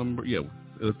telephone number,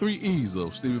 the 3 E's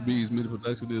of Stevie B's Media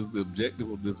Production is the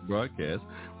objective of this broadcast.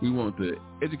 We want to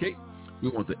educate, we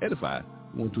want to edify,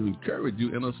 we want to encourage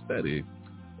you in a study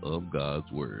of God's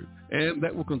Word. And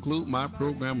that will conclude my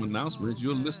program announcements.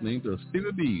 You're listening to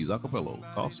Stevie B's Acappella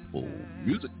Gospel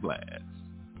Music Blast.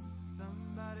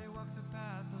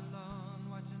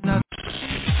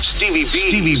 Stevie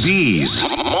B's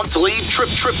monthly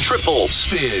triple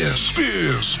spin.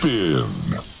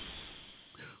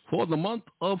 For the month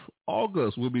of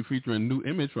August, we'll be featuring New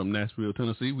Image from Nashville,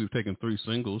 Tennessee. We've taken 3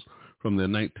 singles from their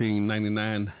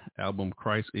 1999 album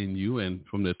Christ in You and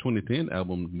from their 2010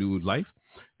 album New Life.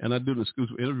 And I did an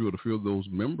exclusive interview with a few of those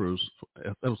members,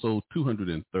 episode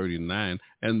 239.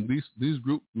 And these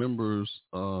group members,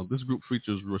 this group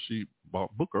features Rasheed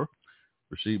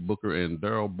Booker and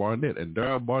Daryl Barnett. And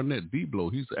Daryl Barnett, D-Blow,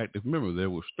 he's an active member there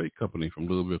with Straight Company from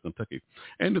Louisville, Kentucky.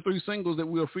 And the 3 singles that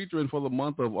we are featuring for the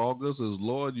month of August is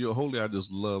Lord, You're Holy. I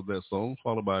just love that song.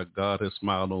 Followed by God Has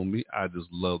Smiled on Me. I just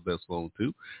love that song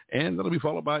too. And that'll be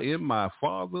followed by In My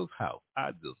Father's House.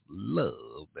 I just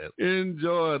love that.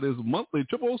 Enjoy this monthly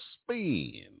triple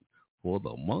spin for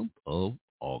the month of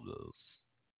August.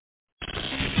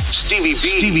 Stevie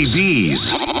B's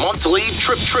monthly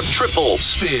triple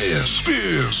spin.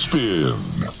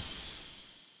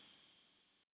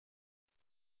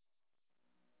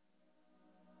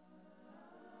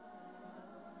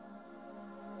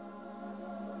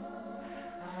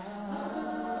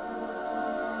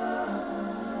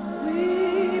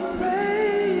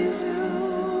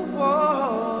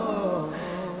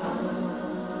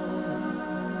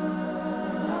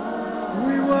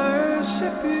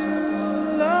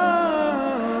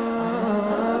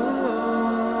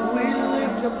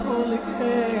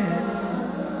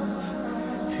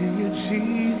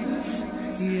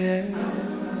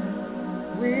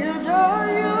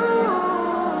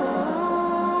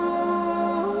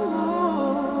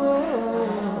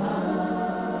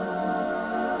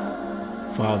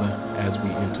 Father, as we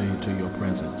enter into your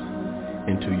presence,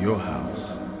 into your house,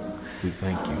 we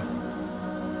thank you.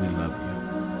 We love you.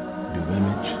 New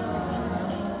image,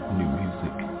 new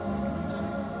music,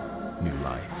 new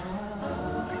life.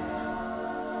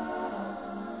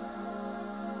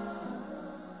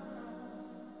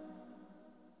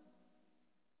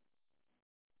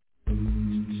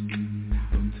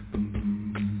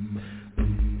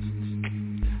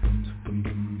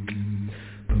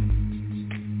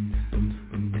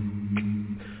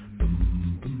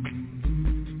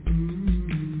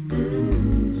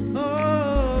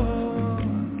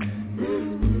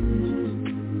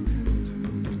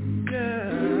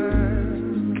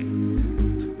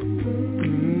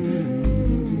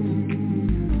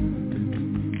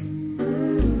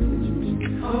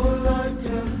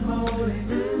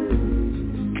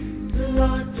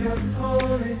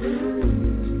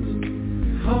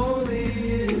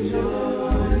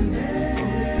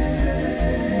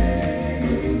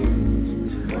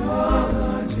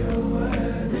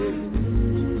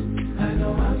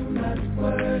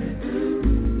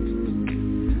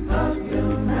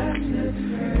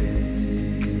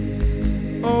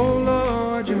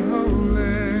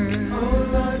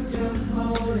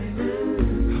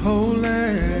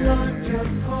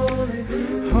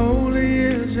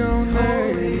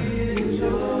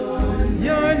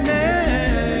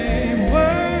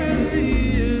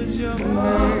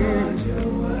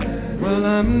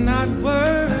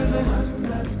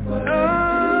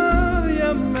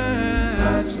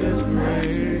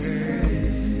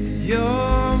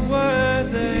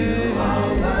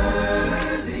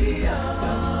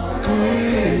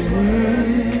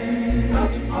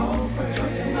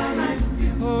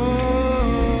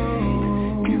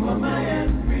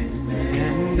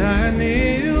 I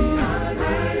kneel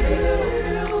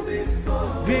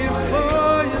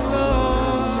before you,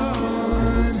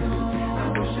 Lord. I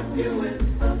worship you with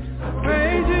I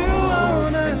praise you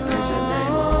all night long.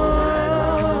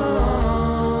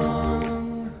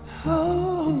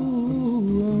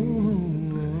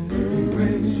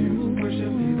 Praise you,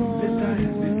 worship you, lift our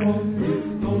hands before you.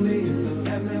 Holy is the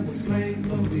Lamb that was slain,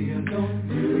 Lord, we adore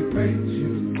you. We praise you,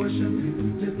 worship you,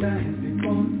 lift our hands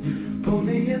before you.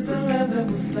 Holy is the Lamb that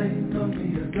was slain, Lord, we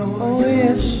adore you. Oh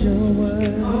yes, you're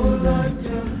worthy. Oh Lord,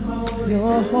 you're holy.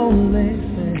 You're holy,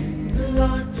 say.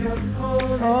 Lord, you're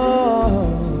holy. Oh,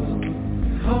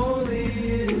 holy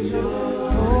is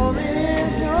your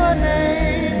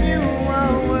name. You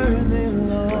are worthy,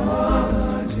 Lord.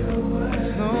 Lord, you're worthy.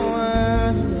 So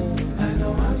worthy. I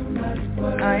know I'm not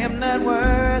worthy. I am not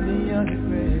worthy of your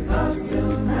grace. Of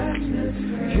your matchless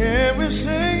grace. Can we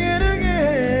sing it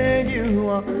again? You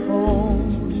are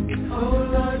holy. Oh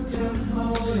Lord, you're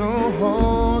holy. So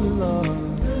holy, Lord.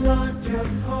 Lord, you're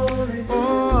holy.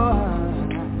 Oh,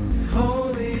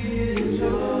 holy is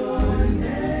your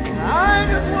name. I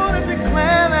just want to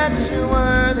declare that you're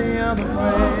worthy of the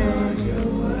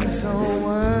praise. So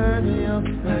worthy of the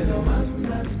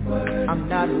praise. I'm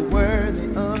not worthy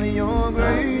of your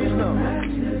grace, no.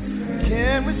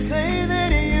 Can we say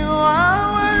that you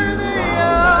are worthy of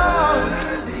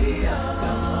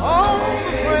all the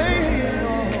praise,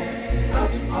 Lord?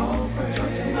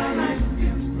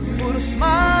 Put a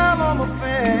smile on my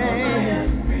face.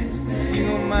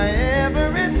 You're my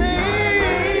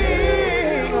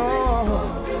everything,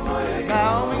 Lord.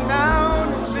 Bowing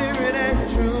down in spirit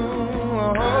and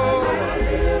truth.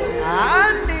 I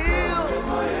kneel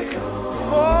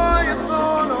for your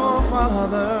throne, oh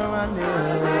Father. I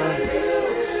kneel.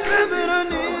 Heaven, I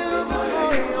kneel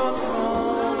before your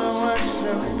throne. I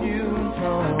worship you,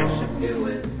 Lord.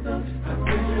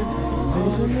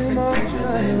 Praise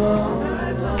your name all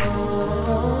night long.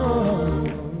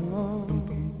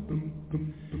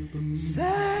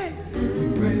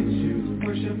 Praise you,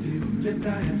 worship you, lift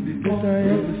our hands before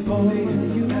you. Holy is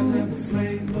the Lamb that was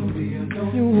slain, Lord, we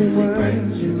adore you.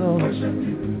 Praise you, worship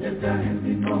you, lift our hands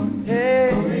before you.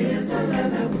 Holy is the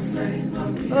Lamb that was slain,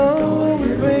 Lord, we adore you. Oh, we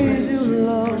praise you,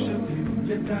 Lord. Worship you,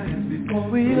 lift our hands before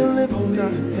you. We lift our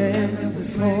hands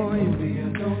before you.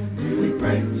 We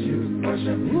praise you,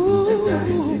 worship you, lift our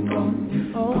hands before you.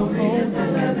 Holy is the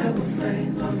Lamb that was slain,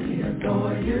 Lord, we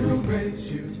adore you. Praise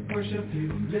you, worship you,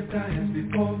 lift our hands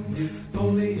before you.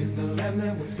 Holy is the Lamb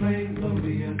that was slain, Lord,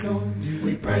 we adore you.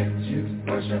 We praise you,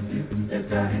 worship you,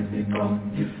 lift our hands before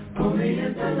you. Holy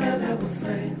is the Lamb that was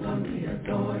slain, Lord, we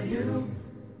adore you.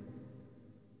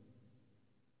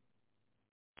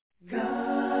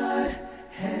 God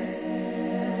has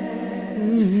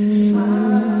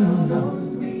smiled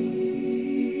on me.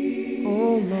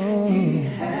 Oh Lord, He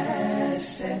has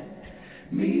set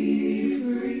me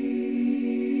free.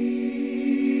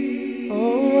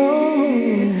 oh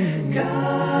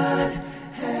God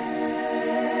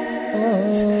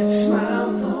has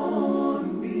smiled on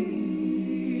me.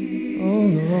 oh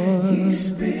Lord, He's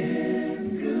been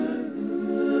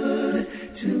good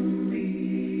to me.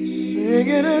 sing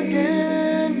it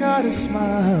again. God is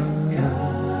smiling.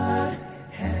 God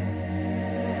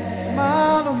has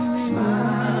Smiled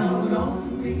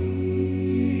on me.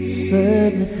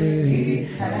 Set me free. He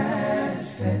has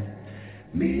set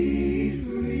me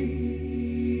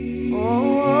free. Oh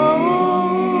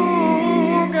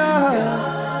God,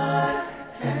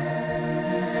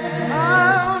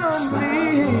 smiled on me.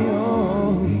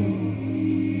 Oh,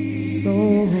 so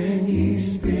He's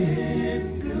been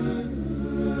good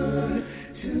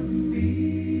to me.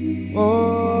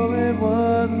 oh, it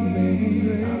was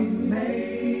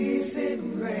amazing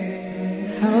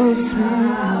grace. How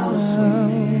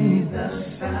sweet the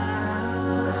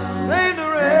sound saved a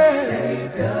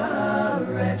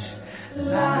wretch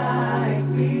like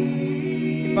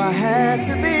me. If I had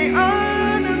to be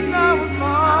honest, I was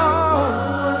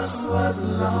lost. Was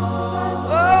lost.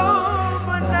 Oh,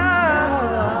 but now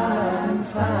I'm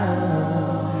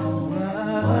found.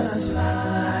 Was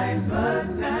blind, but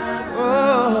now Oh,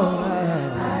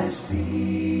 I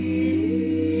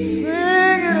see. sing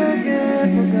it again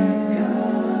for God.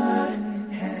 God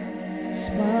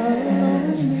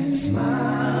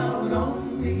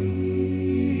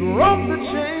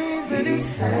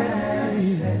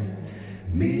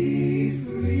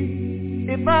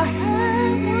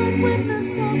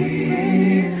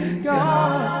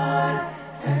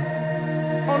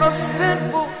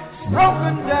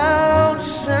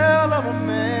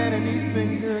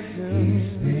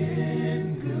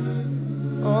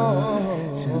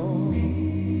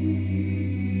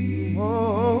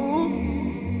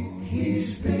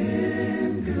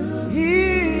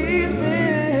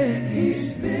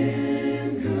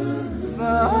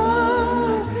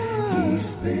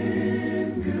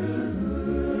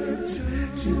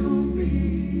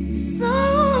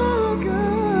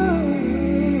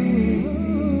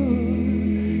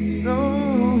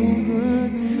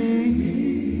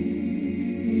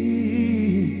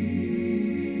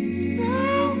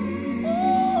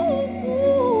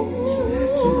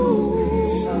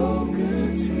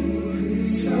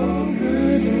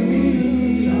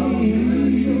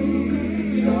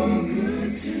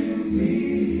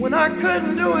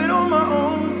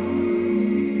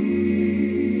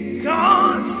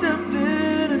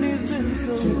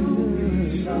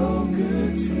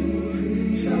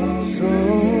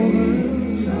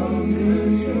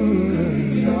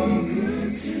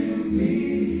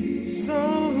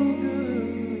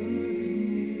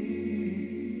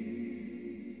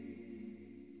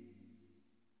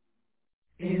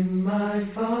In my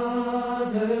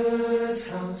Father's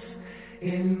house,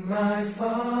 in my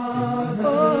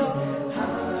Father's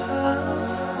house,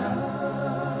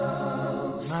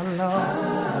 my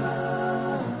Lord,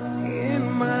 in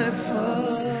my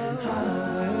Father's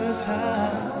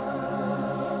house,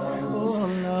 oh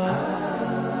Lord,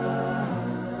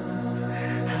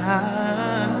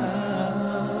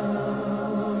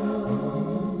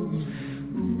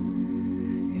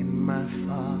 in my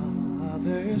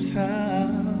Father's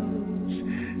house,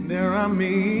 there are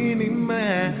many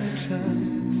mansions.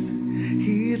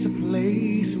 He's a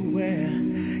place where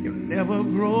you'll never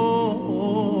grow.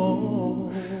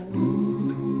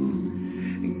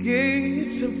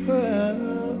 Gates of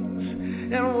pearls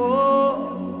and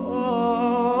walls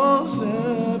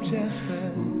of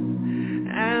jasper,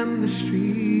 and the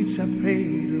streets are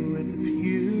paved with the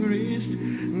purest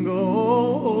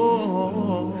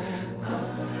gold.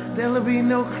 There'll be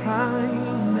no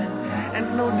crying and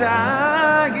no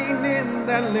dying in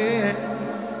that land.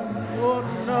 Oh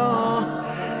no,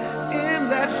 in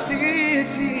that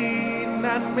city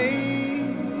not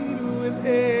made with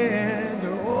hands.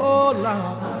 Oh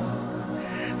Lord,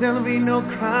 there'll be no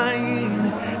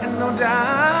crying and no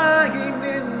dying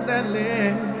in that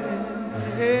land.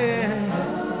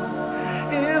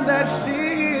 In that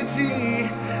city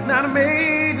not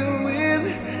made with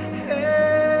hands.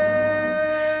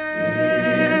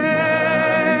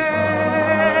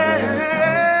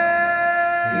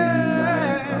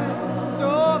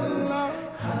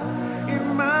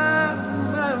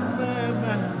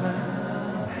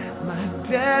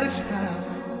 Daddy's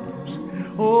house,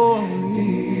 oh,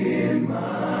 in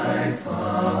my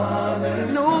Father's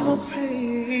no more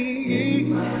pain, in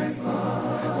my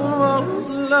Father's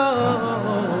oh,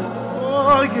 love,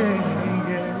 oh, yeah,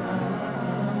 yeah.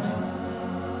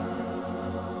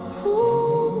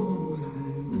 Ooh,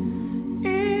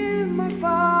 in my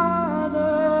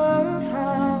Father's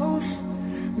house,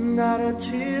 not a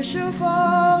tear shall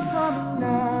fall from the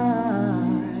night.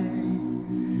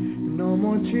 No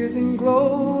more tears and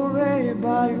glory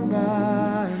by and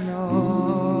by,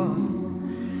 no.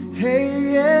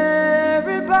 Hey,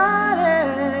 everybody,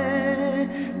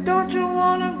 don't you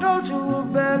want to go to a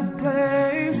better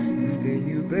place? Then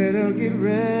you better get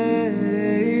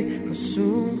ready, for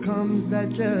soon comes that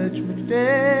judgment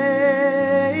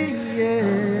day,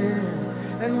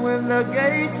 yeah. And when the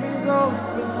gates will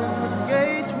open, when the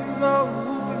gates will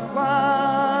open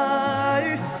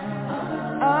wide,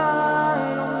 I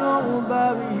don't know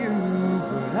about you,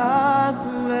 but I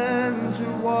plan to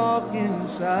walk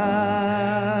inside.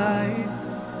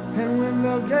 And when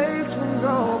the gates swing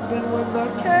open, when the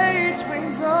gates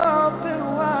swing open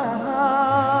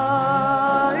wide,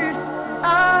 I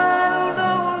don't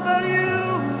know about you,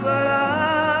 but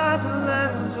I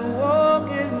plan to walk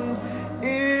inside.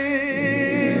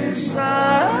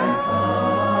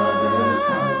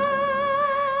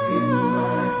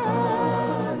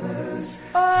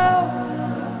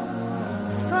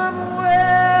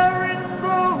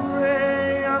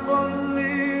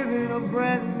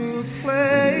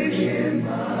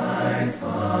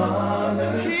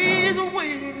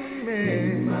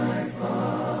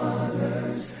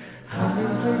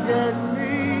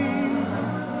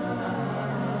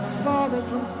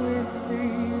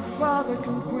 Father,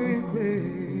 come quickly.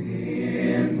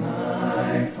 In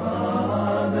my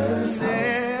Father's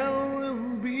there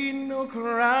will be no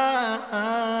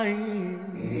crying.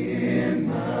 In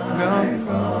my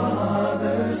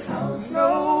Father's house.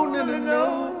 No, no, no, no,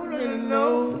 no,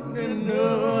 no, no,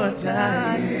 no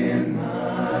time. In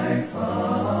my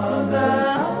Father's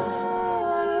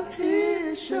house,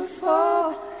 tears shall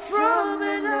fall from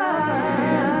an eye.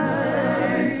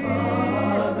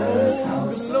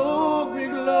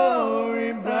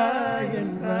 Glory by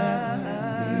and by.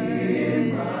 In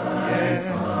my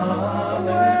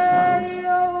Father's house.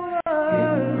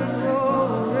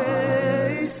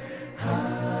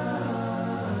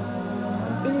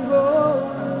 Glory.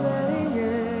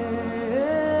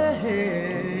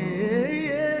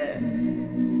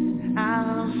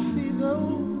 I'll see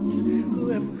those who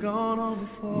have gone on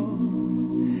before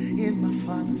in my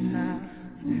Father's house.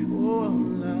 Oh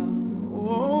Lord,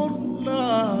 oh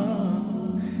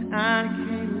Lord, I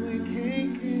can't wait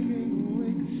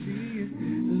to see you,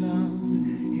 Lord,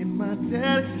 in my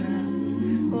Daddy's house.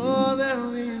 Oh,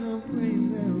 there'll be no pain,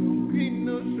 there'll be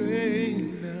no strain,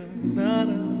 no,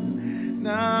 no,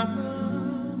 no,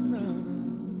 no.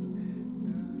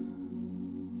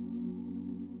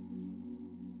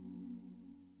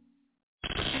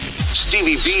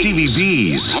 Stevie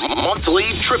B's monthly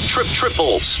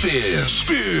triple spin.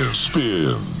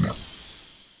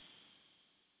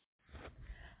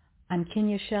 I'm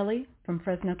Kenya Shelley from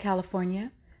Fresno,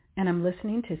 California, and I'm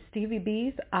listening to Stevie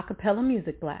B's Acappella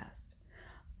Music Blast.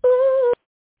 Ooh.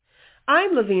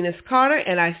 I'm Lavinas Carter,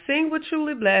 and I sing with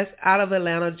Truly Blessed out of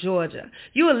Atlanta, Georgia.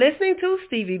 You are listening to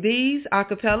Stevie B's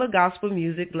Acappella Gospel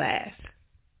Music Blast.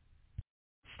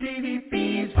 Stevie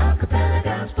B's Acappella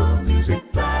Gospel Music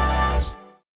Blast.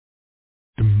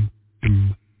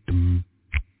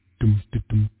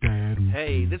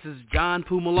 Hey, this is John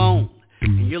Poo Malone,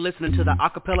 and you're listening to the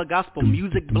Acappella Gospel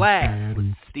Music Blast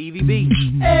with Stevie B.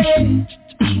 Hey.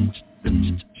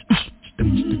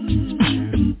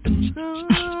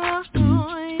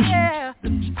 Yeah.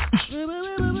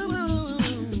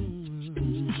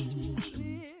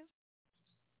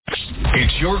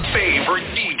 It's your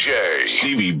favorite DJ,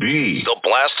 Stevie B, the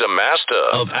Blasta Master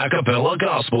of Acappella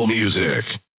Gospel Music.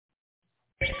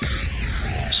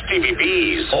 Stevie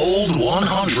B's Old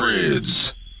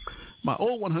 100s. My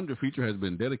Old 100 feature has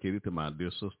been dedicated to my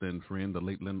dear sister and friend, the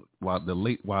late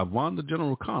Wanda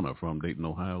General Connor from Dayton,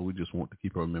 Ohio. We just want to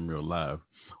keep her memory alive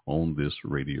on this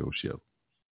radio show.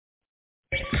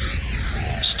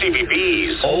 Stevie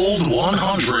B's Old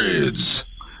 100s.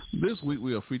 This week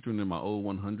we are featuring in my Old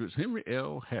 100s Henry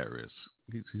L. Harris.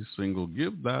 His single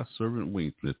 "Give Thy Servant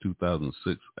Wings" from the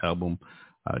 2006 album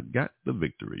I Got the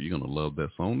Victory. You're going to love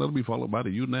that song. That'll be followed by the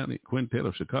United Quintet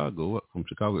of Chicago from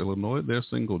Chicago, Illinois. Their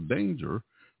single "Danger"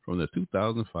 from the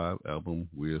 2005 album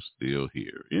We're Still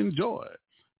Here. Enjoy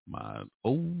my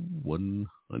Old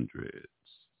 100s.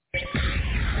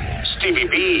 Stevie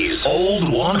B's Old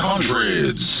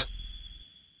 100s.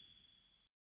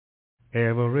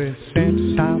 Ever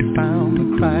since I found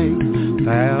the Christ,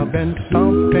 there's been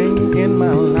something in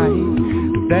my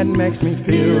life that makes me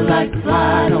feel like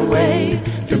flying away,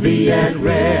 to be at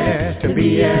rest, to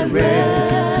be at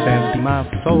rest. Since my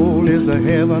soul is a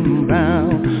heaven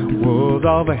bound, world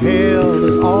of hell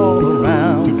is all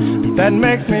around, that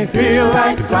makes me feel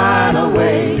like flying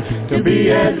away, to be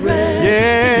at rest.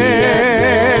 Yeah,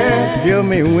 give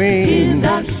me wings, give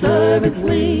that servant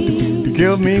wings.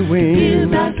 Give me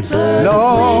wings,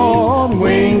 Lord,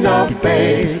 wings of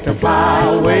faith to fly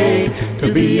away,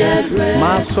 to be at rest.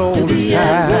 My soul is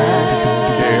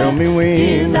tired. Give me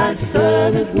wings,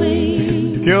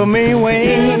 give me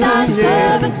wings,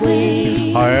 yeah,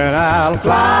 and I'll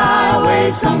fly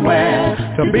away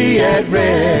somewhere to be at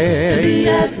rest.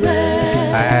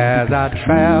 As I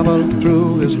travel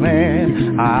through this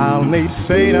land, I'll meet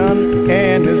Satan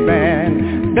and his band.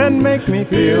 That makes me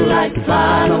feel like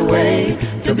flying away,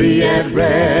 to be at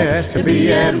rest, to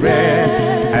be at rest.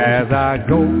 As I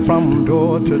go from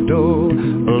door to door,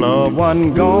 loved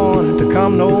one gone to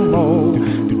come no more.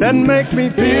 That makes me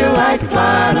feel like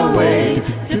flying away,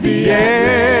 to be at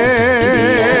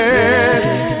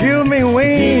rest. Give me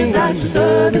wings,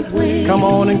 come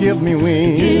on and give me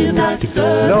wings,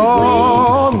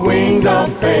 Lord, wings of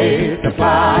faith to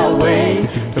fly away,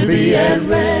 to be at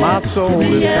rest. My soul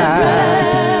is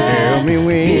tired. Give me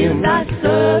wings,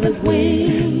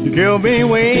 give me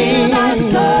wings,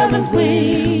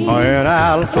 and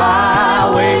I'll fly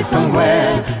away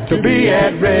somewhere to be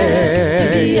at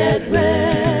rest.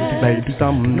 Late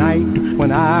some night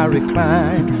when I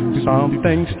recline,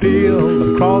 something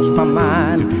still across my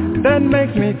mind that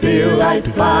makes me feel like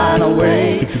flying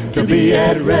away, to be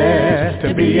at rest,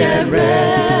 to be at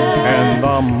rest. And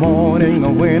the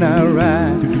morning when I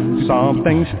rise,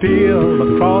 something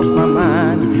still across my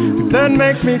mind that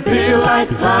makes me feel like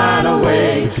flying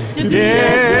away,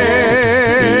 yeah.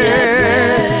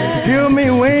 Give me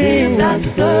wings,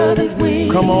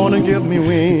 come on and give me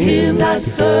wings,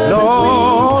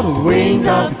 Lord, wings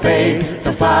of faith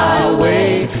to fly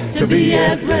away, to be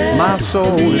at rest. My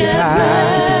soul is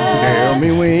tired. Give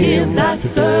me wings,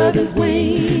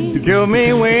 give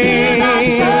me wings,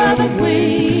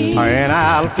 and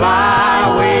I'll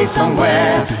fly away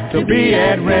somewhere to be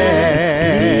at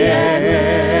rest.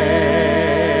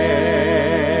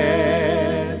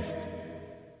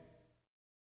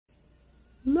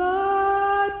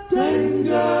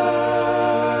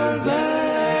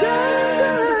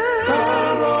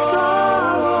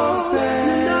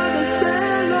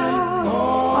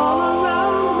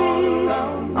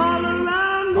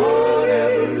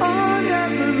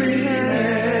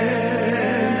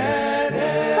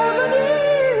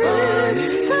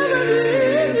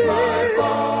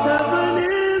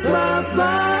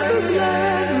 Bye.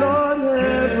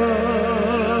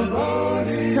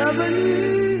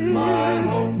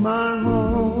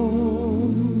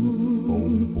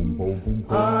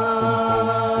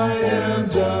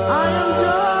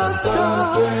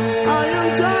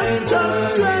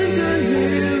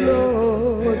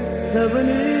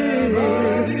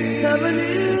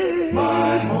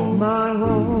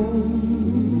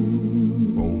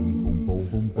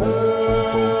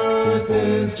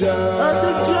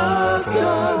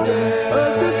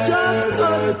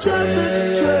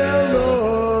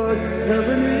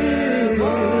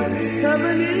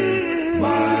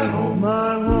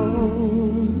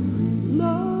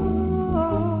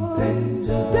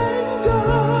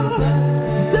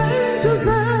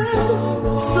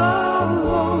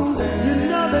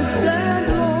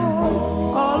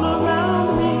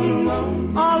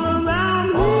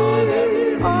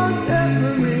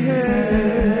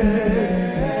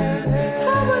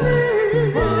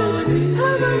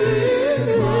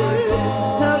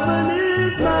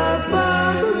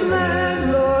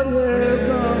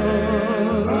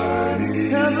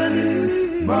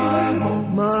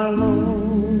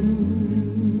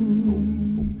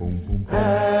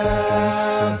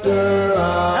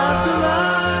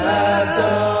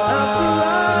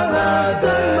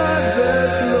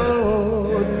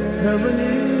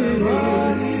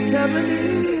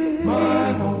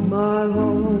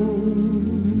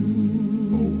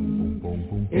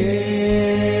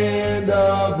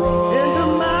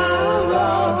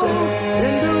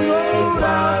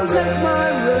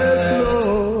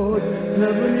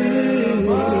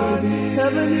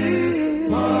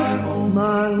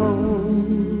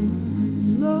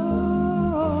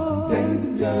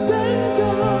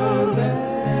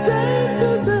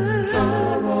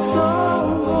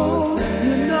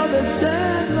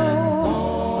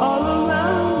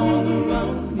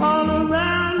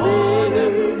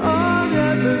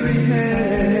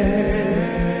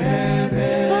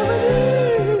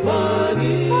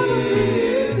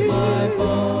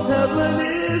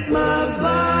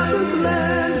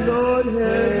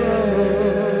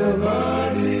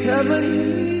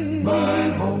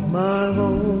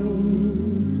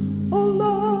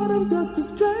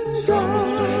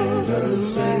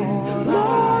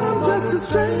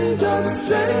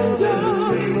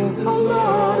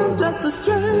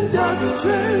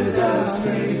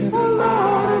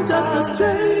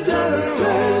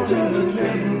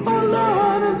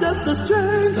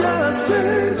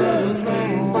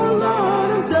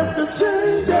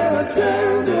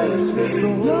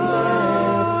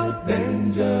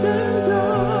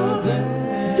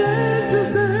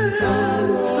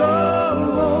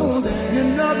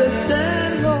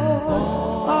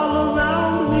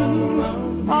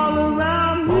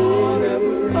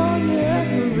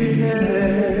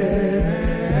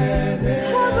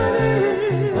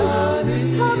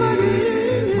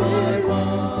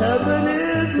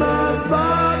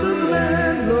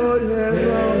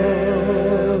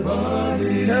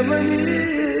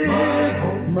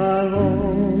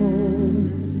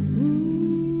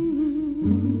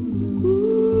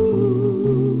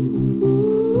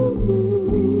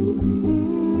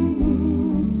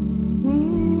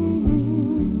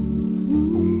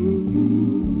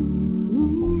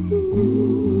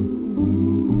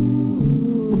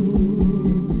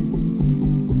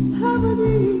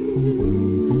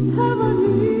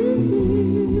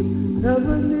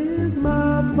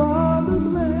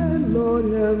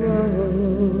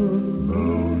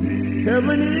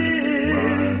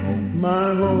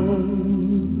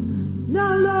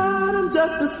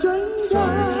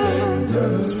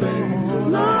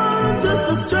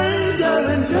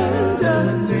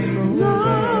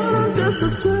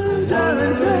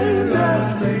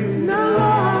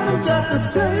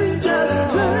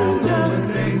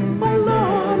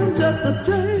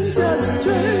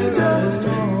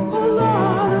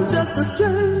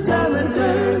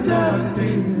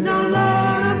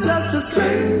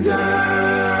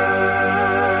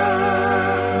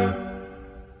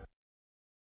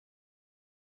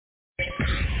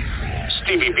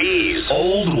 Stevie B's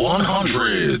Old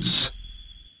 100s.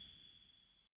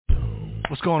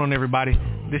 What's going on, everybody?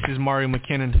 This is Mario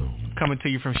McKinnon coming to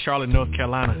you from Charlotte, North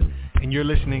Carolina, and you're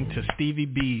listening to Stevie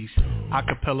B's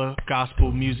Acappella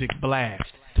Gospel Music Blast.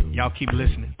 Y'all keep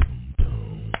listening.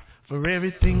 For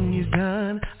everything he's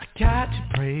done, I got to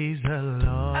praise the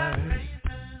Lord.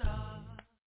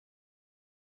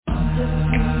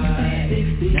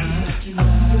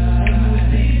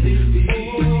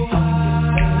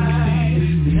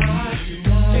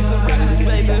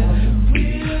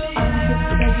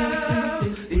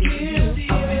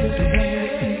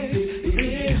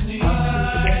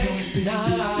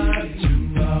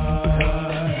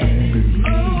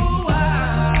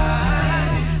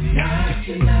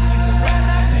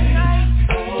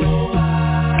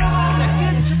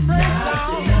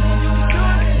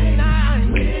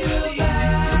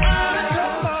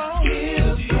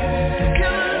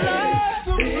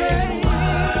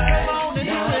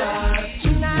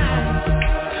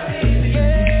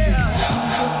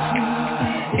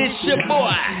 It's your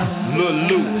boy, Lil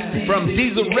Lou, from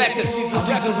Diesel Records,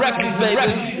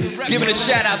 baby. Giving a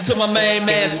shout out to my main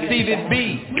man, Stevie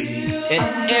B.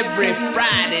 And every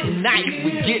Friday night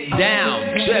we get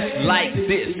down just like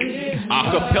this.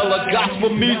 Acappella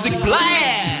Gospel Music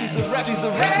Blast. It's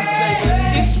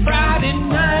Friday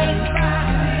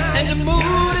night, and the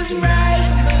mood is right.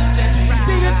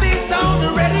 Stevie B's on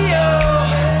the radio.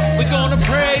 We're gonna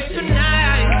praise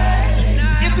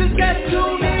tonight. If you just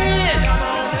tune in,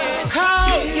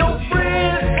 call your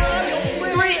friends.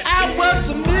 3 hours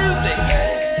of music.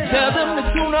 Tell them to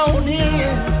tune on in.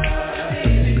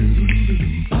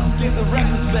 Get the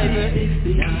records, baby.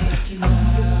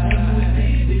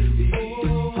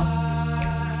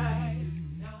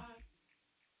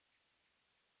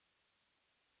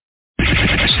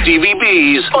 Stevie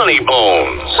B's Funny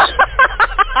Bones.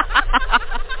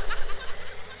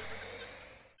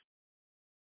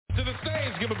 To the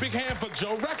stage, give a big hand for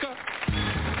Joe Recca.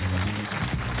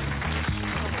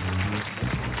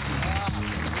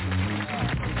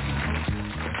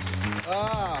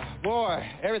 Boy,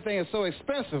 everything is so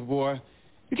expensive, boy.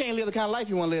 You can't live the kind of life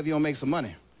you want to live if you don't make some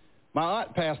money. My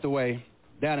aunt passed away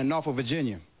down in Norfolk,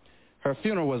 Virginia. Her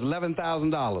funeral was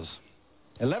 $11,000.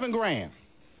 11 grand.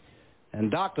 And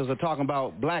doctors are talking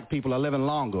about black people are living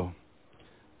longer.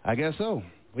 I guess so.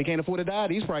 We can't afford to die at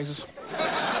these prices.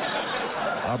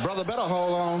 Our brother better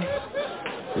hold on.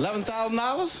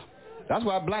 $11,000? That's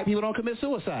why black people don't commit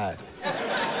suicide.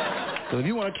 So if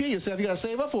you want to kill yourself, you got to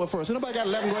save up for it first. Nobody got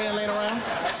 11 grand laying around.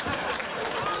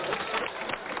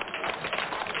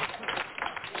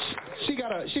 She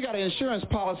got an insurance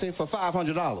policy for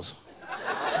 $500.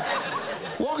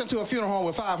 Walk into a funeral home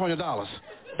with $500.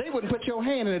 They wouldn't put your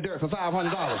hand in the dirt for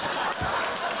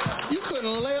 $500. You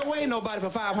couldn't lay away nobody for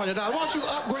 $500. Why don't you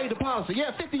upgrade the policy?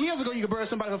 Yeah, 50 years ago you could bury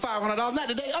somebody for $500. Not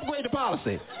today. Upgrade the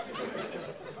policy.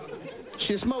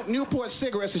 She smoked Newport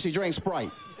cigarettes and she drank Sprite.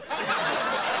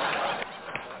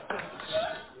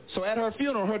 So at her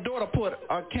funeral, her daughter put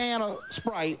a can of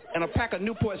Sprite and a pack of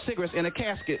Newport cigarettes in a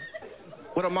casket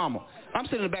with her mama. I'm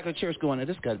sitting in the back of the church going,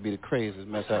 this got to be the craziest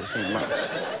mess I've seen in my life.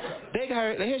 They got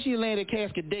her, here she laying in the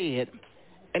casket dead,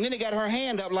 and then they got her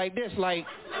hand up like this, like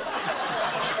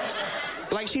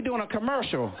she doing a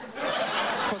commercial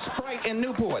for Sprite and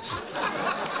Newports.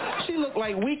 She looked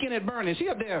like Weekend at Bernie's. She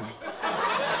up there.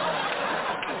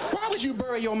 Why would you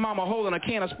bury your mama holding a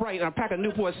can of Sprite and a pack of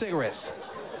Newport cigarettes?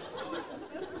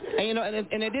 And you know, and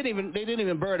they didn't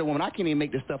even bury the woman. I can't even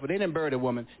make this stuff, but they didn't bury the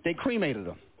woman. They cremated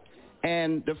her.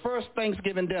 And the first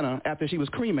Thanksgiving dinner after she was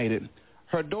cremated,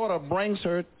 her daughter brings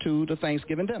her to the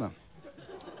Thanksgiving dinner.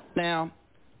 Now,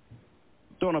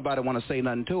 don't nobody want to say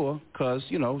nothing to her because,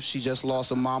 you know, she just lost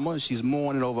her mama and she's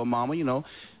mourning over her mama, you know.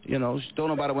 Don't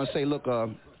nobody want to say, look,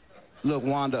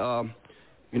 Wanda,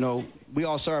 you know, we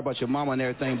all sorry about your mama and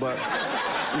everything, but,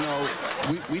 you know,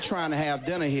 we trying to have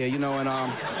dinner here, you know, and,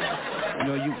 you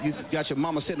know, you got your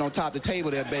mama sitting on top of the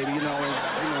table there, baby, you know,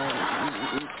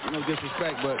 and, no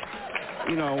disrespect, but,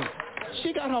 you know,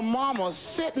 she got her mama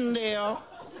sitting there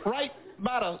right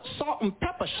by the salt and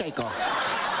pepper shaker,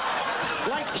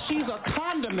 like she's a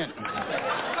condiment.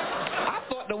 I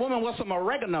thought the woman was some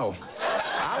oregano.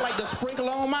 I like to sprinkle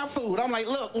on my food. I'm like,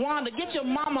 look, Wanda, get your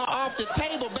mama off the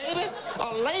table, baby,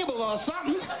 or label or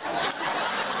something.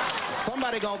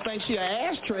 Somebody gonna think she an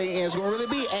ashtray and it's gonna really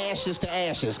be ashes to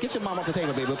ashes. Get your mama off the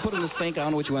table, baby. Put her in the sink. I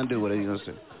don't know what you want to do with it. You know what I'm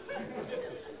saying?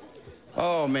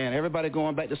 Oh, man, everybody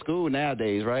going back to school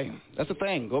nowadays, right? That's the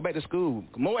thing. Go back to school.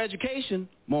 More education,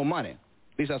 more money. At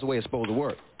least that's the way it's supposed to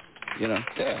work. You know?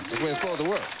 Yeah, that's the way it's supposed to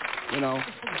work. You know?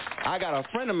 I got a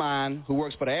friend of mine who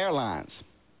works for the airlines,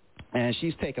 and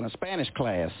she's taking a Spanish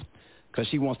class because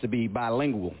she wants to be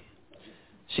bilingual.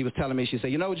 She was telling me, she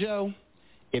said, you know, Joe,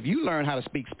 if you learn how to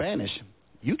speak Spanish,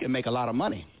 you can make a lot of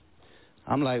money.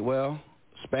 I'm like, well,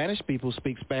 Spanish people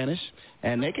speak Spanish,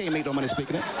 and they can't make no money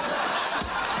speaking it.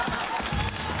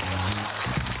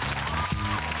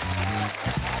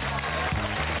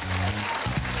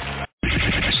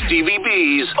 Stevie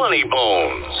B's Funny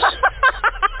Bones.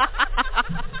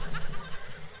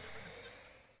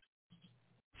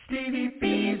 Stevie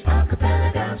B's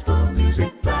Acappella Gospel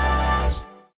Music Blast.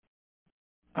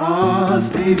 Oh,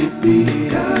 Stevie B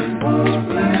Gospel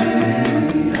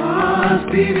Blast. Oh,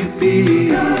 Stevie B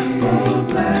Gospel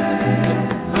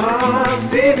Blast. Oh,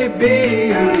 Stevie B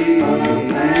Gospel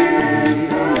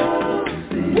Blast.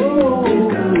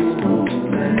 Woo, Gospel Blast.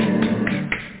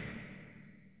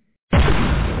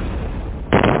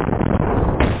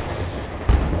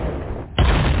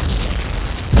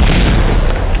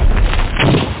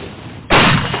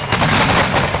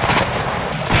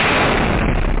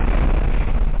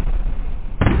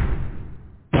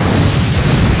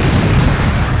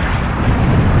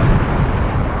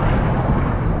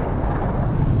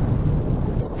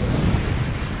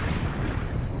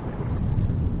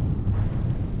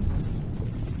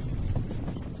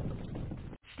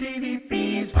 Stevie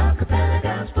B's Acappella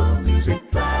Gospel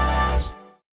Music Blast.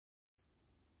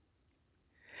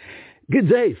 Good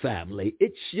day, family.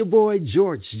 It's your boy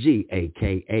George G,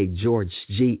 a.k.a. George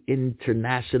G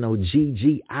International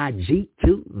GGIG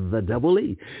to the double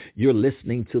E. You're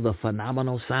listening to the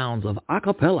phenomenal sounds of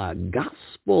Acappella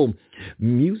Gospel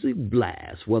Music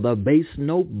Blast, where the bass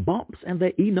note bumps and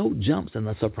the E note jumps and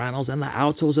the sopranos and the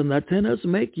altos and the tenors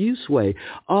make you sway.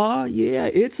 Oh, yeah,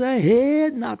 it's a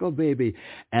head knocker, baby,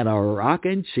 and a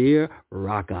rockin' cheer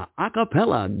rocker.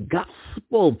 Acappella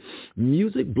Gospel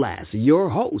Music Blast, your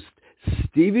host,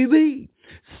 Stevie B,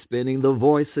 spinning the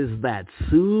voices that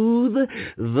soothe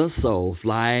the soul,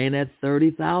 flying at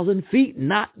 30,000 feet,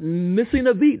 not missing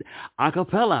a beat.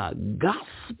 Acappella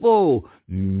Gospel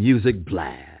Music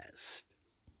Blast.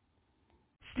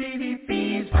 Stevie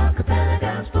B's Acappella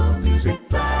Gospel Music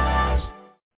Blast.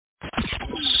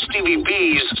 Stevie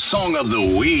B's Song of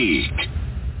the Week.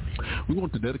 We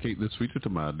want to dedicate this feature to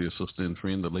my dear sister and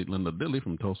friend, the late Linda Dilly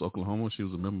from Tulsa, Oklahoma. She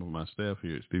was a member of my staff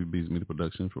here at Stevie B's Media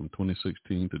Production from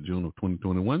 2016 to June of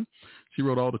 2021. She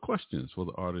wrote all the questions for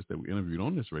the artists that we interviewed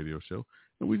on this radio show,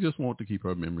 and we just want to keep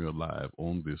her memory alive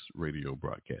on this radio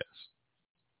broadcast.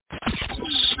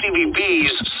 Stevie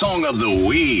B's Song of the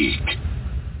Week.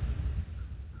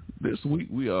 This week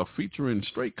we are featuring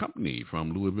Straight Company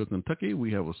from Louisville, Kentucky.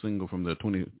 We have a single from their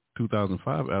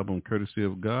 2005 album, Courtesy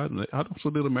of God. And I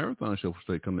also did a marathon show for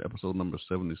Straight Company, episode number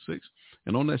 76.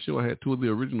 And on that show, I had two of the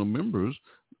original members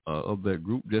of that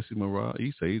group, Jesse Murrah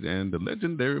Isade and the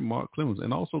legendary Mark Clemens.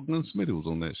 And also Glenn Smitty was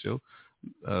on that show.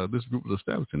 This group was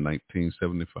established in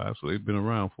 1975, so they've been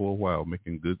around for a while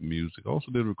making good music.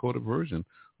 Also did a recorded version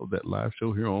of that live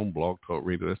show here on Blog Talk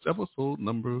Radio. That's episode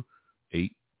number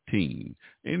 8.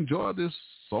 Enjoy this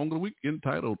song of the week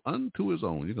entitled Unto His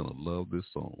Own. You're going to love this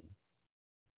song.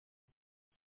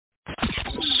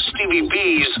 Stevie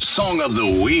B's Song of the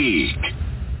Week.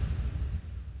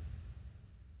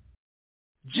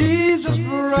 Jesus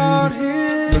brought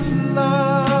his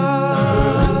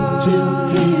love,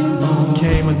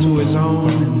 came unto his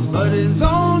own, but his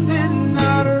own did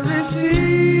not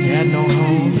receive. He had no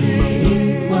home,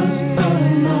 he was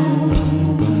alone.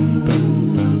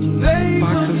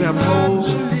 Foxes have holes,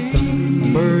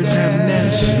 birds have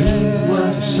nests.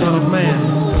 Son of man,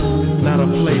 not a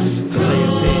place to lay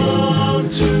his head.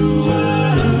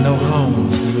 No home,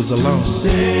 he was alone.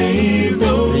 He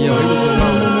was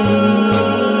alone.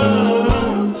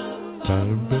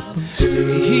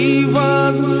 He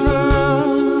was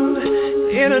found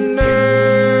in a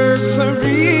nursery.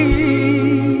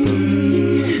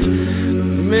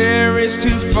 Mary's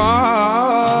too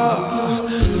far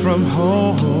from home.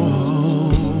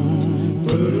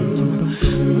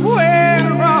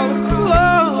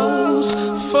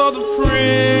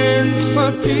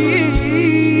 Peace.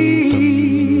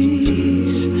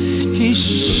 He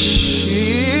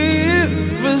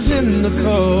shivers in the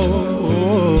cold.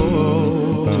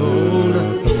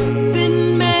 Then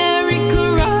Mary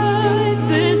cried,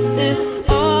 "This is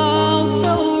all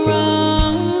so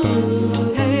wrong.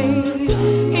 Hey,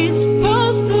 he's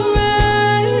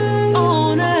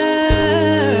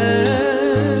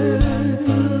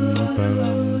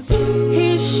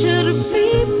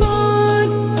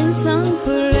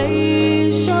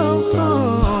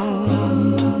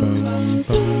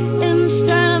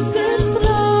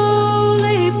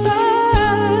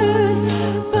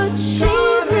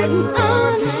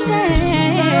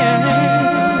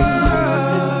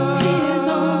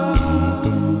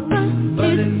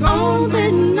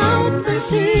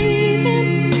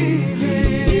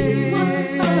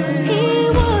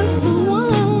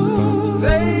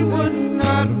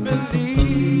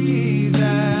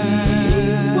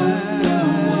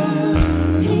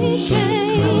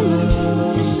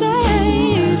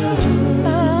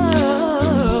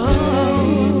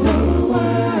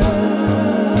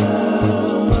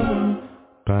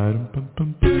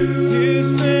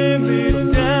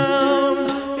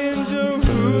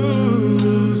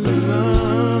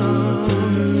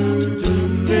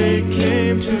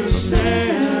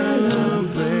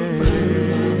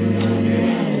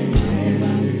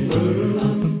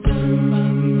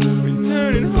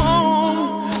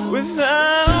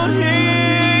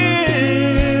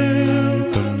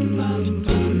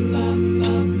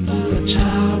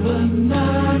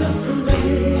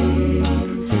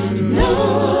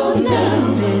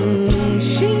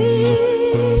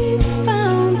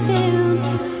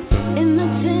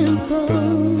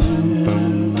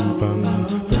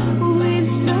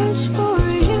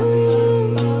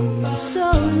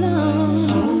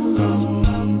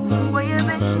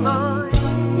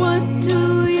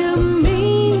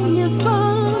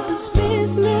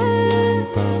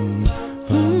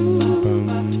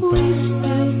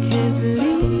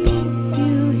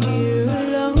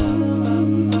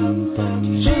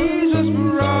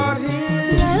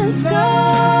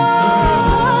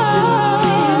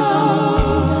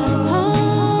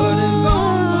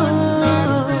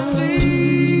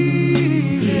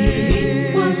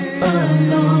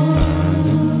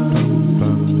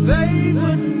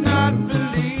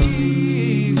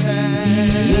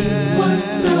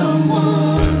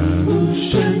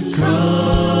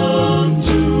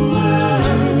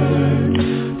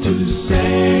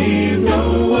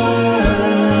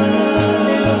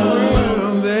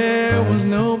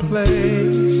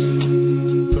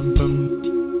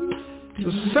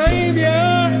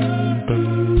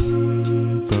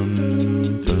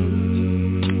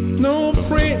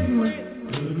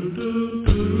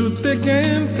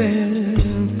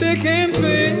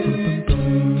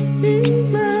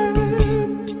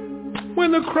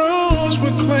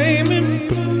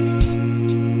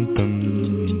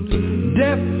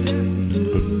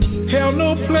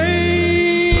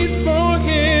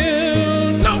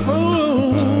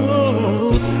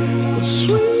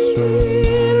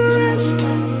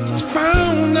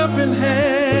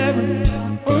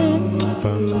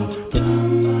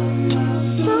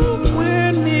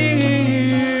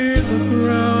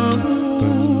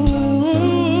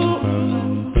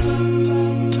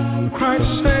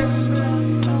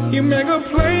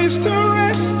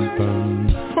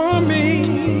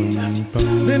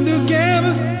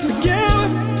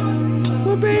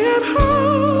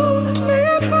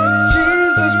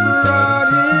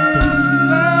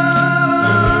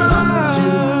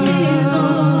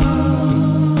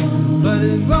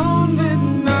his own did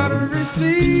not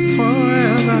receive.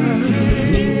 Forever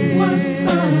he was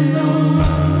alone.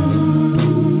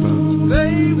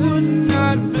 They would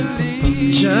not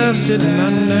believe. Just didn't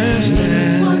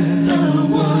understand.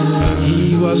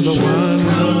 He was the one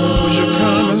who should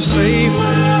come and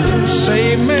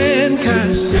save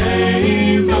mankind.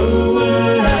 Save the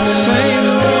world. Save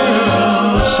the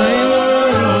world. Save the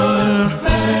world.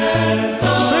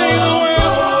 Save the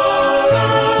world.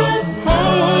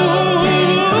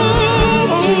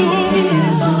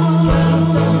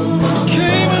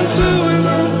 Came into his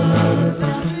own.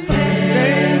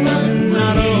 Gave us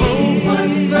not a hope but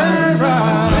their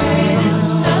right.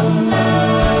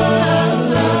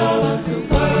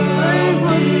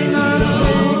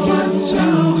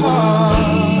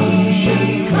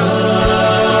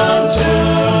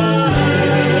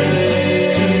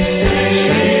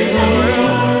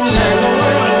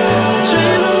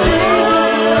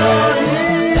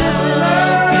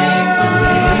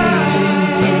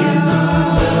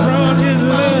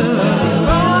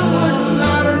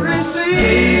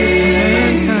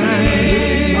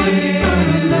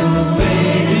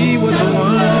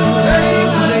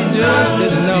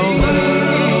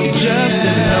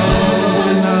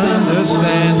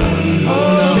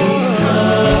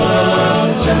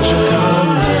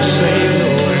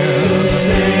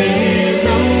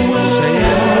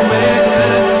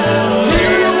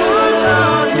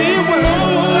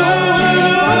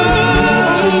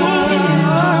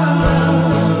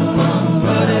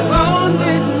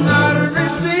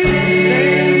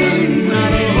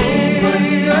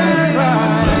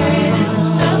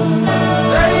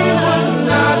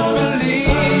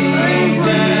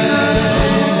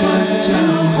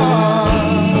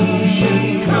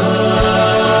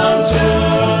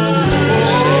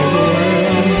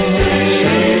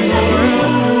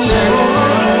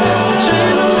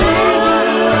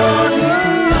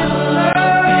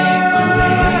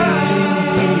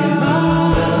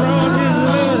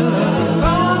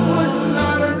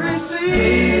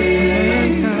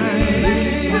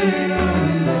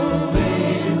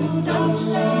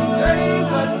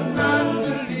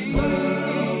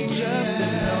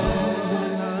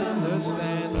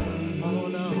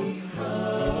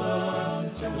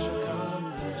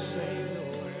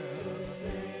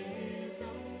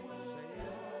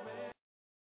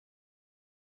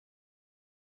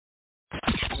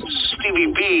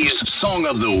 Stevie B's Song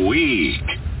of the Week.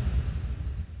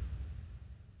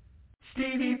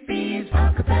 Stevie B's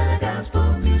Acappella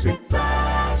Gospel Music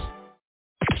Blast.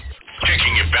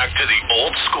 Taking you back to the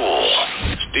old school.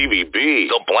 Stevie B,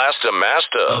 the blaster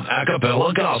master of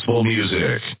Acappella Gospel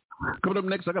Music. Coming up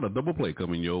next, I got a double play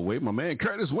coming your way. My man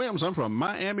Curtis Williams, I'm from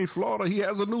Miami, Florida. He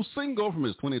has a new single from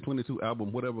his 2022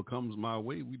 album, Whatever Comes My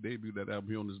Way. We debuted that album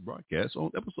here on this broadcast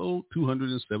on episode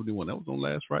 271. That was on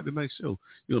last Friday night show.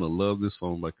 You're going to love this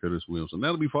song by Curtis Williams. And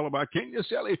that'll be followed by Kenya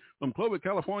Shelley from Clover,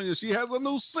 California. She has a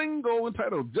new single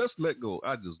entitled Just Let Go.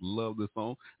 I just love this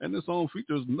song. And this song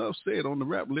features enough said on the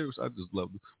rap lyrics. I just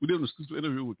love it. We did an exclusive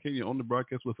interview with Kenya on the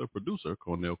broadcast with her producer,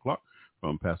 Cornell Clark,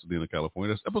 from Pasadena,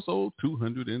 California. That's episode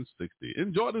 260.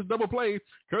 Enjoy this double play.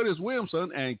 Curtis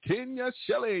Williamson and Kenya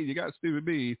Shelley. You got Stevie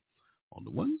B on the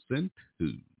ones and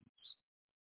twos.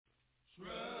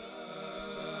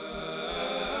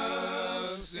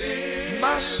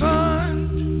 My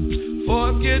son,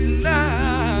 forget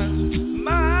not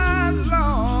my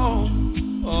law,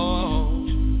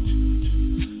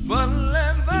 but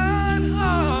let thine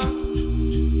heart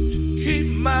keep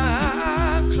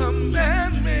my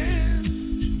commandments.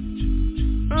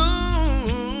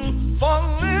 For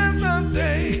live the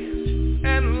days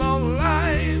and long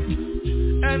life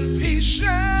and peace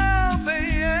shall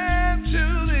they add to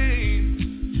thee.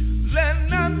 Let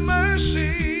not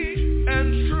mercy and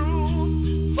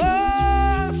truth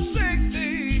forsake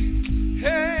thee.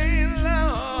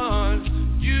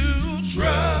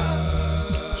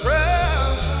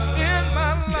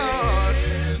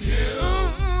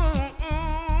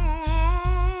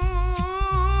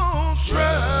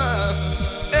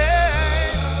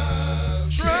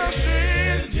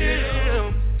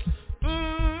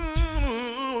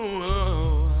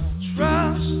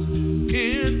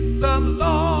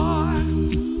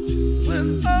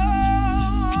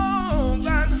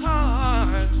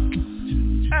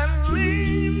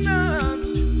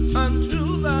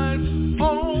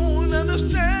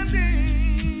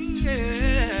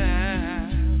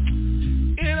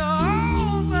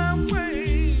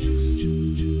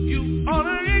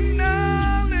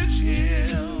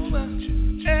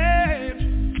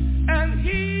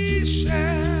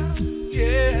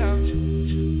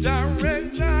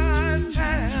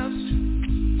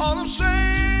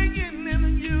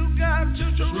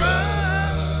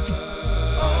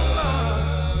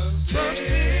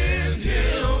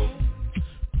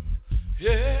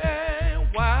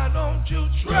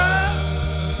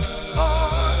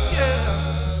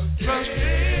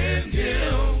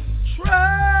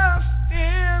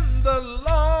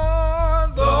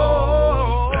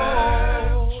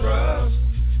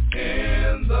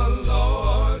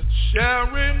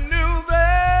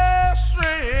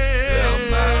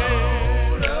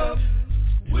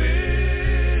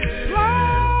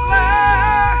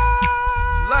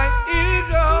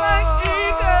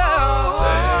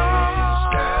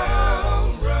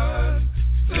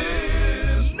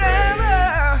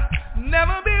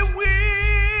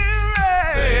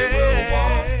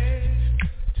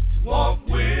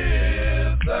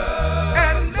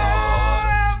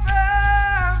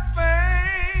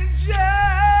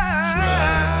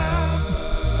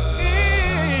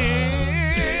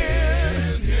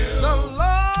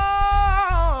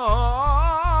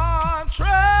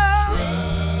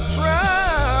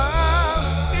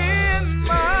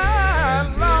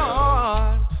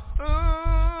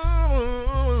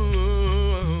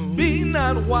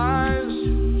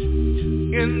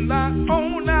 in thy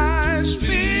own eyes.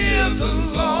 Fear the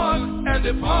Lord and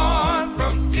depart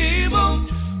from evil.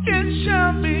 It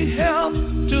shall be health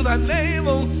to thy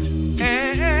navel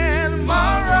and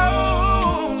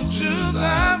marrow to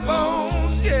thy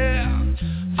bones. Yeah.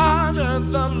 Honor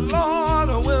the Lord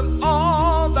with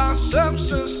all thy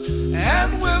substance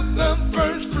and with the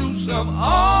first fruits of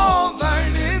all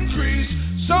thine increase.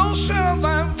 So shall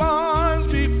thy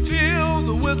barns be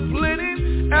filled with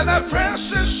plenty, and thy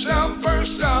presses shall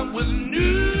burst out with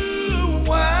new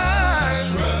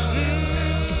wine.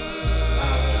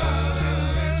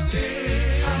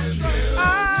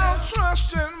 I'll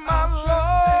trust in my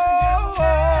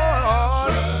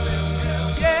Lord,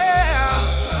 yeah,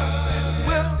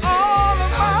 with all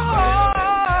of my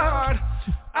heart.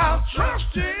 I'll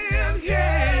trust in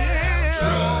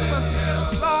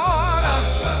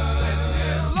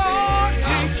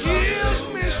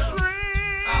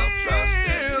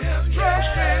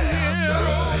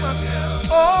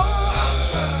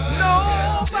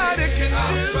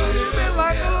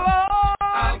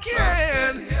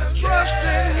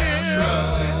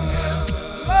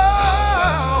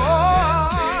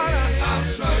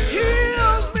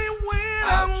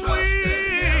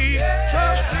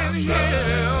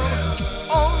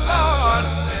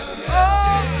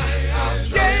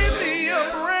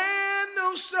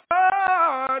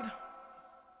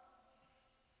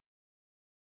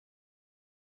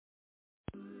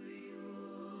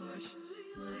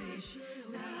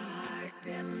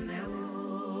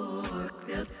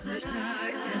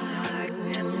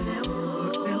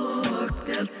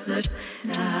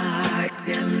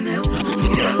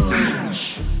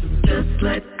just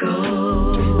let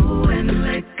go and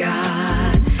let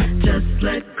God. Just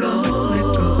let go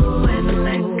and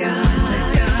let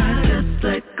God. Just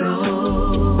let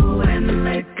go and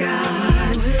let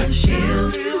God.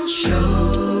 She'll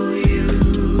show you.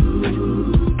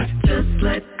 Just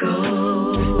let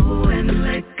go and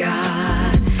let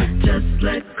God. Just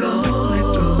let go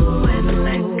and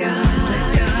let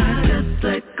God. Just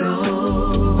let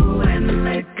go and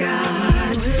let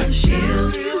God.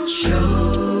 She'll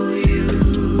show you.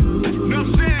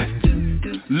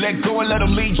 Let go and let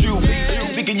him lead you.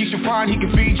 Thinking you should find he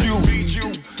can feed you.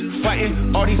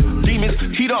 Fighting all these demons,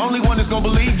 he the only one that's gonna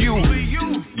believe you.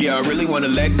 Yeah, I really wanna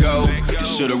let go.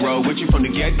 Should've rolled with you from the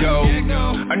get-go.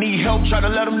 I need help trying to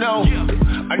let him know.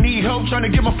 I need help trying to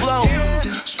get my flow.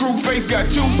 Screwface got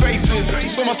two faces,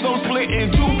 so my soul split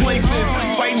in two places.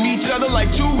 Fighting each other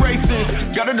like two races.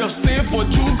 Got enough sin for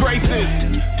two graces.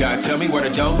 God tell me what I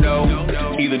don't know.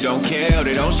 Either don't care or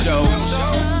they don't show.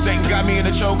 Satan got me in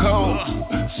a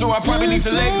chokehold, so I probably need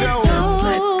to let go. Just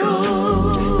let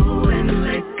go and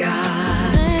let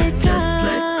God. Just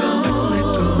let go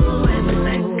and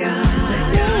let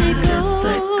God. Just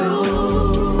let go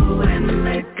and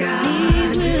let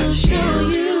God.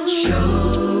 She'll show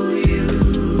you.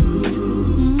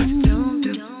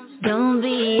 Don't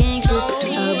be anxious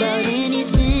about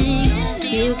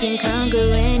anything. You can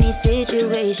conquer any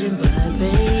situation by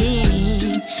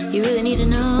praying. You really need to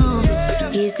know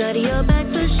He's got your back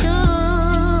for sure.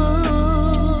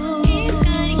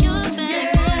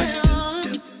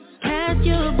 Cast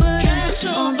your burdens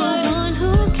on the one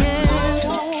who cares.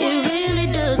 It really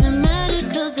doesn't matter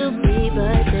 'cause He'll be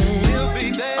right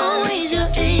there. Always your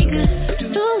anchor.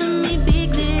 Don't let me be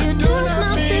clear. Do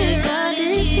not fear God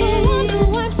is the one who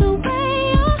wipes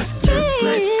away your tears. Just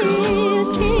let go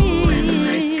and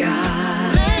let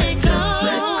God. Let go.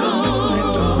 Just let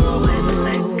go and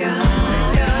let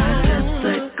God. Just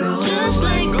let go and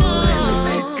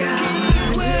let God.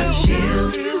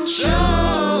 She'll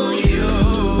show you.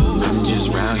 I'm just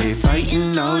round here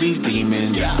fighting all these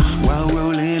demons while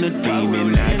rolling a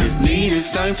demon. I just need a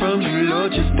sign from you,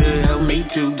 Lord, just to help me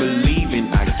to believe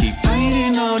in. I keep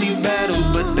fighting all these battles,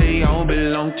 but they all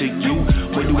belong to you.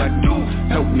 What do I do?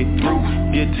 Help me through.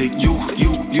 Get to you.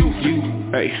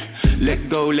 Hey, let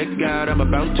go, let God, I'm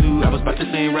about to. I was about to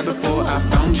sing right before I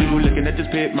found you. Looking at this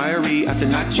pit, Myrie, I said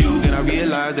not you. Then I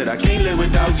realized that I can't live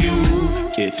without you.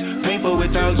 It's painful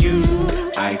without you.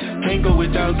 I can't go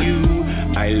without you.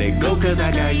 I let go 'cause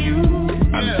I got you.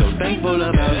 I'm so thankful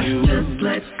about you. Just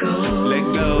let go. Let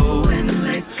go and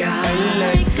let God. And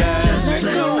let God. Just let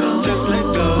go. Just let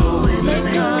go and let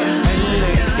God. And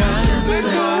let God. Let go.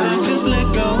 Just let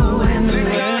go and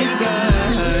let God.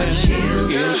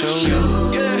 He'll show you.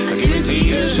 I guarantee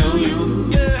He'll show you.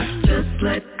 Just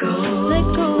let go. Let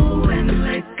go and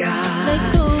let God. Let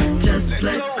go. Just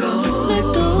let go. Let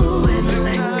go and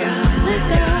let God. Let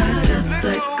God. Just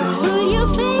let go. Put your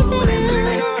faith in Him.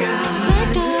 Let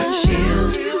God. She'll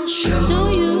show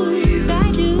you.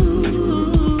 Guide you.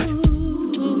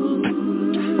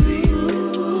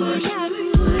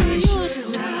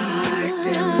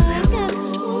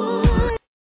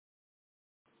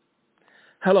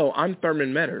 Hello, I'm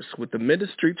Thurman Metters with the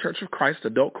Ministry Church of Christ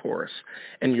Adult Chorus,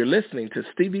 and you're listening to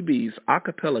Stevie B's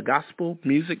Acappella Gospel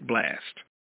Music Blast.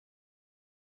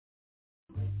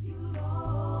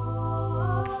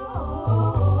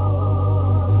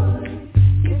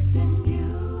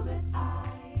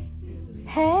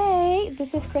 Hey, this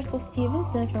is Crystal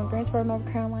Stevenson from Greensboro, North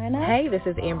Carolina. Hey, this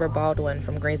is Amber Baldwin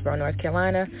from Greensboro, North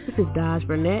Carolina. This is Dodge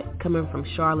Burnett coming from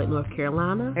Charlotte, North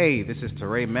Carolina. Hey, this is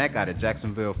Teray Mack out of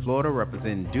Jacksonville, Florida,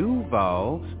 representing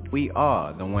Duval. We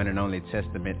are the one and only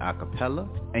Testament Acapella,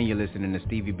 and you're listening to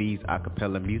Stevie B's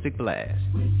Acapella Music Blast.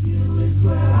 With you is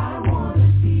where I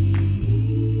wanna be.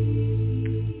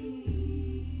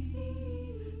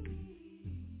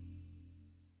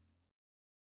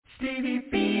 Stevie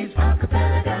B's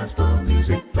Acapella Gospel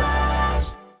Music Blast.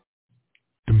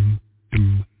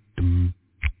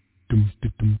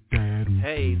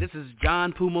 Hey, this is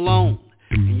John Poo Malone,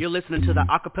 and you're listening to the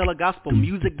Acapella Gospel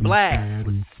Music Blast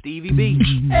with Stevie B.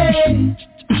 Hey.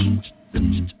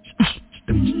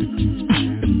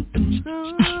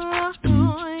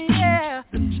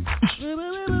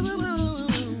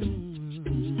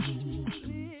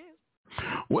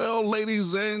 Well,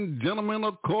 ladies and gentlemen,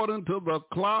 according to the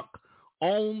clock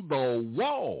on the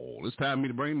wall, it's time for me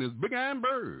to bring this big iron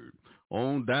bird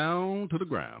on down to the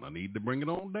ground. I need to bring it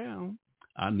on down.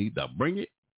 I need to bring it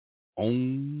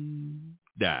on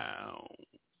down.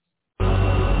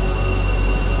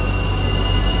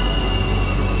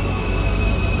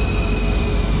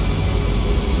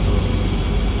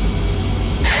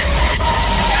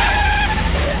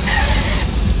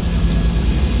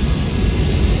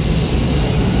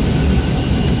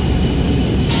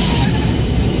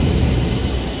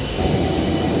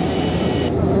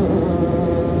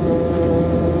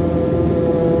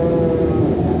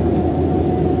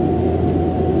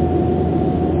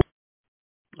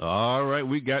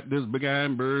 We got this big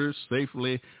iron bird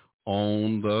safely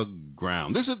on the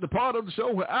ground. This is the part of the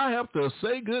show where I have to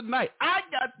say good night. I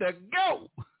got to go.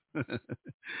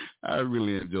 I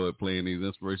really enjoyed playing these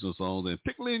inspirational songs and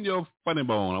tickling your funny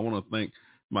bone. I want to thank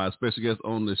my special guest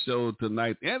on the show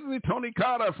tonight, Anthony Tony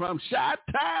Carter from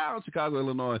Chi-Town, Chicago,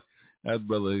 Illinois. That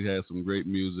brother, he has some great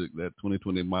music. That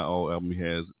 2020 My All album he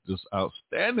has just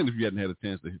outstanding. If you hadn't had a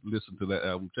chance to listen to that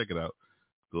album, check it out.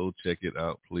 Go check it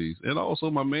out, please. And also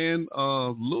my man,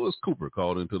 Lewis Cooper,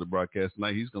 called into the broadcast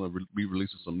tonight. He's going to be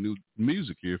releasing some new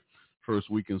music here first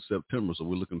week in September, so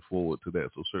we're looking forward to that.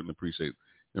 So certainly appreciate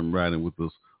him riding with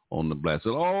us on the blast.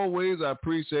 And always I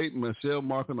appreciate Michelle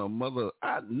Markin, her mother.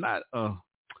 I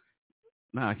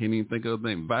can't even think of her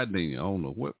name. Vidania. I don't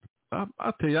know what.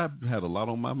 I tell you, I've had a lot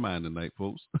on my mind tonight,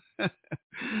 folks.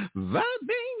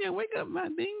 Vidania, wake up,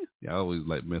 Vidania. Yeah, I always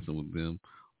like messing with them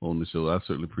on the show. I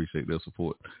certainly appreciate their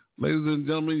support. Ladies and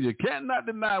gentlemen, you cannot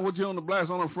deny what you're on the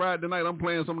blast on a Friday night. I'm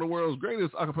playing some of the world's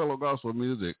greatest acapella gospel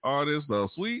music artists, the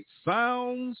sweet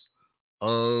sounds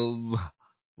of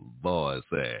voices.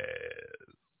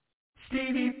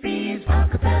 Stevie B's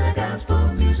Acapella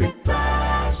Gospel Music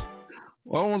Blast.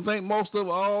 Well, I want to thank most of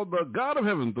all the God of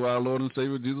heaven through our Lord and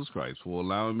Savior Jesus Christ for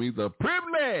allowing me the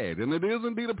privilege, and it is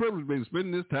indeed a privilege, to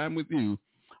spend this time with you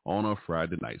on a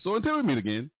Friday night. So until we meet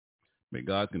again, may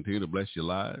God continue to bless your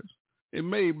lives. It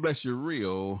may bless you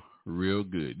real, real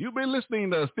good. You've been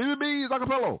listening to Stevie B's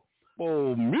Acapella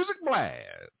for Music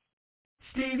Blast.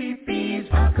 Stevie B's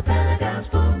Acapella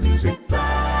Gospel Music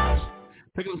Blast.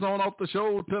 Taking us on off the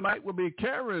show tonight will be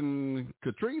Karen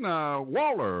Katrina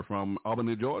Waller from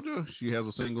Albany, Georgia. She has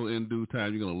a single, In Due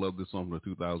Time. You're going to love this song from the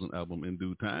 2000 album, In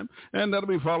Due Time. And that'll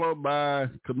be followed by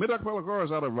Committed Acapella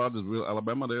Chorus out of Rogersville,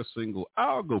 Alabama. Their single,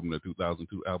 I'll Go, from their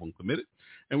 2002 album, Committed.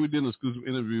 And we did an exclusive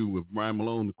interview with Brian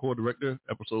Malone, the core director,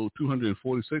 episode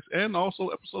 246, and also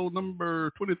episode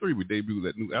number 23. We debuted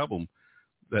that new album,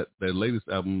 that latest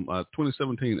album,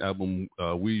 2017 album,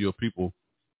 We Your People.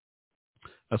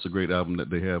 That's a great album that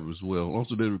they have as well.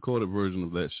 Also did a recorded version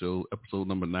of that show, episode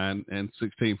number 9 and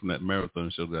 16 from that marathon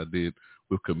show that I did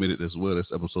with Committed as well.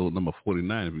 That's episode number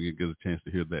 49 if you get a chance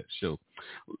to hear that show.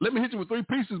 Let me hit you with 3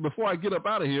 pieces before I get up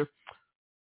out of here.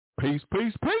 Peace,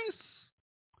 peace, peace.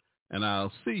 And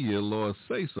I'll see you, Lord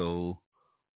say so,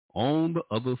 on the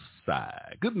other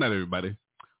side. Good night, everybody.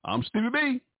 I'm Stevie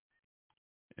B,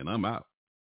 and I'm out.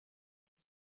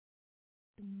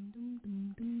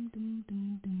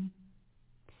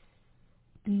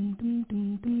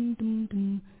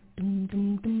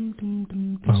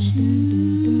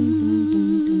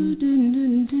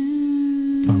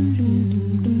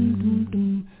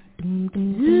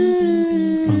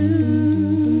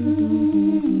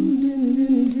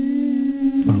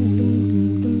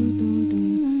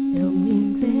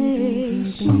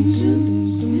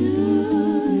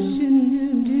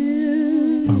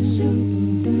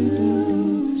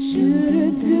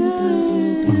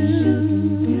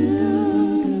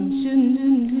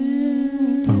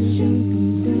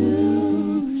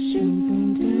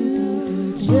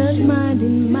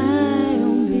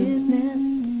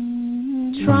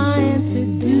 trying to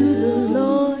do the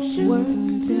Lord's work.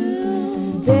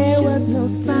 There was no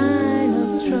sign of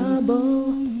trouble.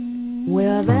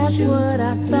 Well, that's what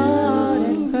I thought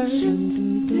at first.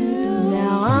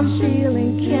 Now I'm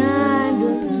feeling kind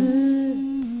of good,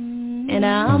 and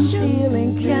I'm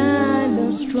feeling kind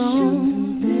of strong.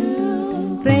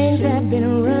 Things have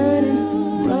been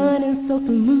running so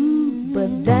smooth, but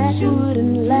that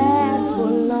wouldn't last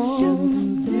for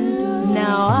long.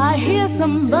 Now I hear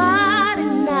somebody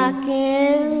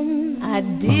knocking. I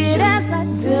did as I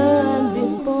done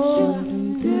before.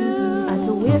 I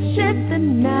twisted the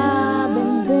knob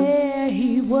and there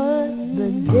he was. The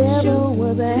devil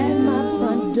was at my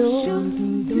front door.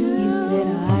 He said,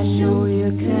 I know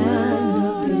you're kind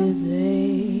of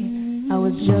busy. I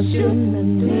was just in the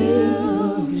neighborhood.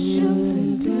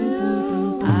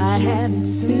 I haven't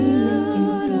seen you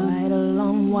in quite a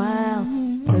long while.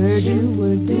 Heard you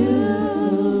were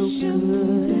doing so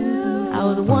good. I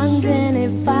was wondering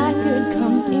if I could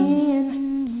come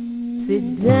in, sit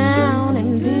down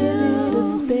and visit a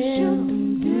spell.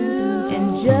 And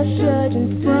just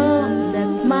judging from that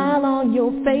smile on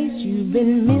your face, you've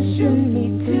been missing me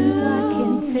too, I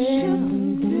can tell.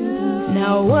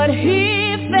 Now what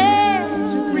he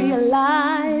failed to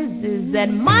realize is that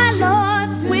my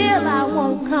Lord's will I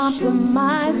won't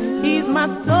compromise. He's my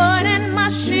sword and my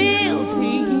shield. To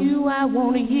you I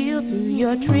won't yield. To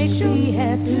your tricks he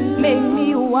has made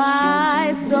me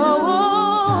wise. So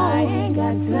I ain't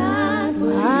got time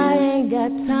for you. I ain't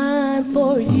got time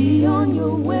for you. Be on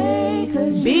your way,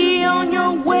 be on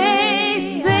your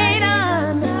way,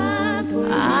 Satan.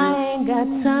 I ain't got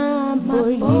time for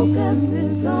you. My focus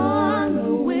is on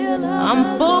the will of I'm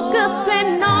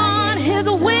focusing on his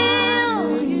will.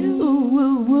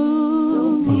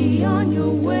 Be on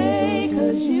your way,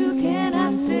 'cause you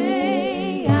cannot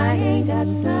stay. I ain't got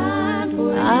time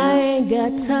for you. I ain't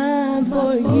got time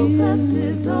for you. Focus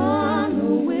is on the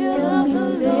will of the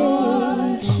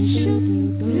Lord. Shoot,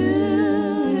 do,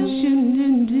 shoot, do,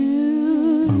 do,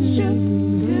 shoot,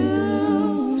 do,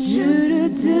 shoot,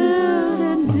 do,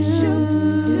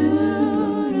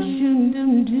 shoot,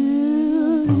 do,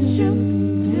 shoot,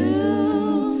 do,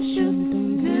 shoot,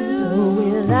 do.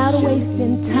 Without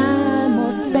wasting time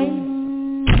or space,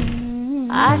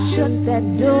 I shut that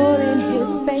door in his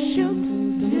face.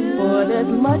 For there's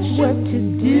much work to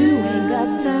do. Ain't got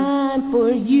time for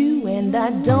you, and I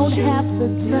don't have the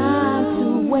time to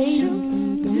wait.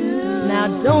 Now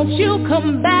don't you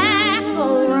come back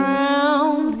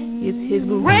around. It's his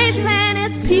grace and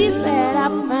his peace that I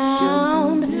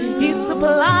found. He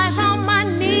supplies all my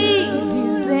needs.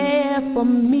 He's there for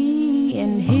me,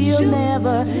 and he'll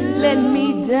never let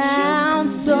me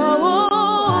down. So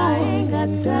I ain't got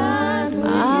time.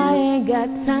 I ain't got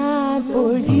time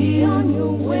for you. Be on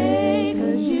your way,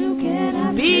 'cause you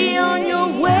cannot be on your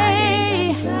way.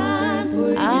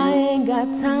 I ain't got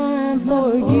time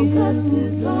for you. Focus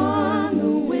is on the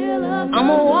will of I'm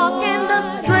walking the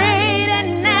straight and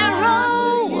narrow.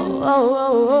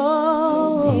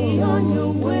 Be on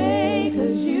your way,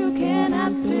 'cause you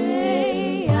cannot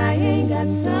stay. I ain't got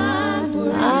time for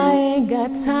you. I ain't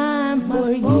got time for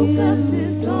you. Focus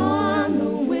is on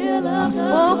the will of the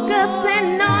focusing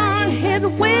on his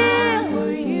will,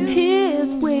 his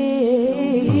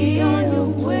will. Be on your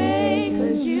way,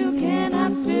 'cause you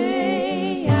cannot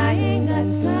stay. I ain't got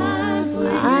time for you.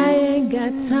 I ain't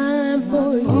got time for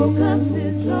you. Focus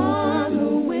is on the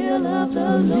will of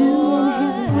the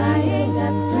Lord. I ain't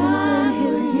got time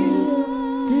for you.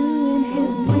 Doing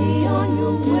his will. Be on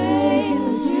your way,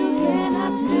 'cause you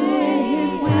cannot stay.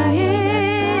 His will.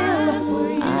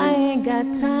 I ain't got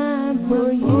time for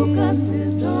you. Focus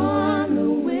is on the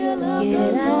will of the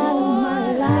Lord. Get out of my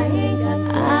life.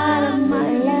 Out of my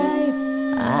life.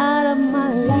 Out of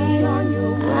my life.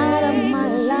 Out of my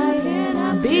life.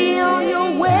 Be on your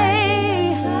way.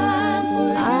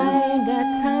 I ain't got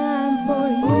time for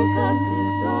you. Focus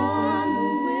is on the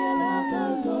will of the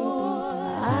Lord.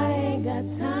 I ain't got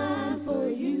time for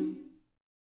you.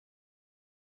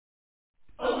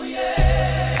 Oh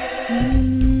yeah.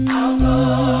 I'll go.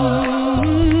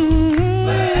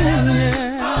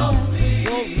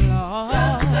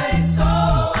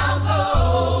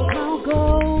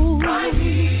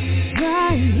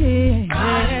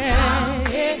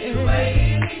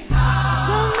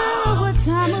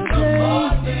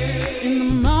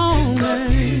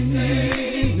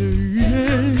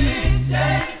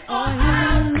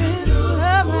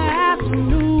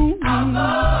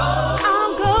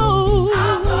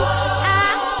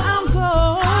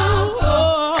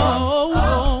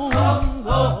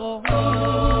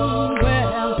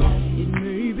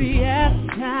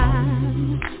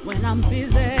 when I'm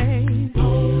busy,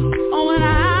 or when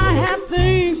I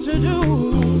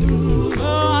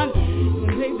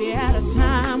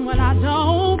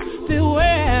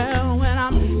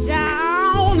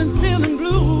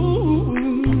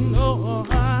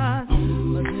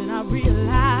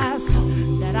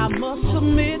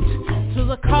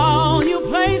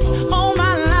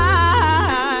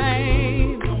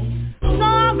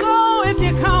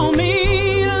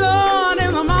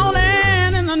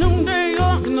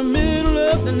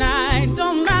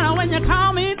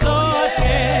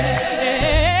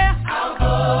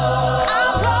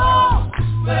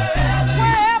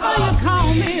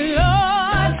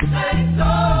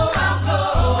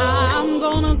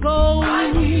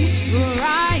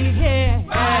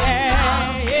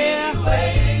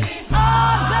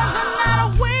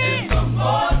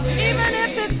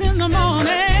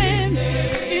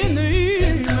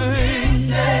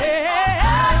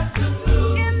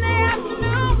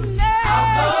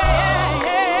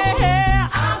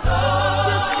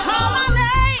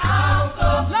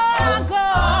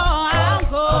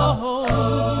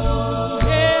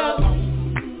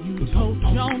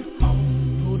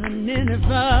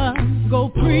Jesus, go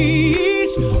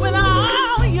preach with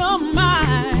all your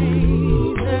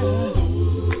might.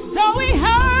 Though he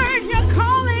heard your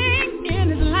calling in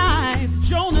his life,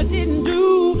 Jonah didn't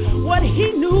do what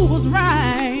he knew was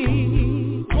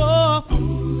right. Oh,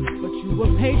 but you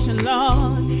were patient,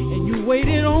 Lord, and you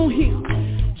waited on him,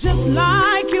 just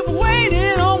like you've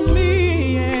waited on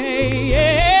me.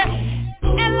 Yeah.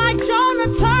 And like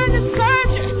Jonah turned to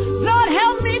searcher, Lord,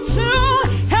 help me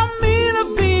to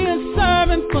be a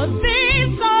servant for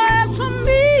thee, so as for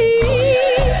me.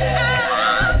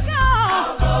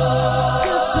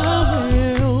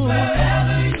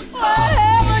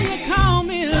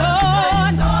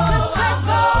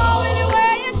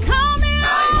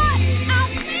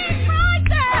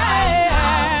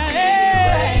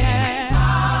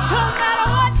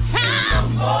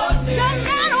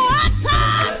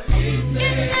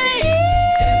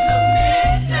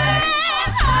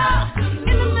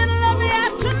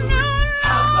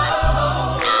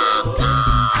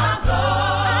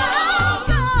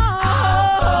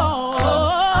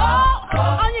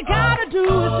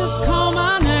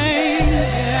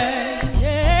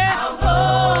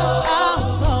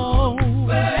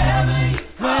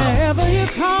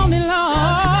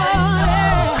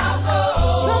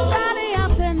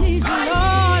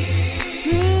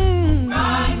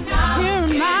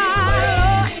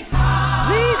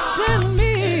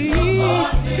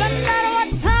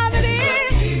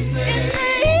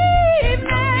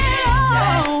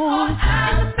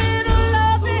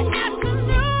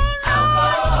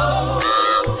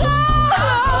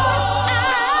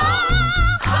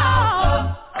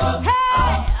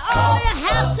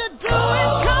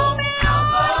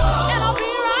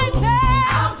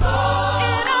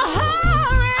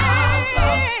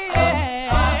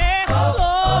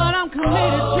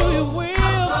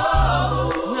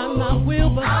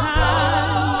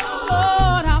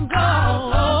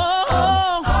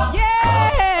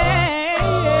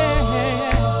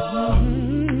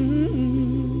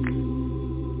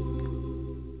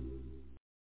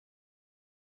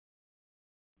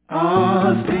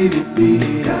 Stevie B,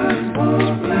 gospel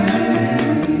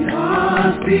blast.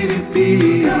 Stevie B,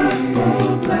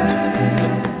 gospel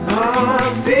blast.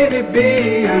 Stevie B,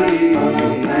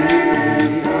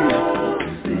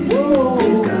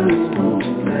 gospel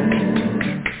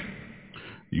blast.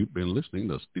 You've been listening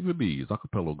to Stevie B's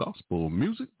Acappella Gospel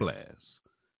Music Blast,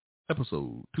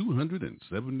 episode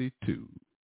 272.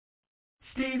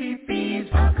 Stevie B's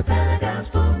Acappella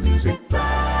Gospel Music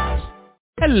Blast.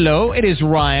 Hello, it is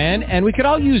R.A.I.N, and we could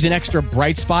all use an extra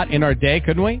bright spot in our day,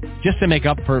 couldn't we? Just to make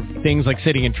up for things like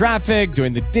sitting in traffic,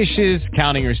 doing the dishes,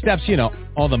 counting your steps, you know,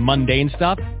 all the mundane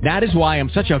stuff. That is why I'm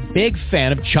such a big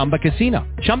fan of Chumba Casino.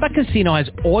 Chumba Casino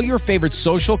has all your favorite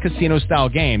social casino-style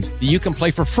games that you can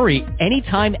play for free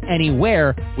anytime,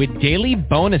 anywhere with daily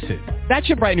bonuses. That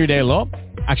should brighten your day a little.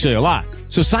 Actually, a lot.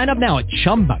 So sign up now at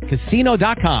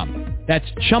ChumbaCasino.com. That's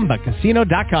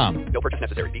ChumbaCasino.com. No purchase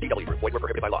necessary. VGW. Void where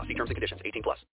prohibited by law. See terms and conditions. 18+.